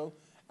Israel.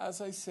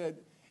 As I said,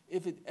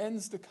 if it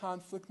ends the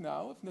conflict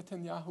now, if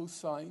Netanyahu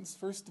signs,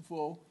 first of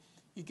all,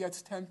 he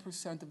gets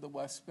 10% of the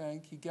West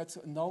Bank. He gets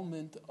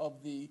annulment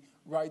of the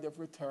right of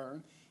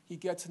return. He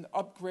gets an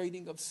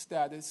upgrading of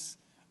status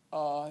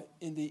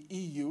in the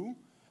EU.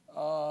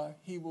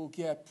 He will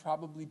get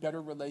probably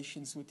better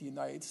relations with the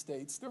United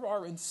States. There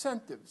are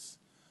incentives,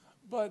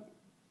 but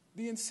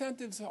the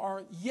incentives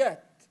aren't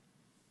yet.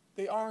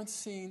 They aren't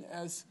seen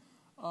as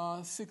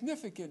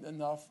significant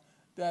enough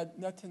that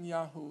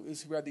Netanyahu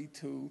is ready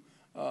to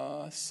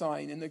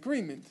sign an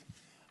agreement.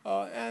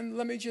 And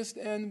let me just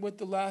end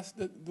with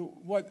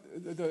what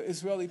the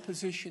Israeli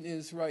position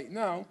is right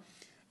now.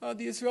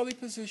 The Israeli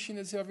position,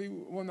 as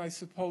everyone I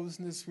suppose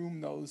in this room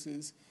knows,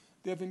 is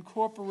they've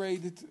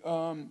incorporated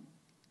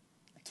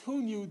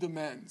two new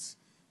demands.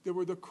 There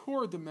were the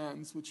core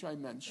demands, which I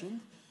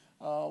mentioned.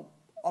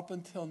 Up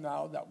until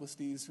now, that was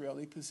the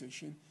Israeli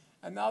position.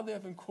 And now they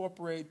have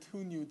incorporated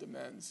two new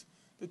demands.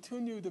 The two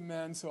new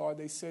demands are,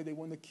 they say they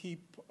want to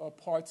keep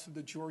parts of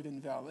the Jordan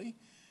Valley,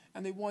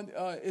 and they want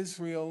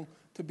Israel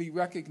to be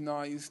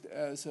recognized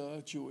as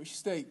a Jewish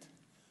state.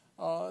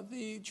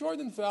 The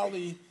Jordan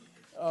Valley,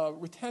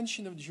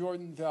 retention of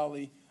Jordan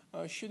Valley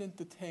shouldn't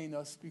detain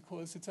us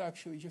because it's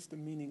actually just a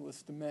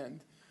meaningless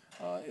demand.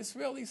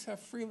 Israelis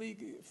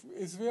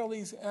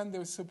and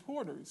their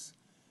supporters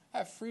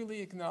have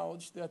freely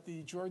acknowledged that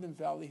the Jordan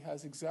Valley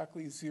has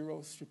exactly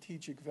zero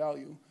strategic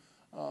value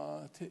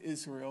to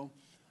Israel.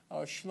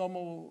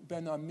 Shlomo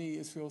Ben Ami,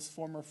 Israel's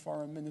former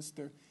foreign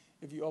minister,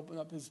 if you open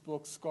up his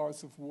book,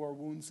 Scars of War,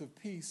 Wounds of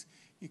Peace,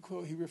 he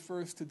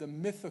refers to the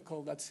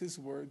mythical, that's his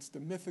words, the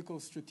mythical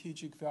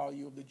strategic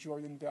value of the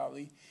Jordan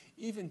Valley.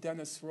 Even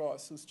Dennis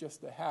Ross, who's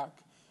just a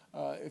hack,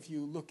 if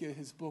you look at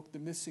his book, The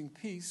Missing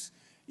Piece,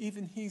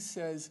 even he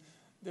says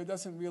there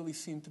doesn't really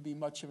seem to be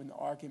much of an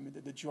argument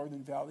that the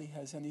Jordan Valley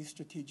has any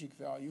strategic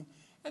value.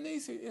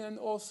 And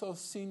also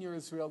senior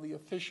Israeli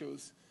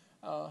officials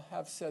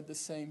have said the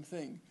same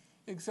thing.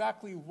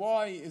 Exactly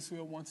why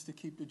Israel wants to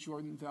keep the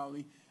Jordan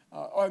Valley,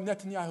 or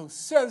Netanyahu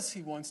says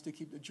he wants to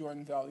keep the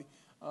Jordan Valley,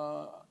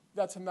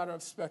 that's a matter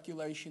of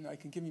speculation. I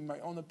can give you my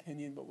own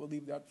opinion, but we'll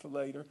leave that for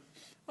later.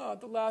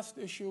 The last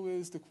issue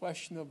is the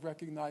question of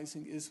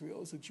recognizing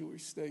Israel as a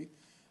Jewish state.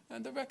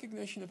 And the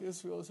recognition of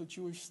Israel as a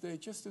Jewish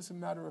state, just as a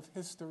matter of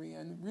history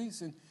and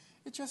reason,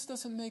 it just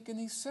doesn't make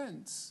any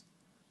sense.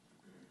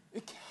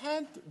 It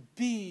can't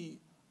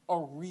be a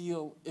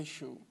real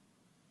issue.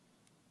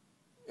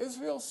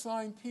 Israel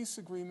signed peace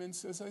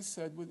agreements, as I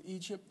said, with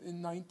Egypt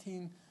in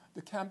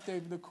the Camp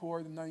David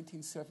Accord in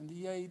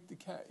 1978, the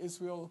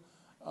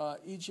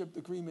Israel-Egypt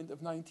Agreement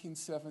of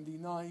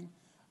 1979.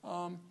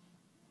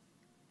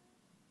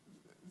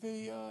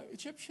 The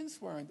Egyptians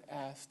weren't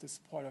asked as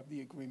part of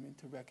the agreement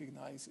to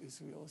recognize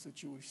Israel as a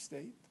Jewish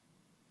state.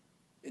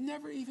 It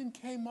never even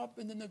came up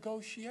in the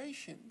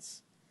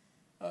negotiations.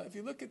 If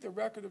you look at the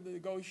record of the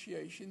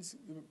negotiations,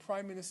 the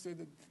prime minister at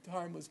the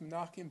time was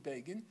Menachem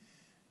Begin.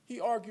 He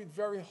argued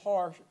very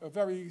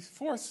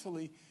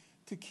forcefully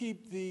to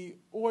keep the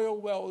oil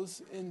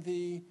wells in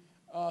the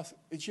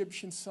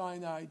Egyptian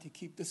Sinai, to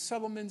keep the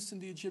settlements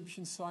in the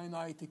Egyptian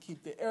Sinai, to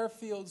keep the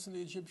airfields in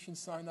the Egyptian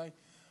Sinai,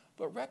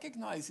 but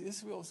recognize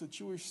Israel as a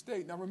Jewish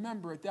state. Now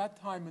remember, at that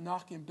time,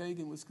 Menachem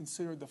Begin was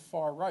considered the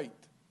far right.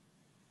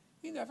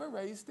 He never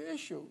raised the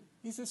issue.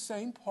 He's the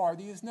same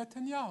party as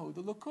Netanyahu,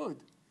 the Likud.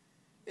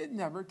 It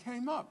never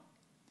came up.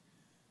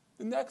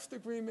 The next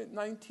agreement,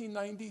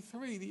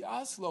 1993, the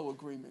Oslo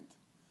Agreement.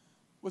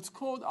 What's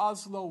called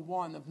Oslo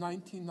I of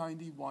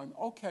 1991.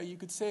 Okay, you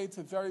could say it's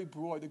a very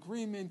broad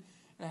agreement.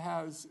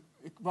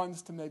 It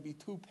runs to maybe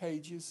 2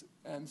 pages,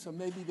 and so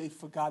maybe they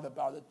forgot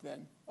about it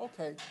then.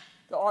 Okay,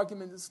 the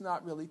argument is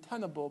not really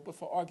tenable, but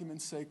for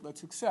argument's sake,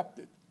 let's accept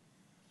it.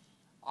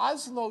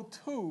 Oslo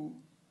II,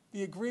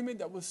 the agreement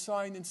that was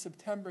signed in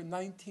September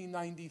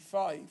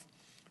 1995,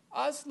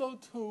 Oslo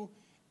II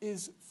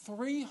is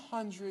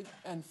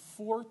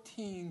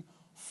 314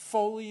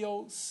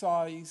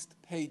 folio-sized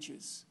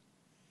pages.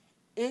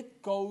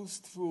 It goes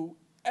through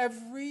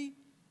every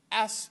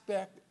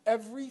aspect,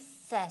 every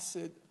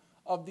facet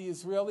of the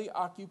Israeli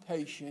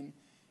occupation,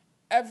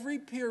 every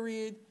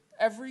period,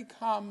 every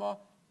comma,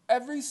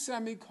 every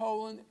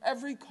semicolon,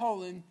 every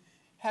colon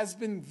has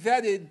been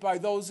vetted by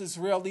those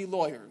Israeli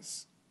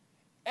lawyers.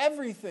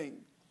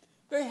 Everything.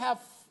 They have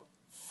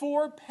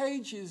 4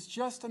 pages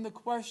just on the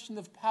question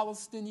of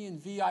Palestinian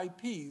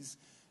VIPs.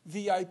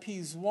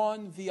 VIPs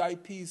 1,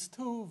 VIPs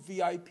 2,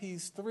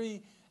 VIPs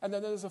 3, and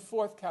then there's a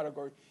 4th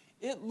category.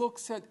 It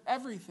looks at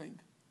everything.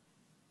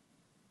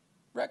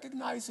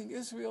 Recognizing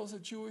Israel as a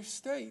Jewish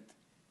state,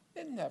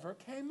 it never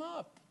came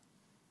up.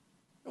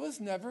 It was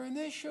never an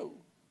issue.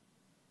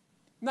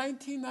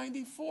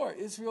 1994,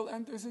 Israel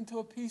enters into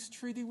a peace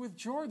treaty with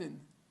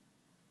Jordan.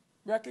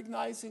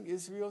 Recognizing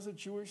Israel as a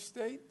Jewish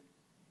state,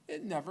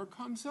 it never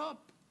comes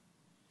up.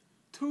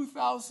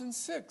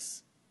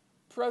 2006,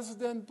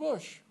 President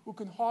Bush, who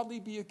can hardly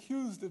be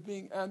accused of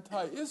being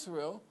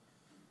anti-Israel,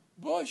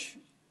 Bush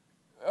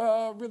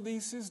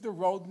releases the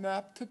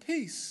roadmap to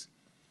peace.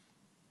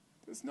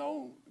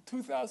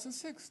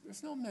 2006,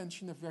 there's no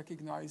mention of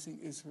recognizing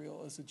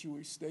Israel as a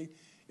Jewish state.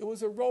 It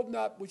was a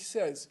roadmap which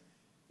says,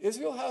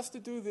 Israel has to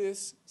do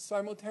this,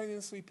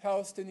 simultaneously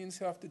Palestinians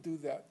have to do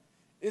that.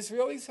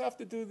 Israelis have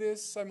to do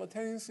this,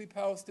 simultaneously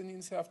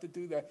Palestinians have to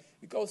do that.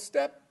 It goes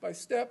step by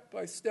step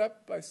by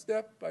step by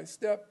step by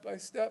step by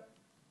step.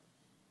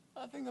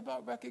 Nothing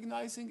about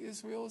recognizing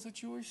Israel as a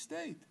Jewish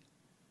state.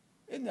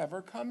 It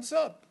never comes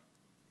up.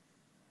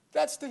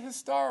 That's the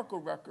historical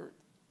record.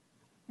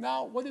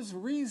 Now, what does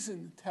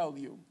reason tell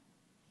you?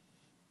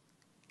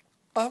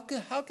 How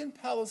can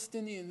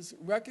Palestinians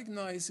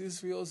recognize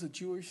Israel as a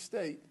Jewish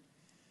state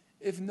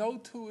if no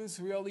 2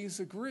 Israelis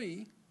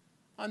agree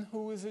on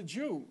who is a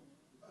Jew,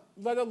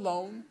 let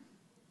alone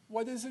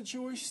what is a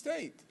Jewish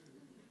state?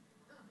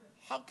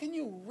 How can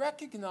you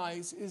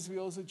recognize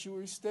Israel as a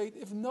Jewish state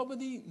if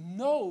nobody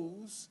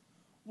knows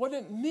what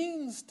it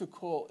means to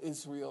call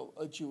Israel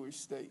a Jewish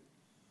state?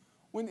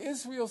 When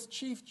Israel's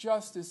Chief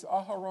Justice,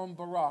 Aharon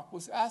Barak,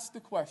 was asked the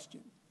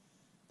question,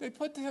 they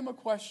put to him a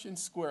question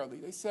squarely.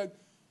 They said,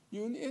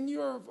 in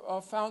your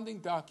founding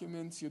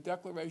documents, your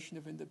Declaration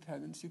of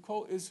Independence, you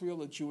call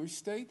Israel a Jewish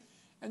state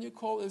and you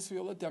call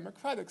Israel a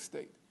democratic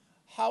state.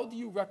 How do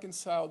you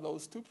reconcile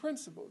those 2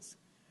 principles?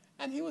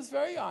 And he was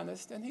very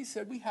honest, and he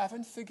said, we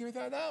haven't figured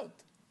that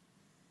out.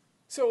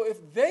 So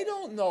if they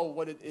don't know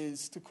what it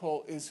is to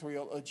call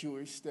Israel a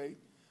Jewish state,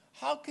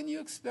 how can you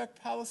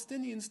expect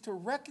Palestinians to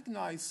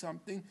recognize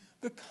something,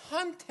 the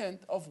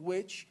content of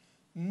which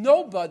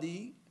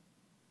nobody,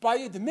 by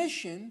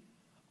admission,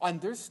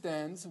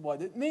 understands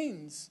what it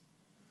means?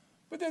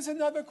 But there's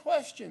another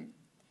question.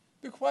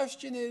 The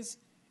question is,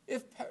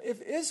 if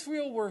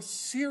Israel were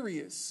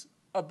serious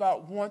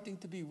about wanting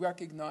to be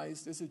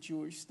recognized as a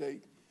Jewish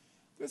state,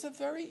 there's a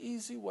very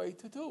easy way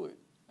to do it.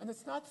 And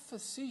it's not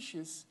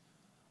facetious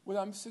what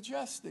I'm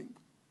suggesting.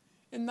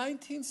 In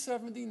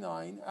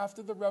 1979,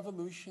 after the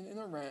revolution in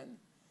Iran,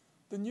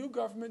 the new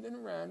government in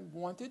Iran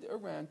wanted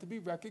Iran to be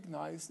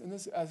recognized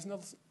as an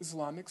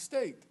Islamic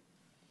state.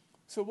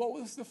 So what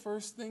was the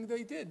first thing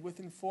they did?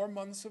 Within 4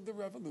 months of the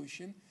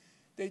revolution,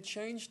 they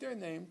changed their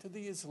name to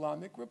the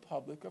Islamic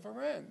Republic of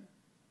Iran.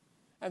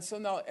 And so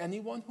now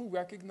anyone who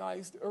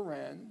recognized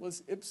Iran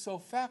was ipso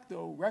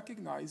facto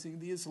recognizing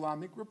the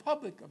Islamic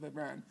Republic of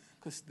Iran,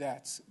 because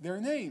that's their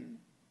name.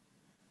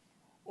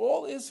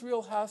 All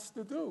Israel has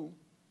to do,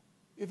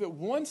 if it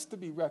wants to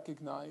be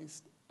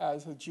recognized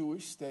as a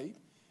Jewish state,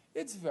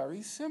 it's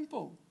very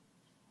simple.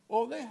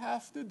 All they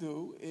have to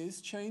do is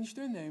change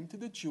their name to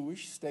the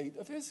Jewish state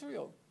of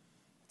Israel.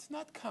 It's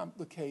not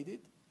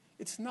complicated.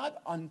 It's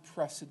not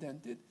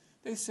unprecedented.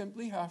 They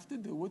simply have to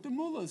do what the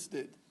mullahs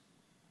did.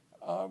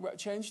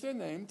 Change their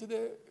name to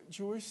the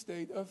Jewish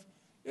state of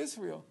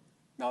Israel.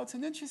 Now, it's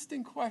an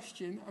interesting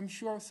question. I'm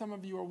sure some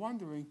of you are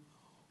wondering,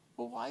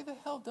 well, why the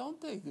hell don't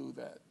they do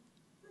that?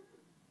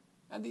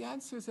 And the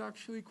answer is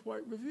actually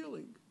quite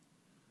revealing.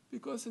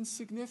 Because in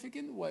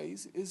significant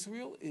ways,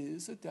 Israel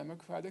is a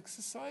democratic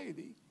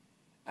society.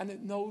 And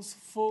it knows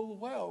full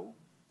well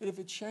that if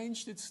it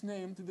changed its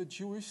name to the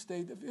Jewish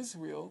state of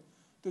Israel,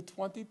 the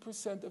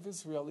 20% of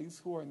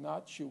Israelis who are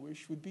not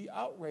Jewish would be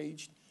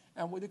outraged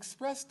and would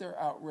express their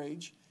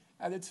outrage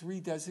at its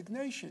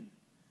redesignation.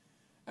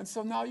 And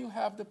so now you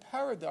have the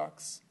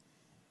paradox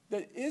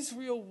that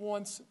Israel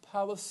wants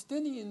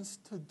Palestinians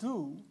to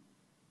do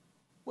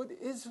what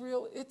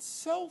Israel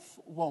itself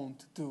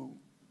won't do.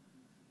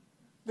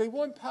 They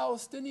want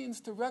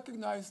Palestinians to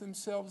recognize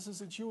themselves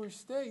as a Jewish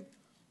state,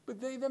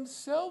 but they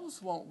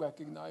themselves won't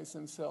recognize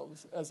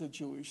themselves as a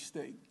Jewish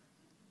state.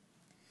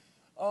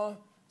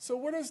 So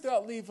where does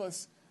that leave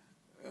us?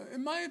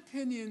 In my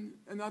opinion,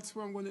 and that's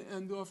where I'm going to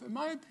end off, in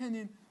my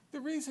opinion, the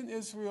reason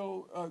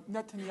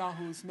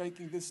Netanyahu is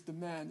making this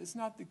demand is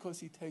not because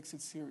he takes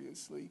it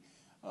seriously.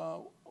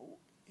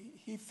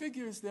 He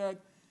figures that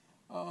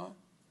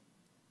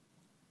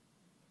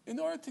in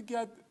order to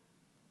get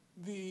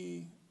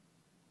the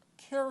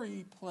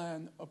Kerry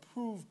plan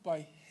approved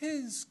by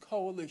his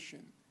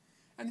coalition,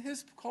 and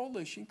his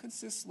coalition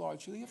consists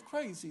largely of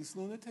crazies,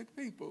 lunatic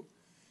people,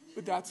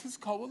 but that's his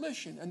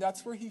coalition, and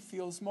that's where he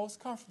feels most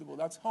comfortable.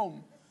 That's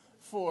home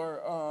for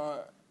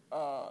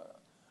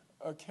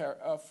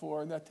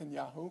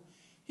Netanyahu.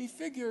 He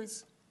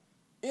figures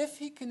if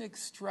he can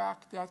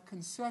extract that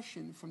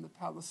concession from the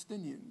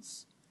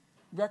Palestinians,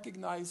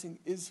 recognizing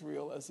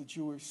Israel as a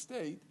Jewish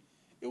state,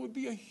 it would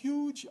be a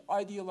huge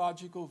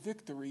ideological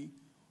victory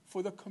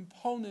for the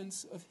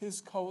components of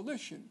his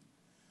coalition.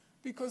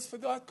 Because for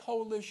that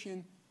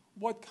coalition,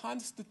 what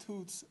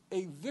constitutes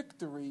a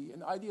victory,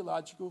 an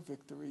ideological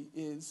victory,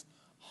 is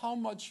how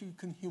much you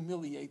can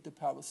humiliate the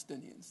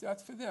Palestinians.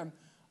 That's for them.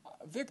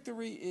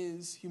 Victory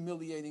is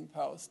humiliating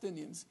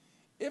Palestinians.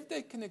 If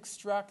they can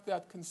extract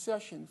that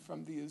concession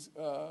from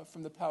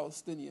the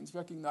Palestinians,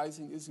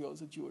 recognizing Israel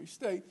as a Jewish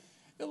state,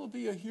 it will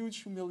be a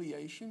huge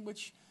humiliation,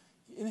 which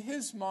in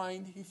his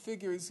mind, he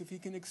figures if he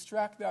can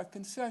extract that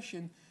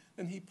concession,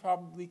 then he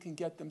probably can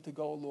get them to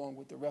go along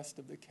with the rest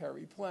of the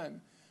Kerry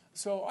plan.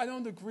 So I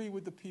don't agree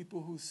with the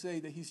people who say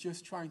that he's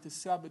just trying to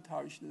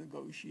sabotage the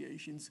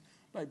negotiations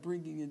by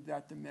bringing in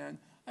that demand.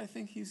 I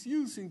think he's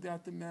using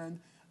that demand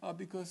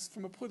because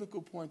from a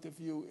political point of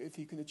view, if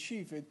he can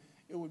achieve it,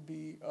 it would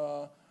be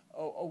a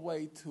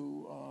way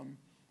to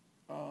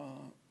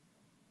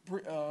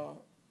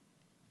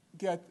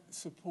get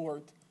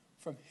support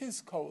from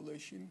his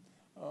coalition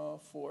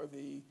for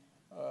the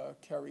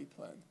Kerry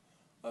plan.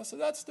 So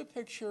that's the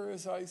picture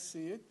as I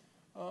see it.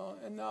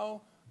 And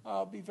now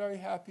I'll be very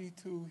happy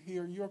to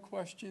hear your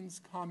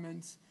questions,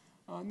 comments,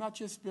 not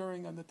just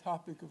bearing on the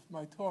topic of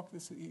my talk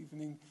this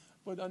evening,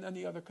 but on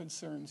any other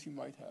concerns you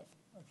might have.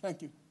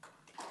 Thank you.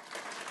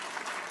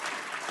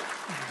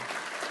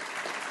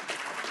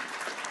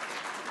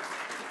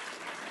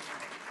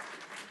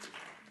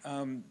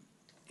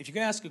 If you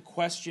can ask a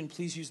question,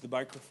 please use the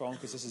microphone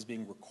because this is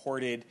being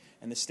recorded,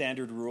 and the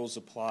standard rules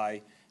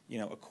apply.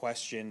 A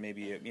question,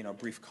 maybe a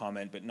brief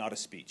comment, but not a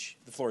speech.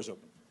 The floor is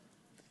open.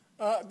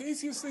 The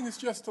easiest thing is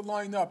just to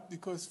line up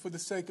because for the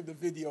sake of the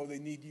video, they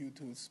need you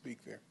to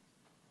speak there.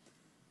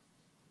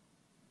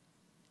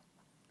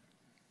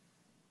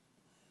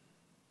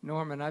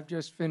 Norman, I've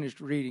just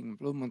finished reading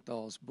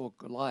Blumenthal's book,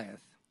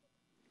 Goliath,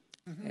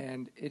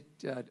 and it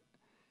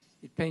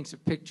paints a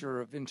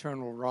picture of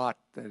internal rot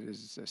that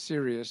is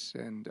serious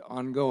and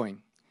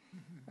ongoing.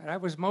 And I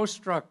was most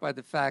struck by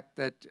the fact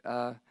that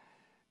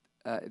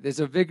there's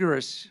a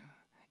vigorous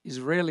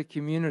Israeli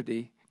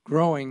community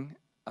growing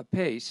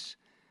apace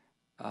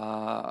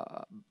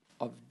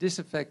of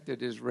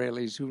disaffected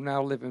Israelis who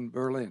now live in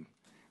Berlin.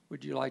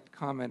 Would you like to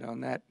comment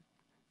on that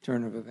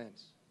turn of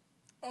events?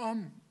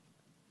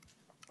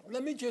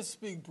 Let me just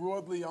speak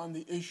broadly on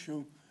the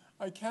issue.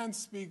 I can't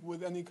speak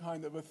with any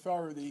kind of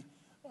authority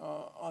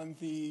on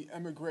the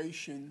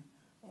emigration.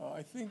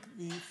 I think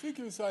the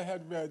figures I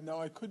had read,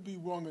 now I could be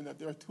wrong in that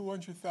there are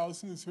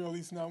 200,000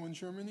 Israelis now in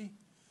Germany.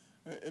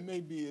 It may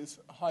be as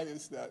high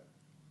as that.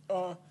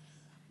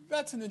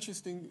 That's an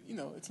interesting,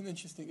 it's an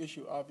interesting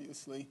issue,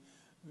 obviously,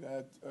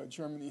 that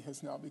Germany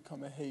has now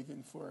become a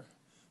haven for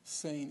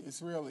sane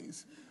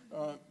Israelis.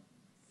 But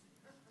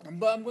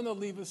I'm going to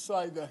leave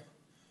aside that.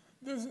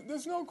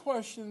 There's no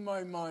question in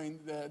my mind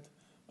that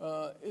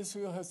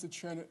Israel has a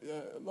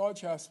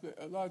large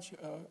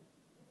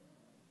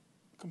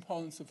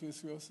components of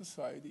Israel's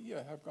society,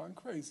 have gone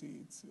crazy.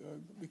 It's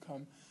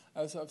become,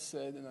 as I've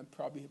said, and I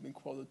probably have been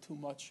quoted too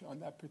much on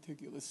that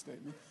particular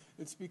statement,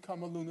 it's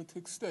become a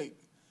lunatic state.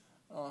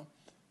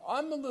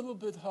 I'm a little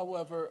bit,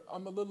 however,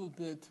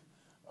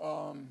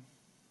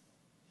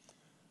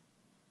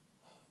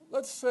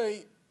 let's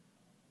say,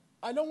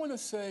 I don't want to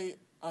say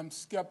I'm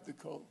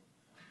skeptical.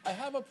 I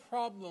have a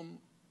problem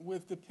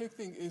with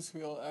depicting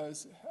Israel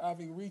as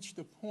having reached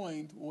a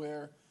point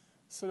where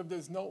sort of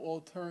there's no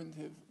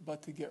alternative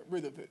but to get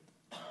rid of it.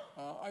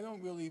 I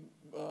don't really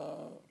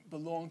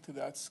belong to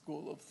that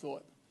school of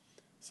thought.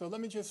 So let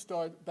me just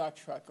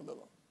backtrack a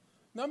little.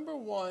 Number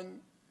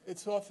one,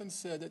 it's often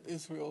said that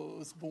Israel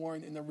was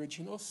born in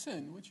original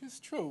sin, which is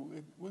true.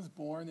 It was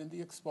born in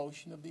the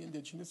expulsion of the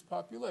indigenous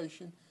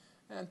population,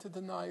 and to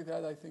deny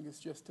that, I think, is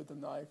just to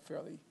deny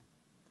fairly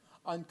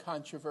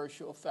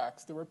uncontroversial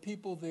facts. There were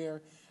people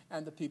there,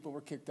 and the people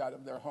were kicked out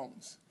of their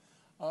homes.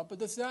 But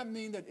does that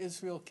mean that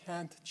Israel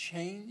can't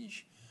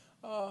change?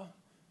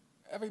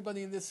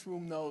 Everybody in this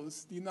room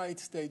knows the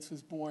United States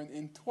was born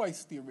in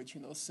twice the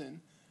original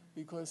sin,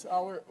 because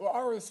our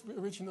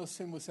original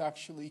sin was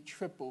actually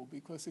triple,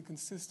 because it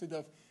consisted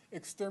of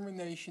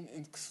extermination,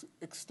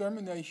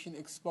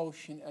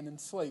 expulsion, and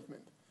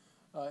enslavement.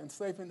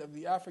 Enslavement of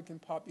the African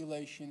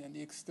population and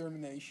the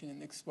extermination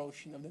and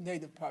expulsion of the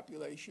native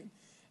population.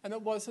 And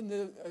it was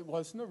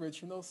an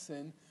original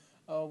sin.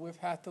 We've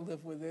had to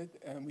live with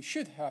it, and we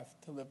should have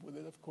to live with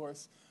it, of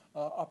course,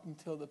 up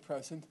until the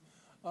present.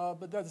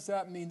 But does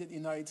that mean that the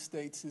United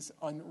States is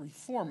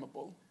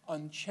unreformable,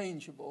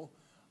 unchangeable?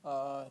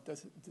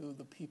 Do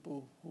the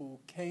people who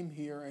came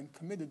here and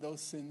committed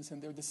those sins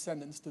and their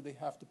descendants, do they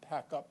have to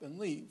pack up and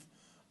leave?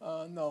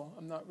 No,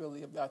 I'm not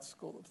really of that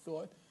school of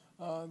thought.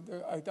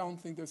 I don't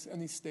think there's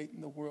any state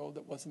in the world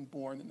that wasn't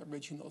born in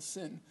original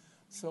sin.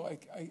 So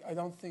I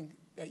don't think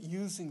that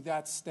using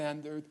that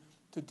standard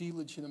to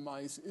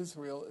delegitimize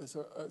Israel is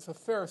a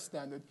fair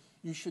standard.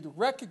 You should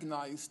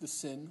recognize the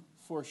sin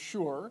for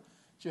sure,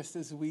 just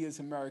as we as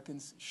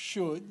Americans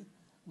should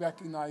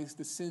recognize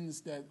the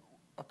sins that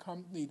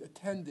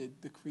attended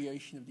the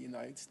creation of the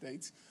United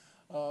States.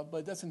 But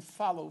it doesn't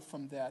follow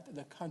from that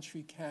the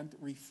country can't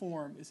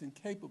reform, is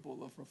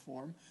incapable of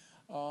reform,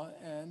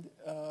 and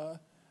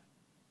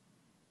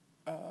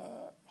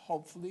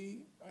hopefully,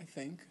 I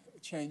think,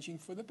 changing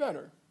for the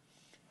better.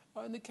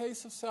 In the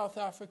case of South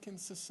African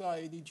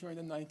society during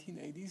the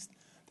 1980s,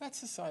 that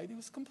society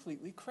was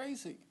completely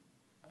crazy.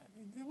 I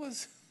mean, it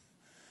was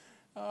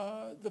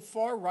the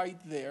far right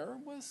there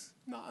was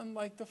not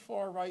unlike the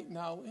far right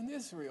now in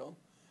Israel.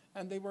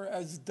 And they were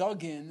as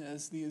dug in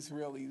as the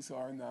Israelis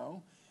are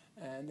now.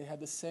 And they had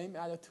the same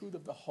attitude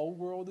of the whole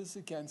world is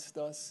against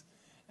us.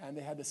 And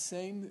they had the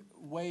same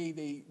way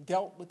they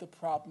dealt with the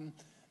problem.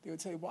 They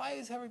would say, why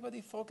is everybody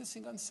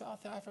focusing on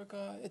South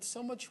Africa? It's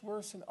so much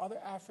worse in other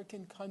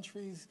African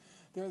countries.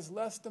 There's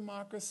less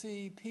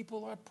democracy.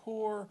 People are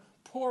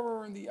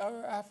poorer in the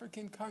other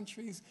African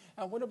countries.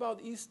 And what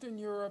about Eastern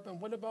Europe?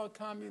 And what about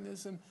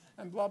communism?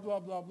 And blah, blah,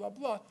 blah, blah,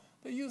 blah.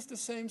 They used the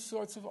same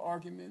sorts of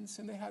arguments,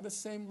 and they had the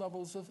same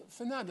levels of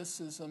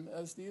fanaticism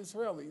as the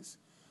Israelis.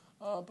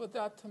 But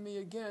that, to me,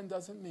 again,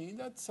 doesn't mean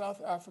that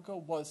South Africa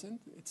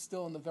it's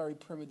still in a very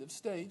primitive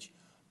stage,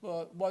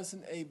 but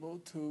wasn't able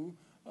to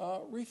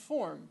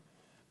reform.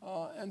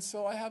 And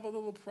so I have a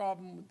little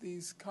problem with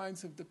these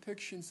kinds of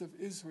depictions of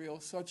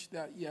Israel, such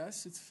that,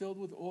 yes, it's filled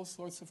with all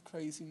sorts of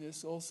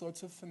craziness, all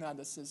sorts of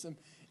fanaticism.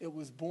 It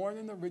was born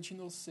in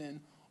original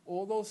sin.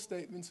 All those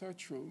statements are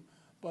true.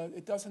 But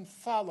it doesn't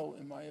follow,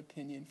 in my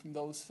opinion, from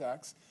those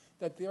facts,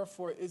 that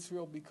therefore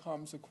Israel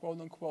becomes a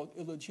quote-unquote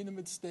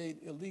illegitimate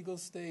state, illegal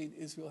state.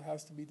 Israel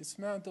has to be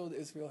dismantled.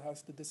 Israel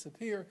has to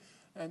disappear,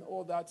 and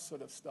all that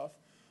sort of stuff.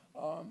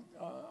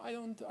 I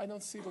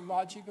don't see the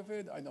logic of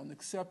it. I don't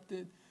accept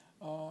it.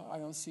 I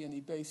don't see any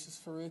basis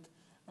for it,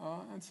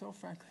 and so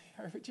frankly,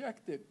 I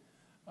reject it.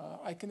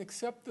 I can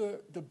accept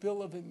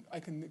I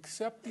can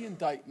accept the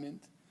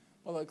indictment.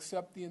 Well, I'll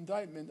accept the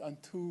indictment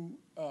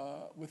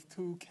with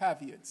two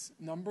caveats.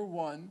 Number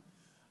one,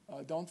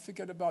 don't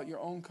forget about your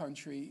own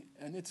country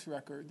and its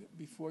record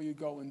before you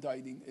go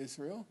indicting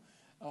Israel.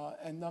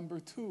 And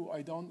number two,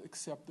 I don't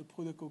accept the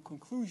political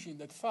conclusion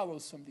that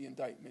follows from the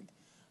indictment.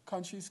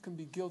 Countries can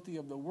be guilty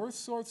of the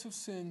worst sorts of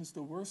sins,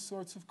 the worst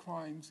sorts of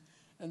crimes,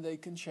 and they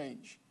can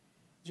change.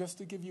 Just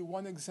to give you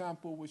one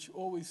example, which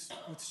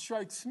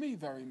strikes me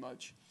very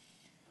much.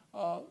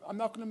 I'm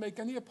not going to make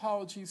any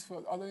apologies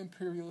for other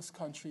imperialist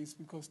countries,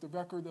 because the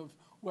record of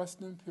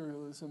Western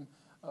imperialism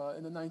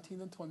in the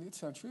 19th and 20th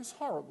century is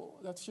horrible.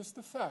 That's just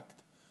a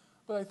fact.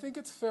 But I think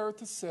it's fair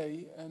to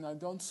say, and I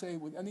don't say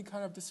with any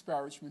kind of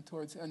disparagement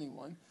towards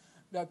anyone,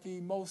 that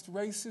the most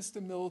racist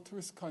and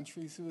militarist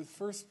countries in the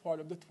first part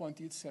of the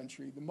 20th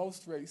century, the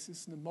most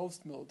racist and the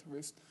most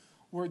militarist,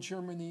 were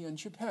Germany and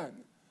Japan.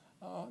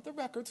 The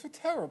records were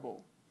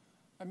terrible.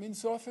 I mean,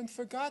 it's often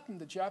forgotten.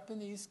 The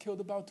Japanese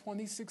killed about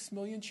 26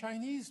 million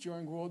Chinese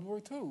during World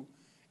War II.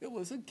 It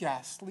was a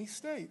ghastly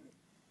state.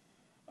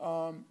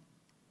 But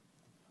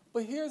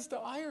here's the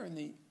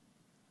irony.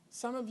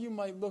 Some of you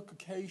might look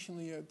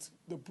occasionally at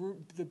the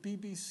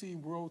BBC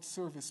World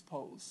Service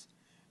polls.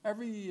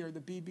 Every year, the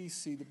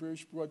BBC, the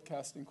British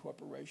Broadcasting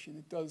Corporation,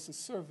 it does a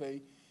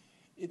survey.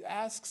 It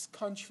asks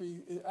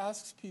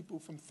people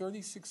from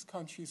 36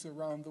 countries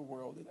around the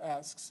world. It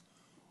asks,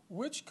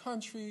 which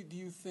country do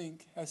you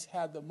think has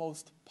had the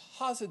most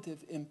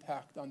positive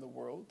impact on the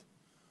world?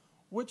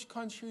 Which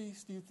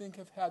countries do you think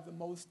have had the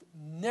most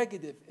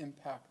negative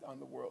impact on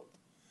the world?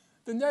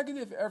 The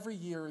negative every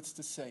year, it's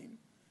the same.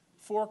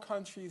 4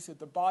 countries at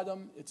the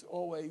bottom, it's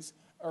always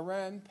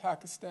Iran,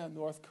 Pakistan,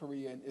 North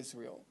Korea, and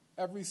Israel.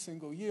 Every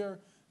single year,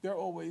 they're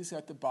always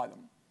at the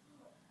bottom.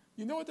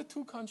 You know what the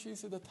 2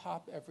 countries at the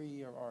top every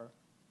year are?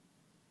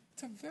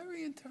 It's a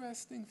very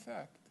interesting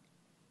fact.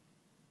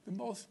 The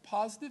most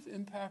positive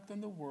impact on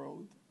the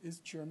world is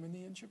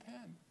Germany and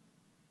Japan.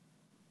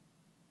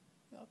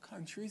 Now,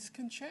 countries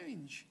can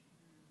change.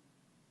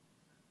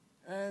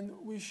 And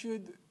we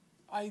should,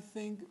 I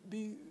think,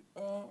 be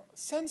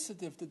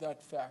sensitive to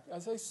that fact.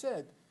 As I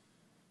said,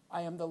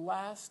 I am the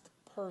last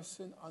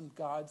person on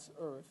God's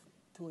earth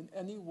to in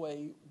any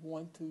way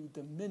want to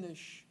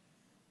diminish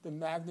the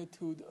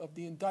magnitude of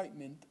the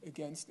indictment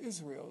against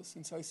Israel,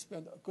 since I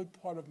spent a good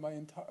part of my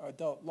entire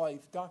adult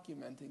life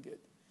documenting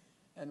it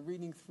and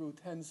reading through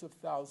tens of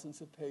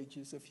thousands of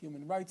pages of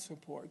human rights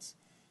reports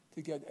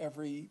to get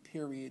every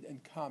period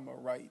and comma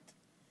right.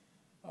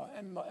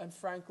 And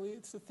frankly,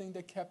 it's the thing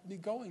that kept me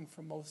going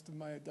for most of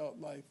my adult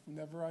life.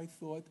 Whenever I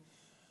thought,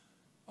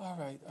 all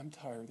right, I'm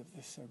tired of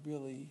this.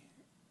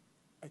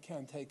 I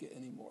can't take it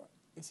anymore.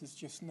 This is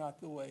just not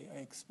the way I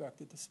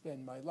expected to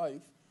spend my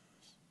life.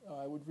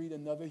 I would read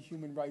another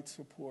human rights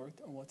report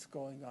on what's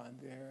going on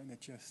there, and it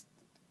just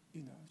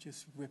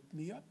ripped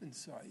me up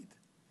inside.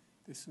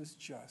 This was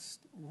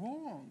just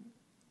wrong.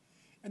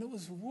 And it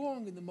was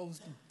wrong in the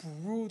most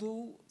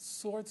brutal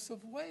sorts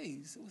of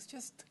ways. It was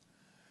just,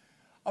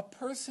 a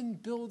person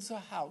builds a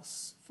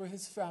house for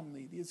his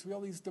family. The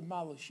Israelis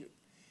demolish it.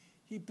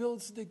 He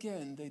builds it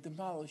again, they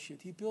demolish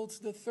it. He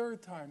builds it a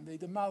 3rd time, they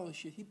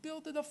demolish it. He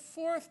built it a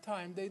 4th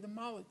time, they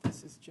demolish it.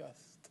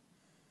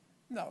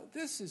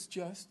 This is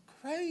just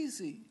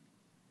crazy.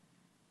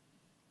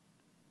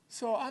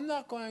 So I'm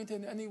not going to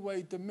in any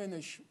way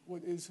diminish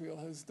what Israel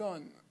has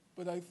done,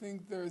 but I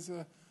think there's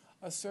a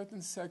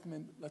certain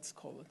segment, let's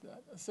call it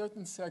that, a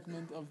certain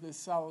segment of this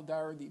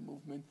solidarity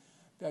movement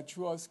that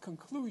draws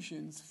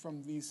conclusions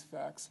from these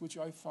facts, which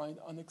I find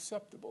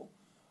unacceptable,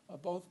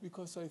 both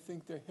because I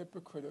think they're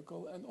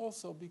hypocritical and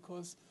also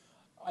because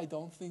I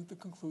don't think the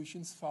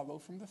conclusions follow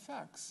from the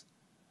facts.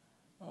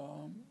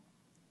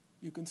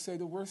 You can say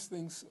the worst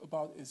things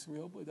about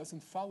Israel, but it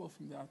doesn't follow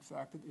from that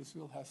fact that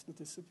Israel has to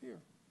disappear.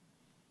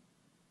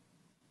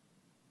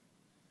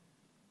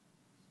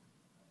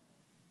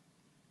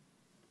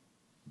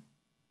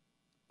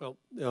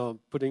 Well,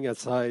 putting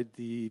aside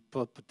the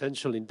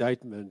potential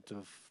indictment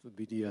of the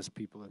BDS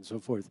people and so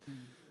forth,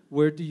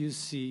 where do you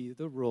see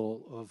the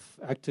role of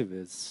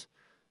activists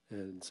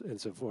and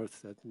so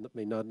forth that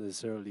may not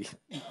necessarily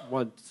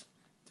want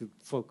to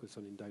focus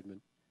on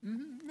indictment?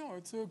 No,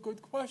 it's a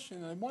good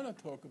question. I want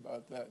to talk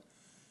about that.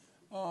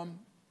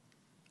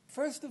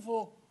 First of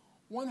all,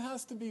 one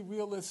has to be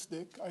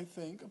realistic, I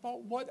think,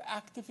 about what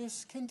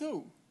activists can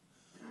do.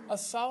 A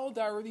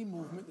solidarity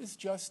movement is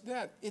just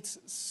that. It's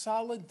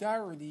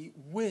solidarity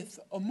with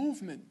a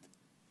movement.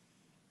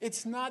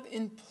 It's not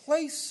in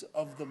place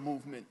of the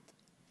movement.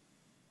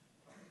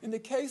 In the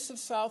case of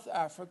South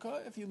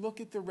Africa, if you look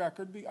at the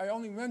record, I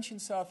only mention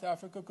South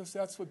Africa because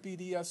that's what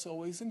BDS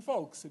always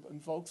invokes. It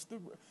invokes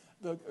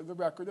the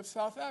record of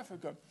South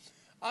Africa.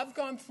 I've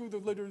gone through the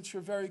literature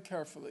very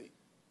carefully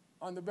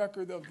on the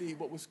record of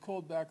what was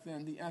called back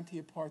then the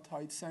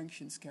anti-apartheid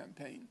sanctions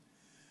campaign.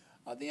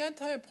 The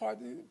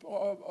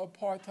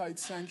anti-apartheid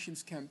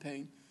sanctions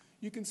campaign,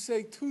 you can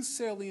say 2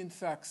 salient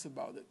facts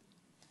about it.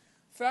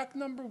 Fact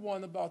number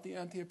 1 about the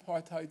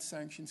anti-apartheid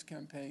sanctions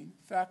campaign,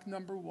 fact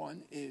number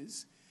 1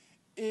 is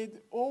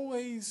it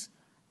always,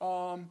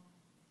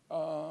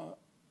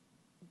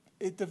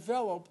 it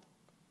developed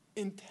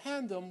in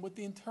tandem with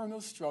the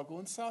internal struggle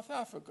in South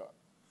Africa.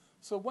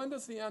 So when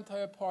does the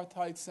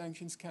anti-apartheid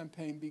sanctions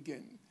campaign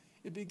begin?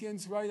 It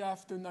begins right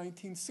after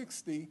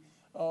 1960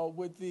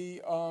 with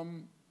the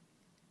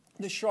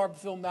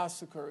Sharpeville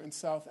massacre in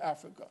South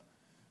Africa.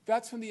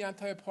 That's when the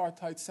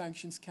anti-apartheid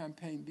sanctions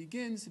campaign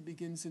begins. It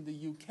begins in the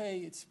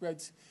UK.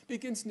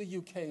 Begins in the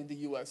UK and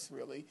the US,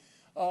 really.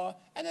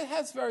 And it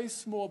has very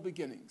small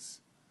beginnings.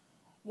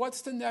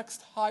 What's the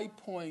next high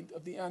point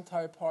of the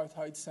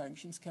anti-apartheid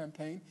sanctions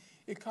campaign?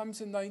 It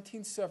comes in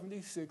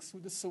 1976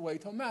 with the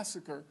Soweto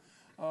massacre,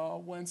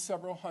 when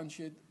several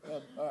hundred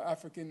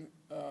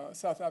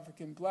South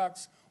African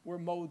blacks were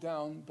mowed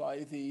down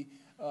by the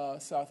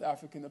South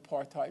African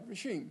apartheid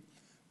regime.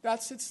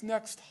 That's its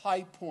next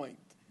high point.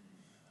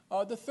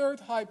 The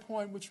third high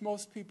point, which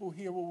most people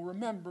here will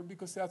remember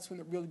because that's when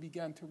it really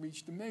began to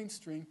reach the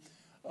mainstream,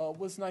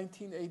 was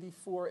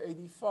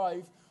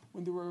 1984-85,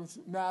 when there was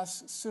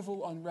mass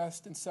civil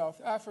unrest in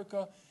South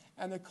Africa,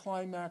 and it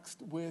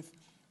climaxed with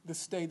the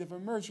state of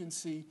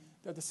emergency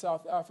that the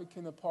South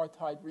African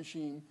apartheid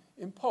regime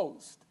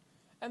imposed.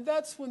 And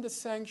that's when the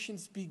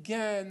sanctions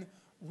began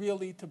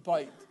really to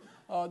bite.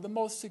 The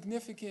most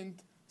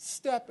significant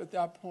step at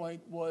that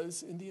point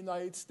was in the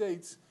United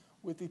States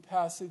with the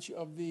passage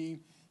of the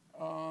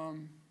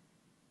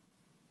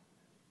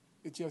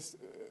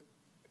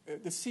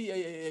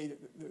CAAA,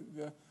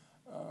 the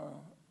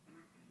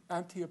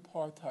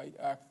Anti-Apartheid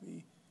Act,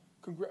 the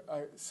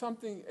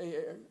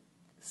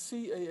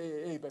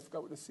CAAA, but I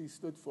forgot what the C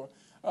stood for.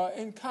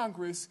 In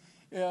Congress,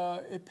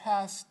 it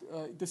passed,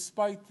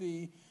 despite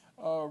the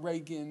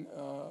Reagan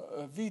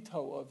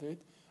veto of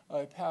it,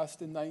 it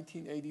passed in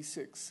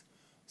 1986.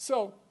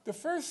 So the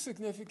first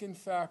significant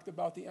fact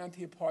about the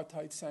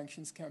anti-apartheid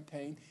sanctions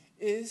campaign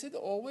is it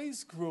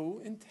always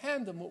grew in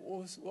tandem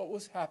with what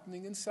was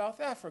happening in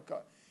South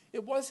Africa.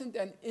 It wasn't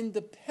an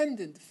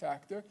independent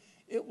factor,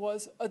 it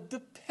was a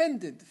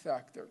dependent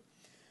factor.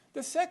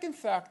 The second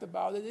fact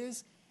about it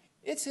is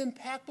its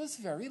impact was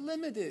very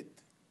limited.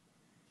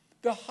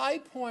 The high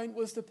point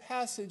was the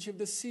passage of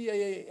the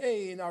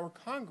CAAA in our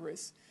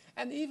Congress,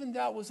 and even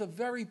that was a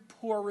very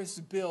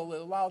porous bill.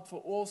 It allowed for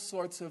all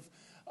sorts of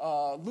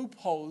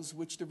loopholes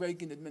which the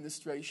Reagan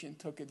administration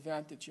took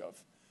advantage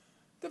of.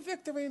 The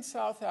victory in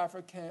South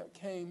Africa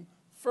came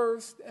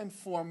first and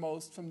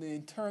foremost from the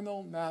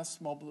internal mass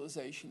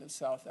mobilization of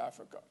South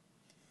Africa.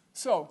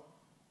 So,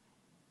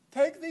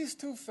 take these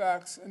two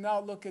facts and now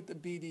look at the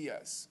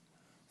BDS.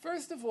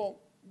 First of all,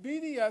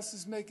 BDS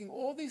is making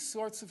all these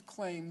sorts of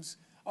claims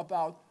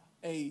about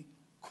a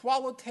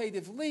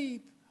qualitative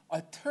leap,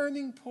 a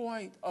turning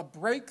point, a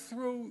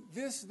breakthrough,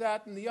 this,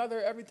 that, and the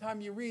other. Every time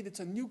you read, it's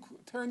a new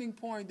turning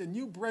point, a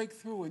new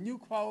breakthrough, a new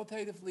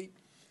qualitative leap.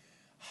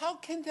 How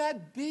can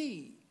that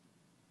be?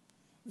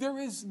 There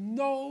is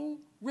no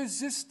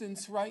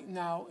resistance right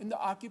now in the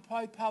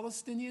occupied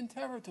Palestinian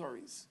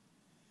territories.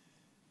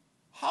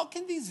 How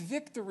can these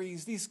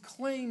victories, these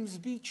claims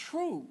be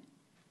true?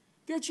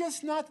 They're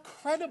just not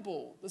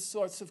credible, the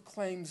sorts of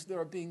claims that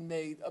are being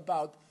made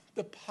about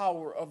the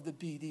power of the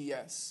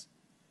BDS.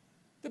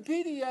 The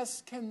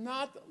BDS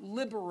cannot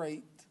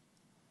liberate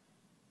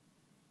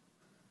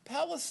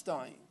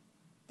Palestine.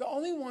 The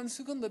only ones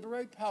who can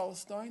liberate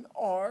Palestine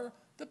are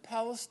the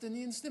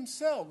Palestinians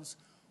themselves.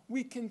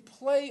 We can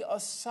play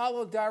a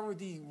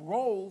solidarity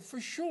role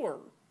for sure.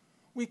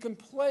 We can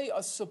play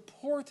a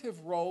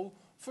supportive role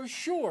for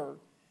sure.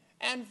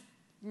 And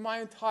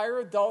my entire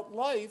adult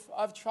life,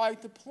 I've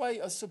tried to play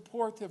a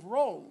supportive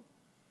role.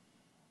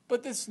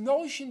 But this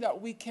notion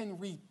that we can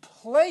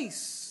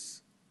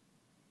replace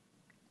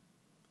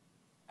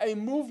a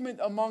movement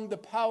among the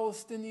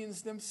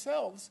Palestinians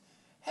themselves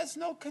has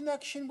no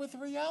connection with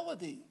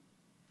reality.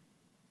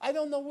 I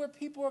don't know where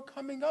people are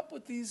coming up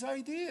with these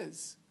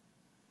ideas.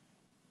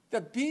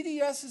 That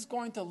BDS is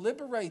going to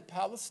liberate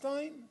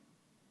Palestine?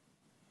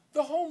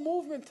 The whole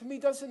movement to me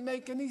doesn't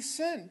make any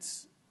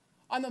sense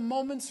on a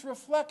moment's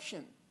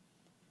reflection.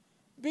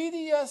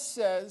 BDS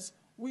says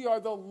we are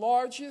the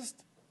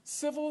largest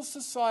civil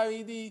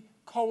society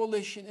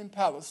coalition in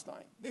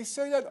Palestine. They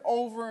say that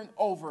over and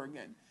over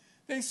again.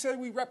 They say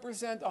we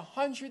represent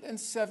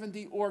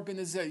 170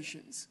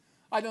 organizations.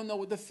 I don't know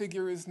what the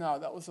figure is now.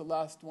 That was the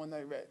last one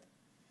I read.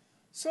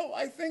 So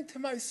I think to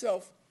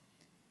myself,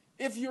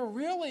 if you're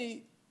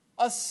really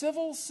a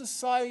civil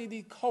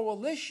society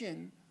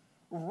coalition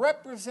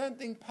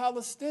representing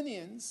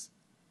Palestinians,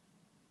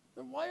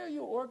 then why are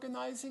you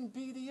organizing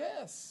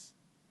BDS?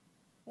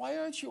 Why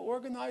aren't you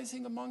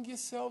organizing among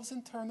yourselves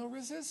internal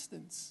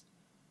resistance,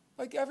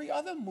 like every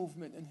other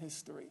movement in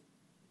history,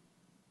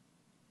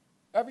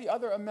 every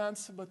other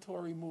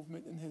emancipatory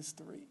movement in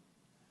history?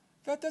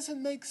 That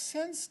doesn't make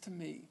sense to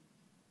me.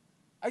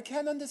 I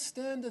can't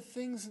understand the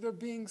things that are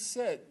being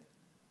said.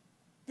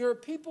 There are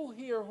people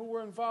here who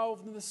were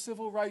involved in the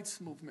civil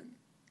rights movement.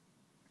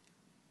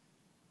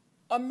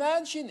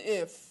 Imagine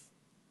if,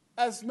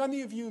 as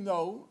many of you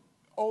know,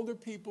 older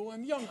people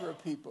and younger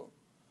people.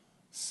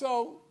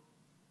 So,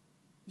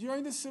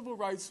 during the civil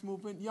rights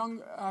movement,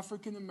 young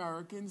African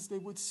Americans, they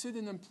would sit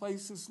in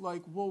places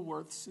like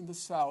Woolworths in the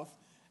South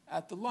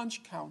at the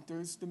lunch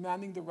counters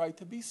demanding the right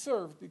to be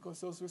served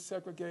because those were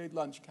segregated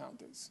lunch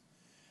counters.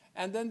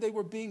 And then they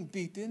were being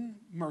beaten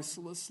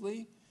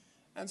mercilessly.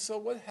 And so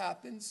what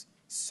happens?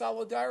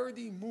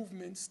 Solidarity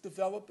movements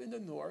develop in the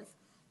North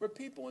where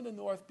people in the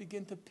North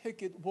begin to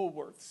picket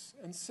Woolworths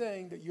and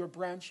saying that your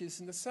branches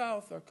in the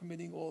South are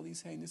committing all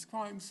these heinous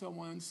crimes, so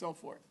on and so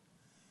forth.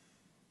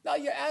 Now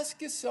you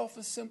ask yourself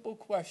a simple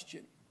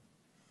question.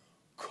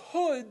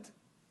 Could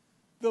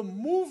the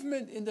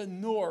movement in the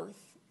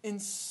North in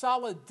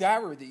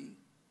solidarity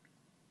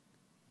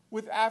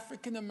with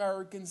African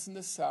Americans in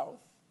the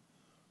South,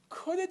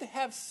 could it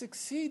have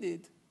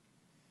succeeded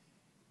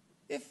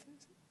if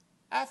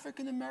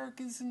African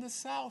Americans in the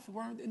South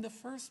weren't in the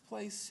first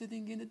place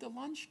sitting in at the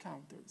lunch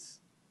counters?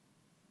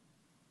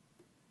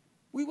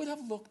 We would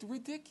have looked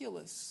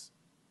ridiculous.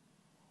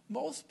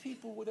 Most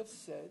people would have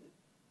said,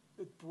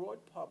 the broad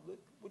public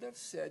would have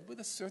said with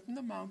a certain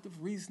amount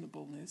of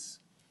reasonableness,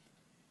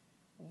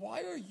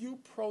 why are you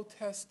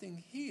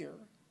protesting here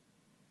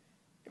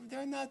if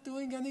they're not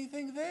doing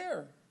anything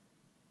there?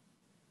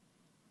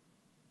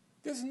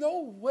 There's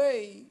no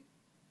way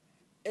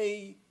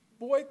a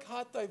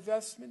boycott,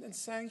 divestment, and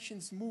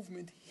sanctions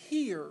movement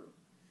here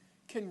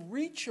can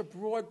reach a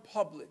broad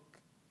public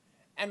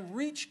and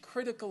reach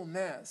critical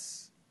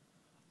mass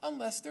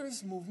unless there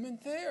is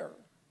movement there.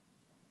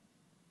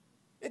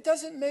 It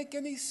doesn't make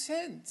any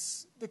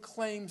sense, the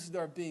claims that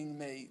are being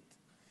made.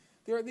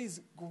 There are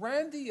these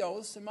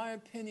grandiose, in my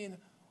opinion,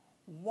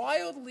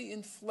 wildly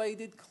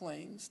inflated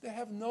claims that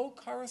have no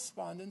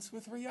correspondence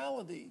with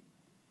reality.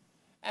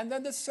 And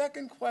then the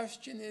second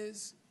question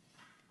is,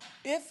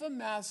 if a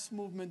mass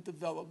movement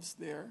develops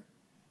there,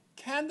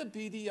 can the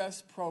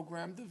BDS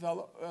program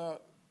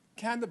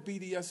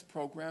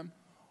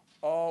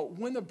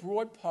win a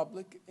broad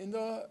public in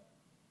the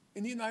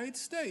United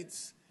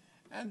States?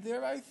 And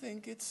there I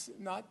think it's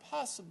not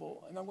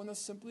possible. And I'm going to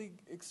simply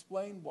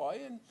explain why.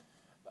 And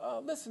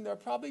listen, there are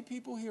probably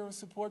people here who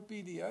support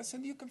BDS,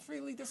 and you can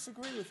freely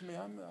disagree with me.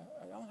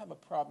 I don't have a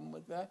problem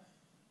with that.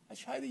 I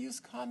try to use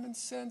common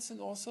sense and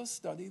also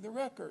study the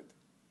record.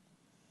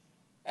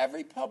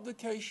 Every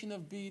publication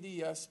of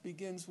BDS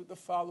begins with the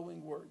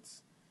following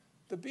words.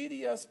 The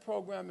BDS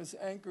program is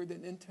anchored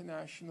in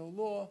international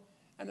law,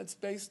 and it's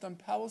based on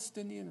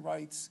Palestinian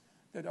rights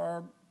that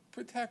are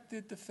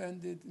protected,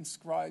 defended,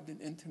 inscribed in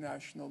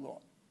international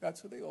law.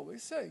 That's what they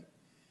always say.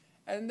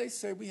 And they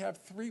say we have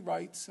 3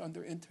 rights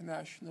under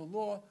international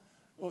law,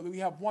 or we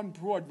have one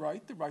broad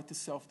right, the right to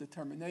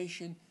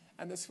self-determination,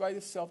 and this right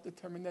of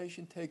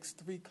self-determination takes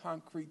 3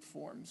 concrete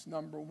forms.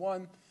 Number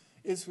 1,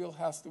 Israel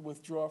has to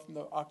withdraw from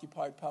the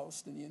occupied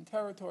Palestinian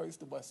territories,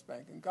 the West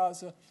Bank and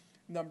Gaza.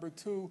 Number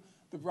 2,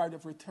 the right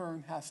of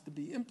return has to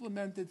be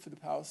implemented for the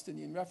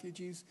Palestinian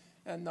refugees.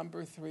 And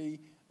number 3,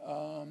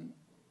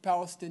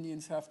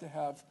 Palestinians have to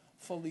have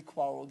full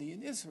equality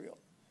in Israel.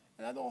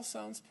 And that all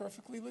sounds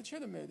perfectly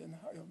legitimate, and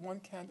one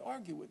can't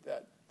argue with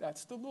that.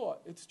 That's the law.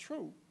 It's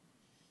true.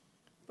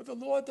 But the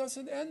law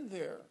doesn't end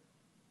there.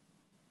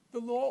 The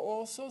law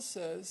also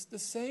says the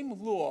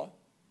same law,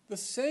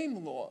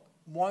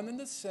 one and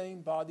the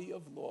same body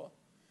of law,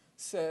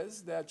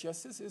 says that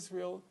just as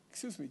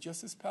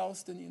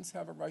Palestinians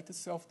have a right to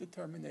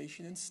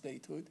self-determination and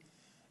statehood,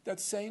 that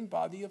same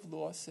body of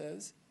law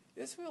says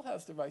Israel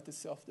has the right to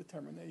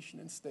self-determination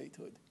and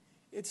statehood.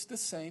 It's the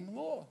same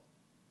law.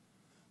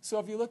 So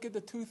if you look at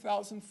the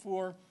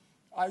 2004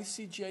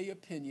 ICJ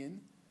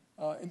opinion,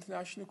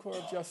 International Court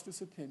of Justice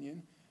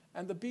opinion,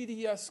 and the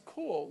BDS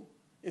call,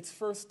 its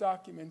first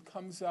document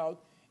comes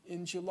out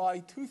in July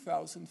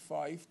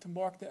 2005 to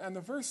mark the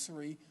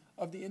anniversary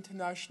of the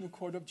International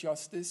Court of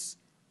Justice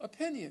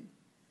opinion.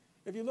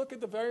 If you look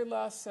at the very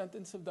last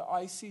sentence of the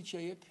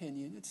ICJ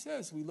opinion, it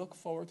says, we look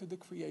forward to the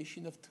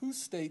creation of 2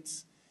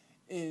 states,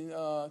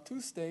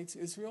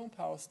 Israel and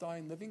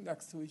Palestine, living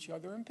next to each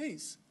other in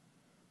peace.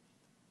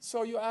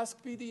 So you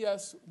ask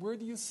BDS, where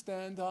do you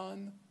stand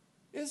on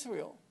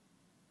Israel?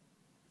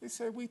 They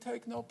say, we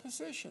take no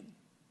position.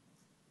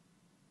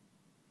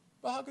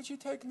 But how could you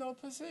take no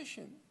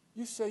position?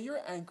 You say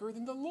you're anchored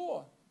in the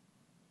law.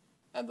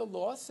 And the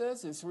law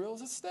says Israel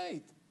is a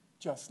state.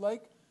 Just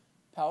like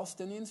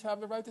Palestinians have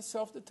the right to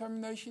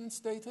self-determination and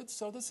statehood,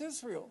 so does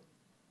Israel.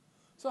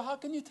 So how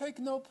can you take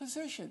no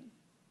position?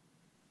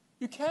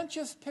 You can't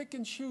just pick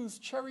and choose,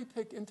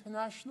 cherry-pick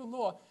international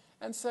law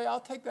and say, I'll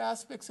take the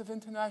aspects of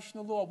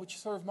international law which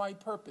serve my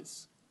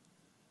purpose.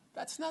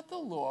 That's not the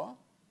law.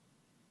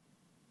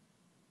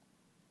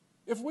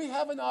 If we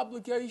have an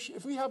obligation,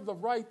 if we have the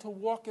right to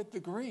walk at the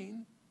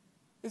green,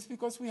 it's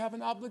because we have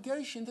an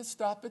obligation to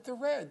stop at the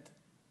red.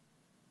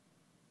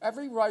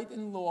 Every right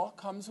in law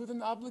comes with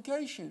an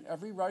obligation.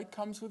 Every right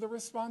comes with a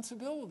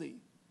responsibility.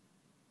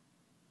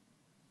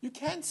 You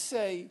can't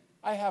say,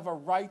 I have a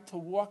right to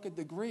walk at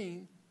the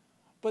green,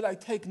 but I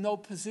take no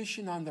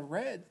position on the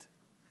red.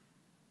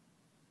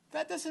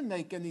 That doesn't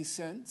make any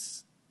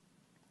sense.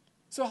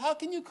 So how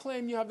can you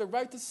claim you have the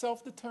right to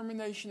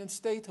self-determination and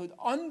statehood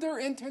under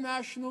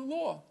international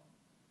law,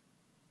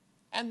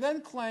 and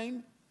then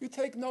claim you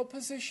take no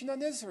position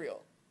on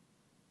Israel?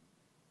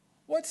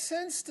 What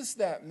sense does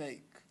that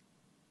make?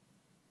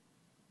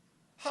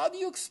 How do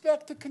you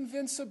expect to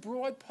convince a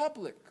broad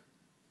public?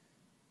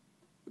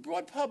 The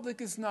broad public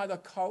is not a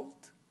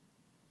cult.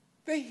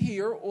 They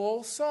hear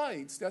all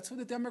sides. That's what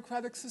a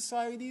democratic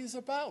society is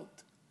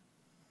about.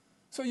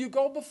 So you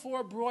go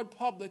before a broad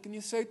public and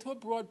you say to a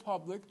broad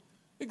public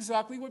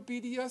exactly what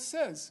BDS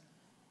says.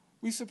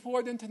 We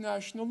support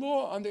international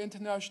law. Under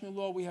international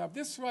law, we have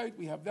this right,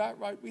 we have that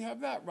right, we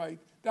have that right.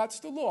 That's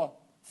the law.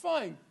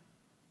 Fine.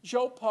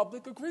 Joe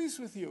Public agrees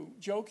with you.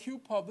 Joe Q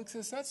Public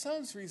says, that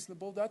sounds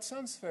reasonable, that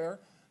sounds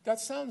fair, that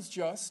sounds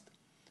just.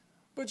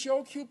 But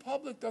Joe Q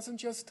Public doesn't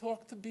just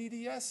talk to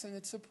BDS and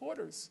its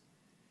supporters.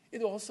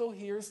 It also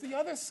hears the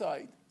other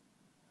side.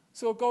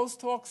 So it goes,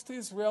 talks to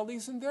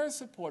Israelis and their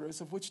supporters,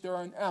 of which there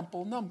are an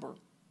ample number.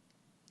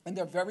 And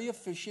they're very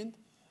efficient,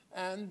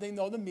 and they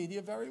know the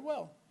media very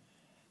well.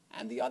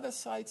 And the other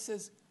side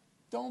says,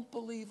 don't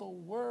believe a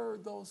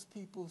word those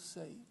people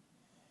say.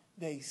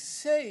 They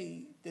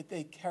say that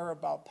they care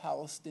about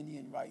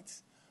Palestinian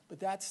rights, But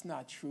that's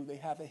not true. They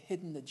have a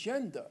hidden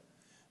agenda.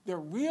 Their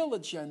real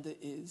agenda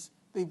is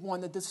they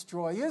want to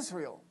destroy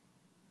Israel.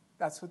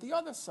 That's what the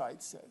other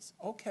side says.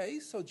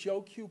 Okay, so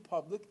Joe Q.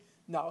 Public,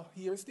 now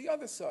here's the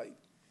other side.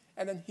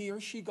 And then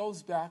here she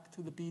goes back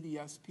to the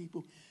BDS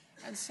people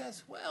and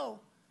says,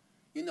 well,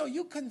 you know,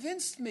 you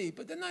convinced me,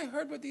 but then I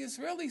heard what the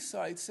Israeli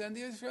side said, and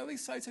the Israeli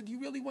side said, you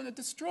really want to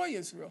destroy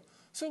Israel.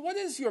 So what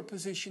is your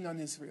position on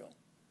Israel?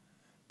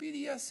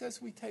 BDS says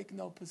we take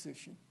no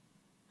position.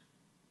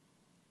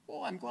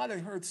 Well, I'm glad I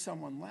heard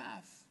someone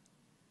laugh.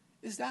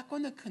 Is that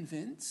going to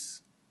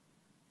convince?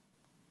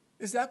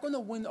 Is that going to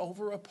win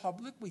over a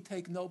public? We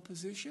take no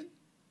position?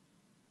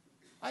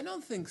 I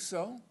don't think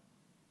so.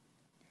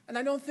 And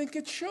I don't think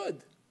it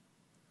should.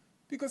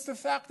 Because the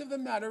fact of the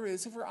matter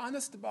is, if we're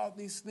honest about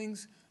these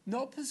things,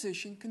 no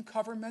position can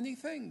cover many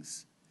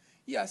things.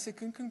 Yes, it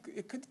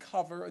could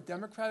cover a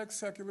democratic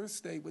secular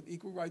state with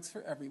equal rights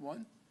for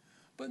everyone,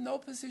 but no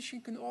position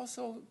can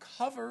also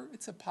cover,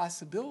 it's a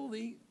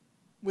possibility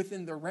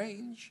within the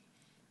range,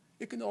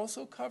 it can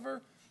also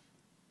cover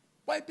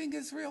wiping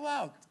Israel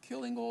out,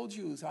 killing all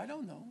Jews. I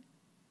don't know.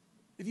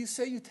 If you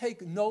say you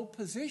take no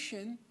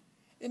position,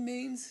 it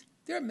means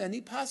there are many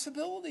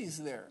possibilities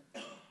there.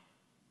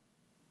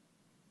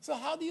 So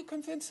how do you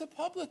convince the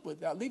public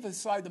with that? Leave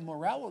aside the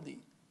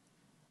morality.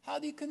 How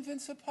do you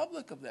convince the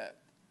public of that?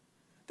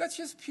 That's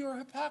just pure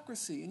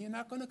hypocrisy, and you're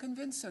not going to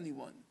convince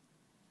anyone.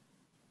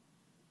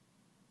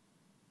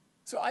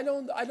 So I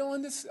don't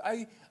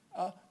understand.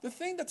 The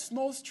thing that's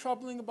most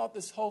troubling about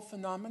this whole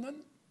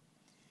phenomenon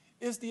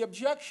is the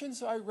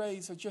objections I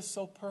raise are just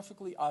so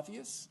perfectly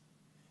obvious,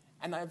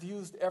 and I've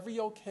used every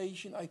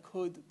occasion I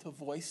could to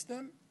voice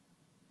them.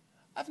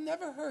 I've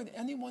never heard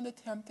anyone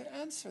attempt to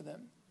answer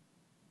them.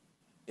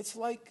 It's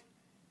like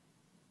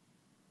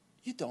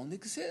you don't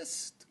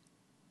exist.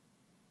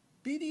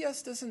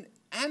 BDS doesn't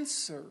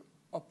answer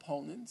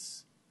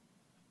opponents.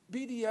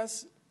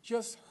 BDS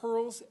just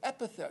hurls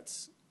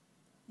epithets.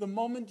 The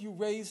moment you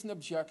raise an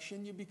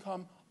objection, you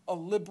become a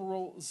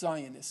liberal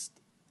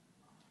Zionist.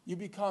 You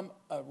become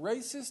a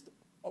racist,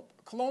 a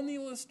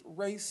colonialist,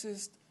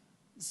 racist,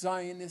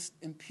 Zionist,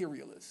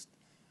 imperialist.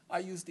 I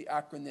use the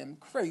acronym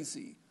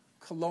CRAZY.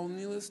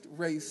 Colonialist,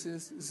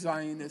 racist,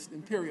 Zionist,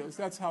 imperialist.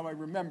 That's how I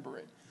remember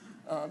it.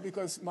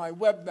 Because my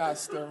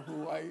webmaster,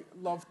 who I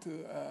love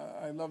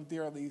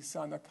dearly,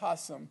 Sana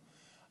Qasim,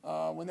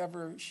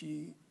 whenever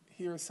she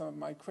hears some of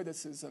my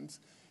criticisms,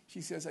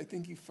 she says, I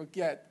think you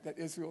forget that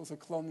Israel is a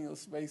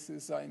colonialist,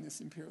 racist,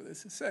 Zionist,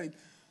 imperialist state.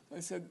 I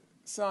said,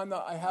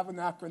 Sana, I have an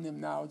acronym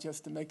now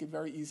just to make it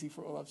very easy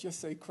for all of us.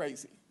 Just say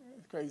CRAZY,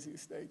 crazy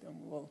state, and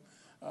we'll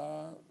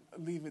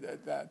leave it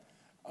at that.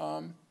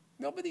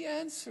 Nobody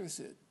answers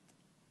it.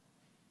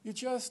 You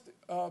just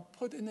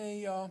put in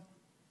a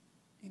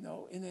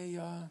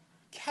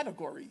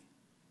category.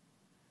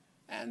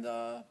 And,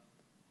 I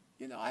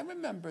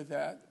remember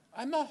that.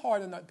 I'm not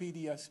hard on that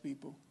BDS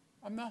people.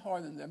 I'm not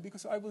hard on them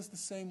because I was the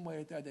same way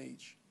at that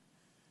age.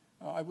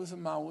 I was a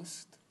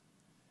Maoist,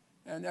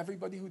 and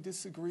everybody who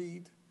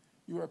disagreed,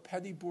 you were a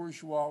petty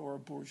bourgeois or a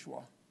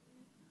bourgeois.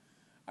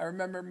 I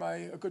remember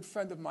a good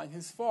friend of mine,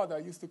 his father, I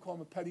used to call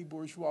him a petty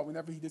bourgeois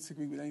whenever he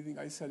disagreed with anything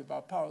I said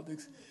about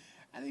politics.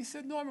 And he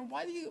said, Norman,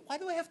 why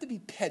do I have to be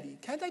petty?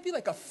 Can't I be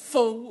like a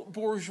full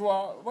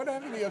bourgeois? Why do I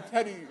have to be a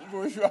petty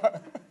bourgeois?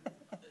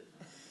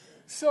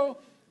 So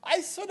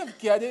I sort of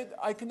get it.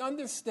 I can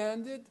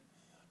understand it.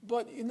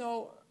 But,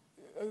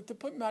 to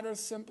put matters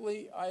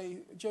simply, I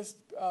just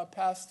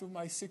passed through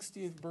my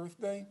 60th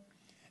birthday,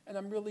 and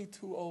I'm really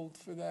too old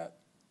for that.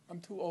 I'm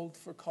too old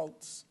for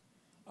cults.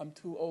 I'm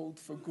too old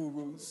for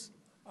gurus.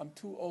 I'm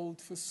too old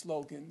for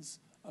slogans.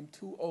 I'm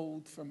too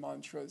old for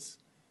mantras.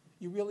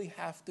 You really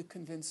have to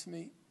convince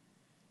me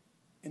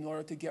in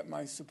order to get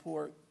my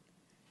support.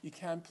 You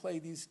can't play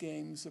these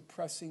games of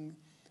pressing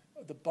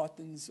the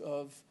buttons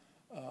of,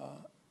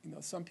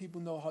 some people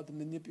know how to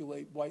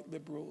manipulate white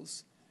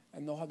liberals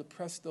and know how to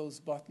press those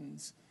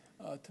buttons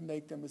to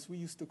make them, as we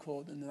used to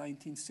call it in the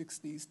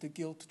 1960s, to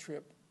guilt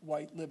trip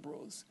white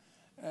liberals.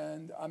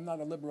 And I'm not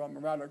a liberal, I'm a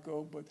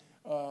radical, but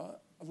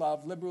a lot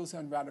of liberals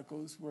and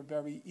radicals were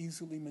very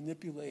easily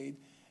manipulated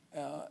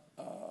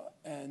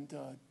and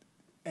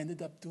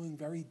ended up doing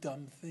very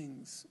dumb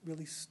things,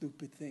 really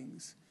stupid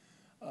things,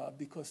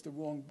 because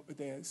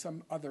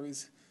some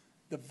others,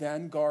 the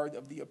vanguard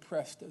of the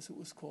oppressed, as it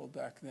was called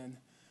back then,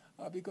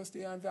 because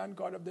the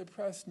vanguard of the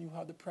oppressed knew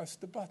how to press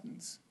the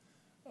buttons,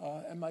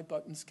 and my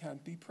buttons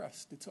can't be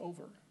pressed. It's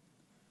over.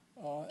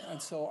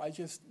 And so I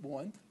just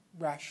want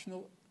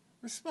rational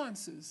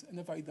responses, and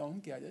if I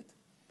don't get it,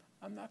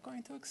 I'm not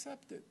going to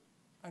accept it.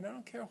 And I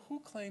don't care who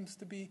claims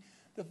to be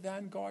the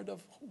vanguard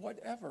of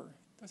whatever.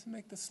 It doesn't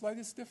make the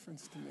slightest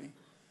difference to me.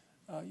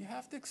 You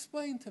have to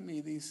explain to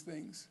me these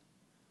things.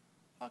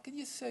 How can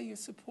you say you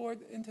support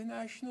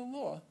international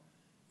law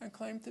and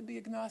claim to be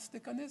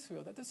agnostic on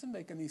Israel? That doesn't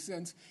make any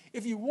sense.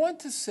 If you want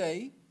to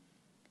say,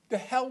 the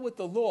hell with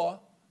the law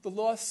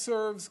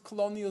serves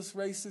colonialist,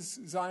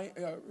 racist,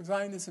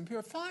 Zionist,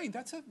 imperial, fine,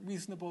 that's a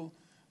reasonable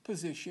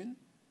position.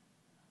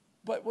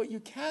 But what you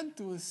can't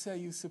do is say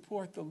you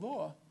support the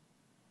law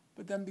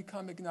but then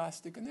become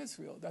agnostic in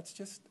Israel. That's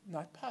just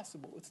not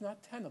possible. It's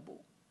not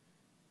tenable.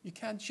 You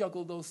can't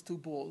juggle those two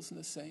balls in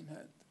the same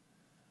hand.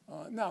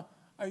 Now,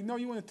 I know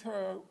you want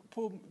to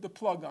pull the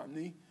plug on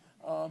me,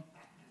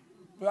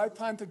 but I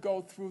plan to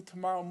go through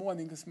tomorrow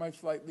morning because my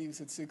flight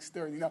leaves at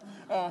 6:30.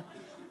 Now,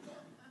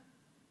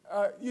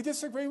 you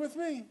disagree with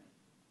me?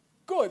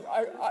 Good.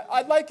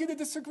 I'd like you to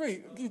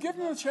disagree. You give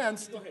me a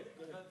chance. Go ahead.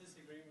 I'm not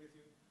disagreeing with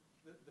you.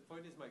 The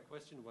point is, my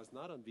question was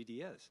not on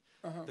BDS.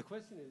 The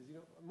question is,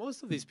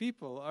 most of these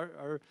people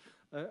are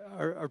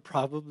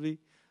probably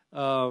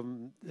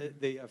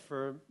they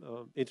affirm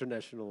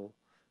international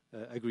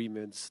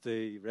agreements.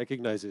 They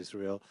recognize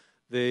Israel.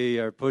 They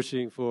are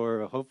pushing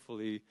for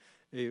hopefully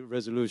a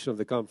resolution of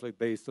the conflict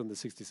based on the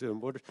 67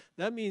 borders.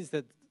 That means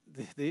that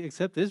they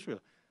accept Israel.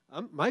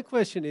 My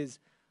question is,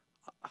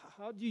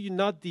 how do you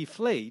not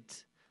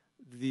deflate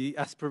the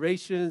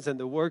aspirations and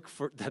the work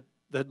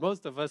that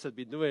most of us have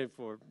been doing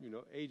for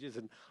ages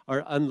and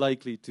are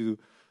unlikely to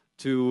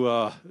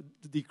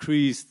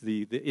decrease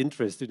the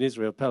interest in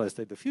Israel,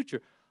 Palestine, the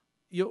future?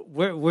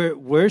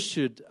 Where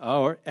should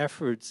our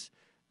efforts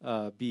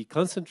be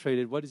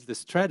concentrated? What is the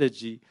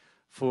strategy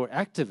for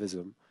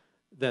activism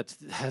that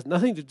has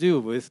nothing to do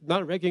with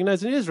not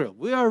recognizing Israel?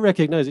 We are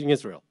recognizing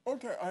Israel.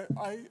 Okay,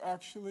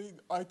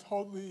 I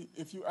totally,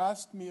 if you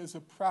asked me as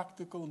a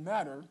practical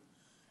matter,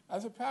 I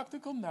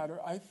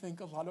think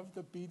a lot of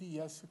the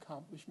BDS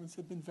accomplishments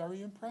have been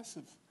very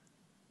impressive.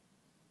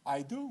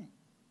 I do.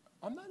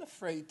 I'm not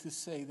afraid to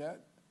say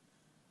that.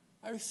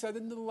 I said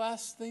it in the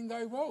last thing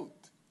I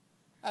wrote.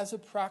 As a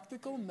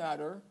practical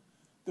matter,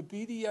 the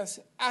BDS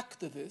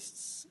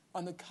activists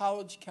on the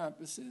college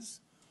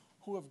campuses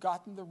who have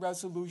gotten the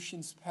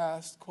resolutions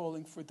passed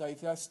calling for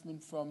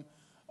divestment from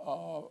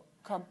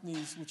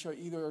companies which are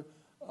either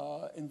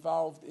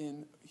involved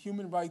in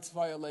human rights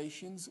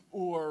violations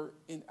or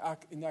in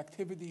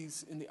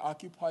activities in the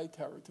occupied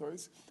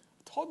territories,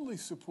 totally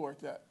support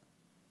that.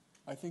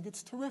 I think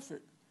it's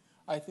terrific.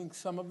 I think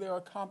some of their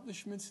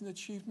accomplishments and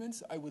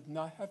achievements I would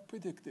not have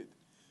predicted.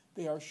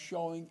 They are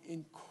showing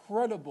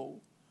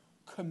incredible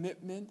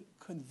commitment,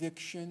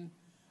 conviction,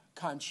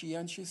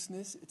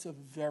 conscientiousness. It's a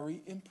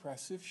very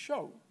impressive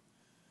show.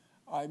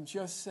 I'm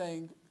just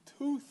saying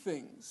two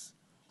things.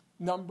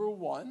 Number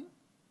one,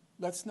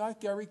 let's not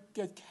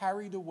get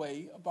carried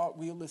away about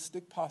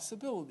realistic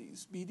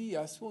possibilities.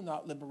 BDS will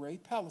not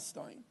liberate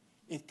Palestine.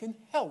 It can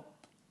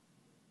help.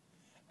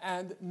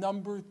 And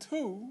number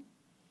two,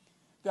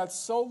 that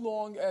so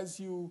long as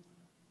you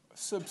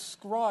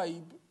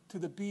subscribe to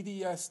the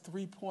BDS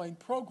 3-point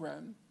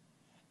program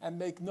and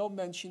make no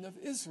mention of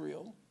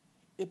Israel,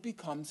 it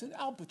becomes an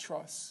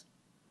albatross,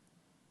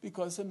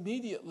 because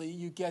immediately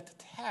you get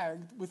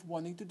tagged with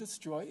wanting to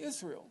destroy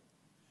Israel.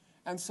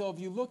 And so if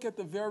you look at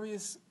the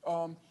various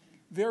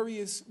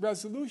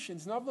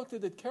resolutions, and I've looked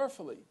at it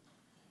carefully,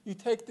 you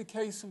take the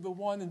case of the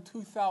one in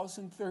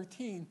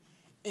 2013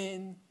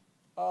 in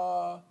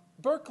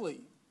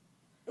Berkeley.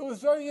 It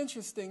was very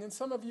interesting, and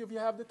some of you, if you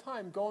have the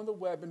time, go on the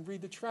web and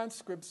read the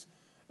transcripts.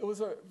 It was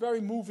a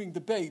very moving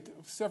debate.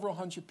 Several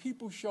hundred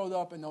people showed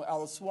up. I know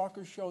Alice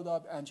Walker showed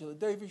up. Angela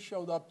Davis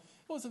showed up.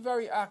 It was a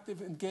very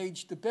active,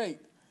 engaged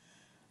debate.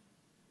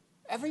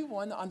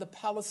 Everyone on the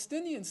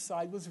Palestinian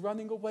side was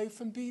running away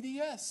from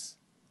BDS.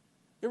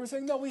 They were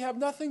saying, no, we have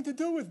nothing to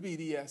do with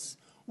BDS.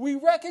 We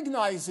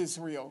recognize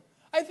Israel.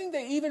 I think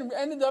they even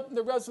ended up in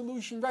the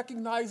resolution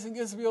recognizing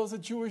Israel as a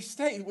Jewish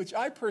state, which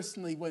I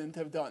personally wouldn't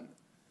have done.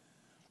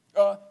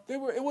 It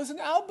was an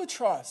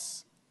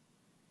albatross.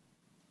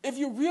 If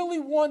you really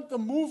want the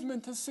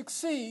movement to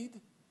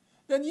succeed,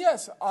 then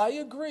yes, I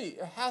agree.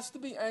 It has to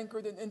be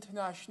anchored in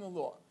international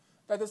law.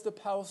 That is the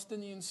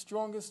Palestinians'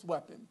 strongest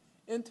weapon,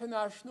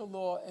 international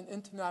law and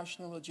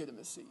international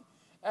legitimacy.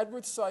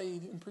 Edward Said,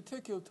 in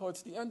particular,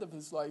 towards the end of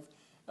his life,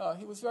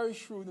 he was very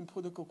shrewd in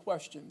political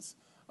questions.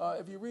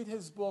 If you read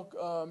his book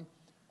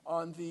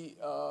on the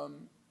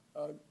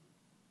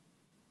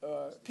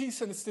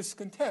peace and its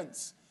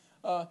discontents,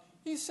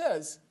 he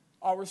says,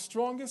 our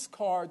strongest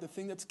card, the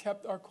thing that's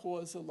kept our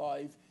cause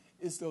alive,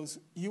 is those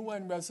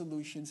UN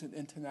resolutions and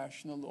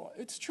international law.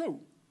 It's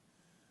true.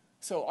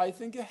 So I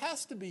think it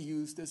has to be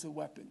used as a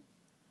weapon.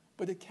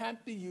 But it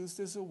can't be used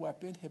as a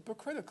weapon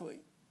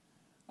hypocritically.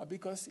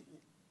 Because,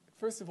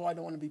 first of all, I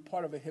don't want to be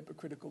part of a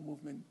hypocritical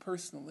movement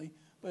personally,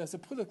 but as a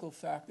political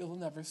fact, it will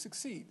never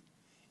succeed.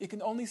 It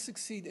can only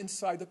succeed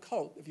inside the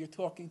cult if you're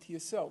talking to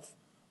yourself.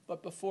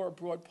 But before a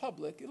broad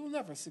public, it will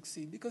never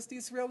succeed because the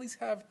Israelis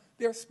have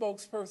their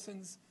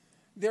spokespersons,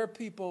 their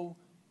people,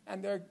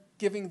 and they're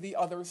giving the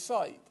other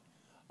side.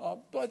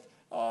 But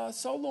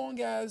so long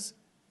as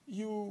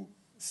you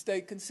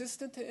stay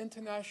consistent to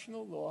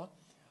international law,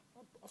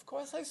 of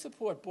course I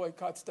support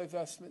boycotts,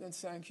 divestment, and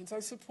sanctions. I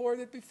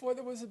supported it before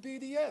there was a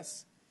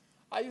BDS.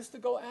 I used to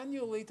go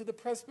annually to the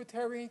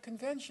Presbyterian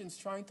conventions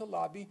trying to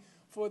lobby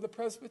for the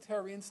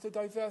Presbyterians to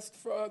divest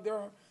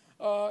their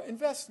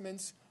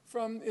investments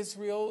from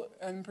Israel,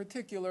 and in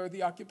particular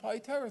the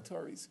occupied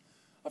territories.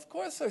 Of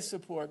course I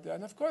support that,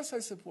 and of course I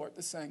support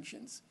the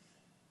sanctions.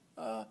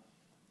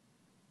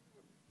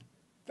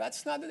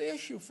 That's not an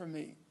issue for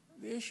me.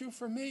 The issue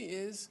for me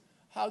is,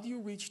 how do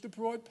you reach the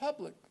broad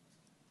public?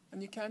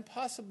 And you can't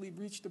possibly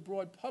reach the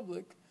broad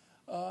public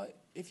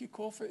if you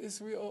call for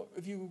Israel,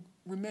 if you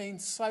remain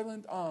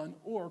silent on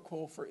or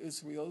call for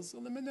Israel's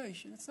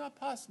elimination. It's not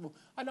possible.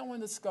 I don't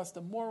want to discuss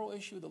the moral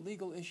issue, the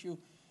legal issue.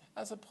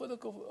 As a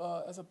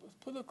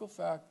political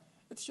fact,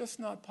 it's just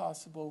not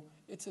possible.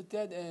 It's a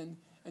dead end,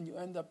 and you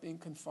end up being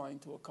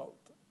confined to a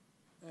cult.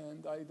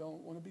 And I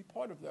don't want to be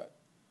part of that.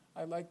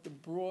 I like the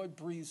broad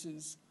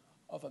breezes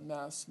of a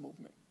mass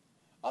movement.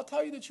 I'll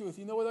tell you the truth.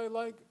 You know what I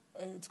like?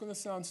 And it's going to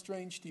sound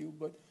strange to you,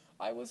 but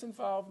I was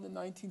involved in the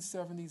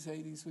 1970s,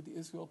 80s with the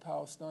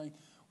Israel-Palestine.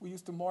 We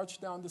used to march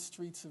down the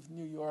streets of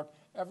New York.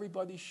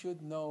 Everybody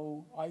should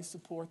know I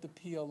support the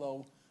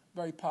PLO,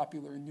 very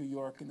popular in New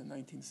York in the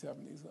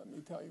 1970s, let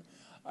me tell you.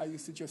 I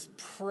used to just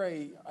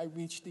pray I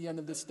reached the end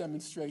of this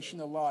demonstration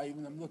alive,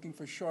 and I'm looking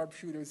for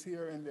sharpshooters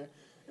here and there.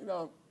 You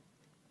know,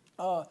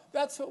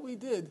 that's what we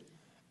did.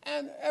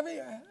 And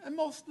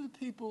most of the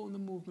people in the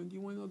movement,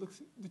 you want to know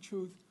the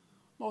truth,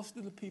 most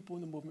of the people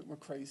in the movement were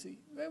crazy.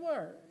 They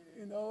were.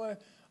 You know,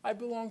 I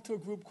belonged to a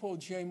group called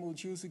JMU,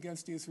 Jews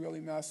Against the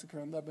Israeli Massacre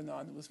in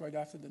Lebanon. It was right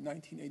after the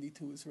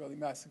 1982 Israeli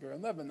massacre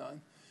in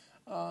Lebanon.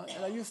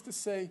 And I used to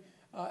say,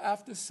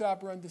 after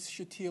Sabra and the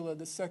Shatila,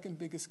 the second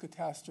biggest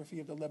catastrophe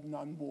of the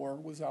Lebanon war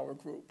was our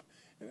group.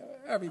 You know,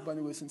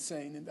 everybody was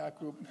insane in that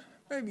group.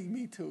 Maybe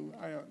me too,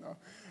 I don't know.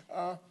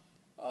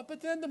 But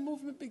then the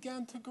movement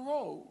began to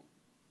grow.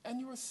 And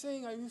you were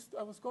seeing, I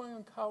was going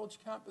on college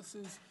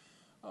campuses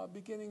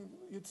beginning,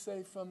 you'd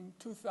say, from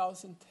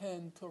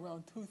 2010 to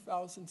around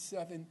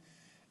 2007,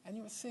 and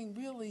you were seeing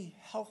really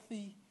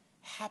healthy,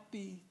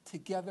 happy,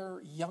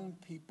 together young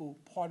people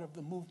part of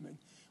the movement.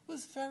 It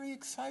was very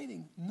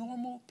exciting.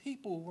 Normal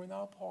people were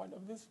now part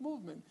of this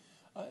movement.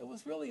 It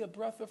was really a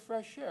breath of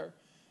fresh air.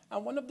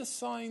 And one of the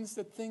signs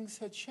that things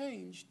had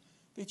changed,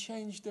 they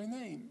changed their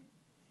name.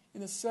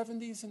 In the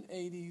 70s and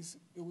 80s,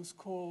 it was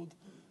called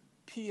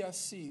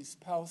PSCs,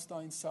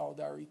 Palestine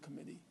Solidarity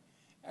Committee.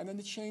 And then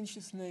it changed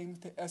its name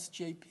to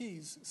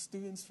SJPs,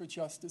 Students for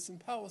Justice in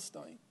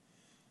Palestine.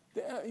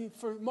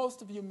 For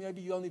most of you,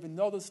 maybe you don't even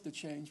notice the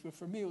change, but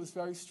for me it was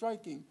very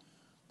striking,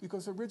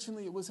 because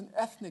originally it was an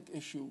ethnic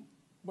issue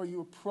where you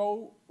were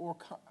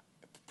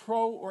pro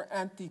or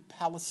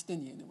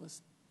anti-Palestinian.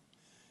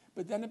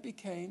 But then it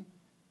became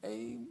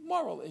a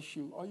moral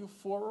issue. Are you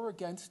for or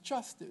against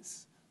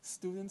justice?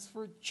 Students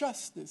for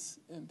Justice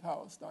in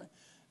Palestine.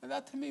 And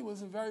that to me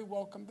was a very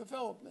welcome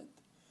development.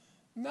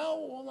 Now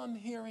all I'm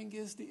hearing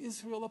is the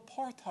Israel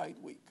Apartheid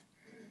Week.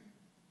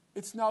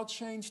 It's now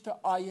changed to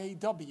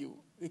IAW.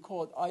 They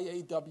call it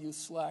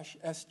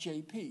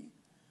IAW/SJP.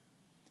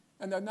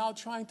 And they're now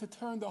trying to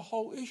turn the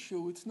whole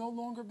issue. It's no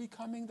longer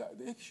becoming,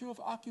 the issue of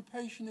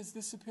occupation is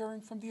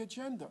disappearing from the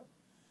agenda.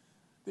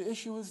 The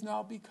issue has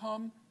now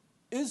become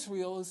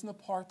Israel is an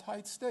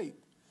apartheid state.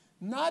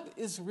 Not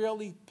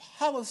Israeli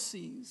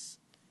policies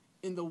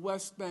in the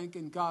West Bank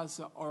and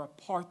Gaza are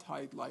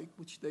apartheid-like,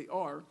 which they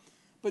are,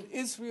 but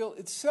Israel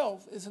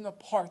itself is an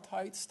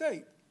apartheid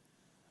state.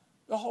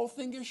 The whole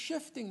thing is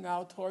shifting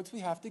now towards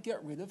we have to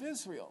get rid of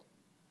Israel.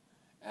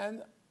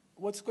 And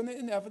what's going to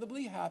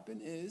inevitably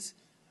happen is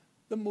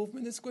the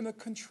movement is going to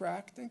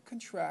contract and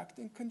contract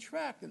and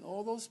contract. And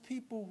all those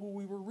people who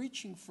we were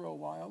reaching for a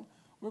while,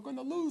 we're going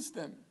to lose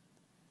them.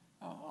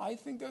 I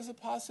think there's a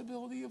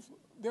possibility of,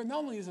 there not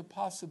only is a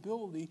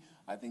possibility,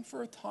 I think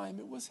for a time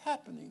it was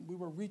happening. We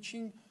were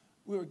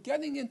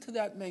getting into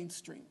that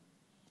mainstream.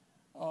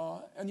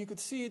 And you could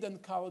see it on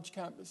college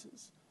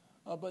campuses.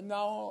 But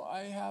now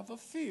I have a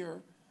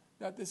fear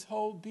that this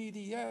whole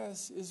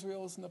BDS,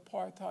 Israel is an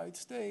apartheid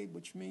state,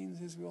 which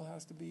means Israel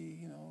has to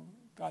be,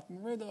 gotten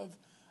rid of.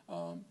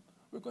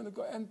 We're going to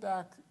go end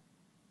back.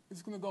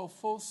 It's going to go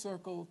full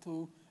circle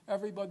to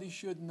everybody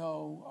should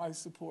know I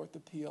support the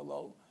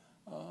PLO.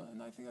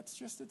 And I think that's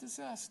just a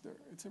disaster.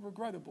 It's a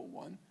regrettable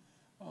one,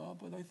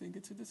 but I think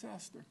it's a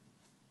disaster.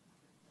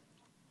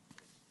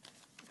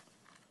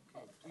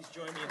 Please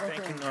join me in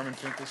thanking Norman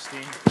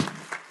Finkelstein.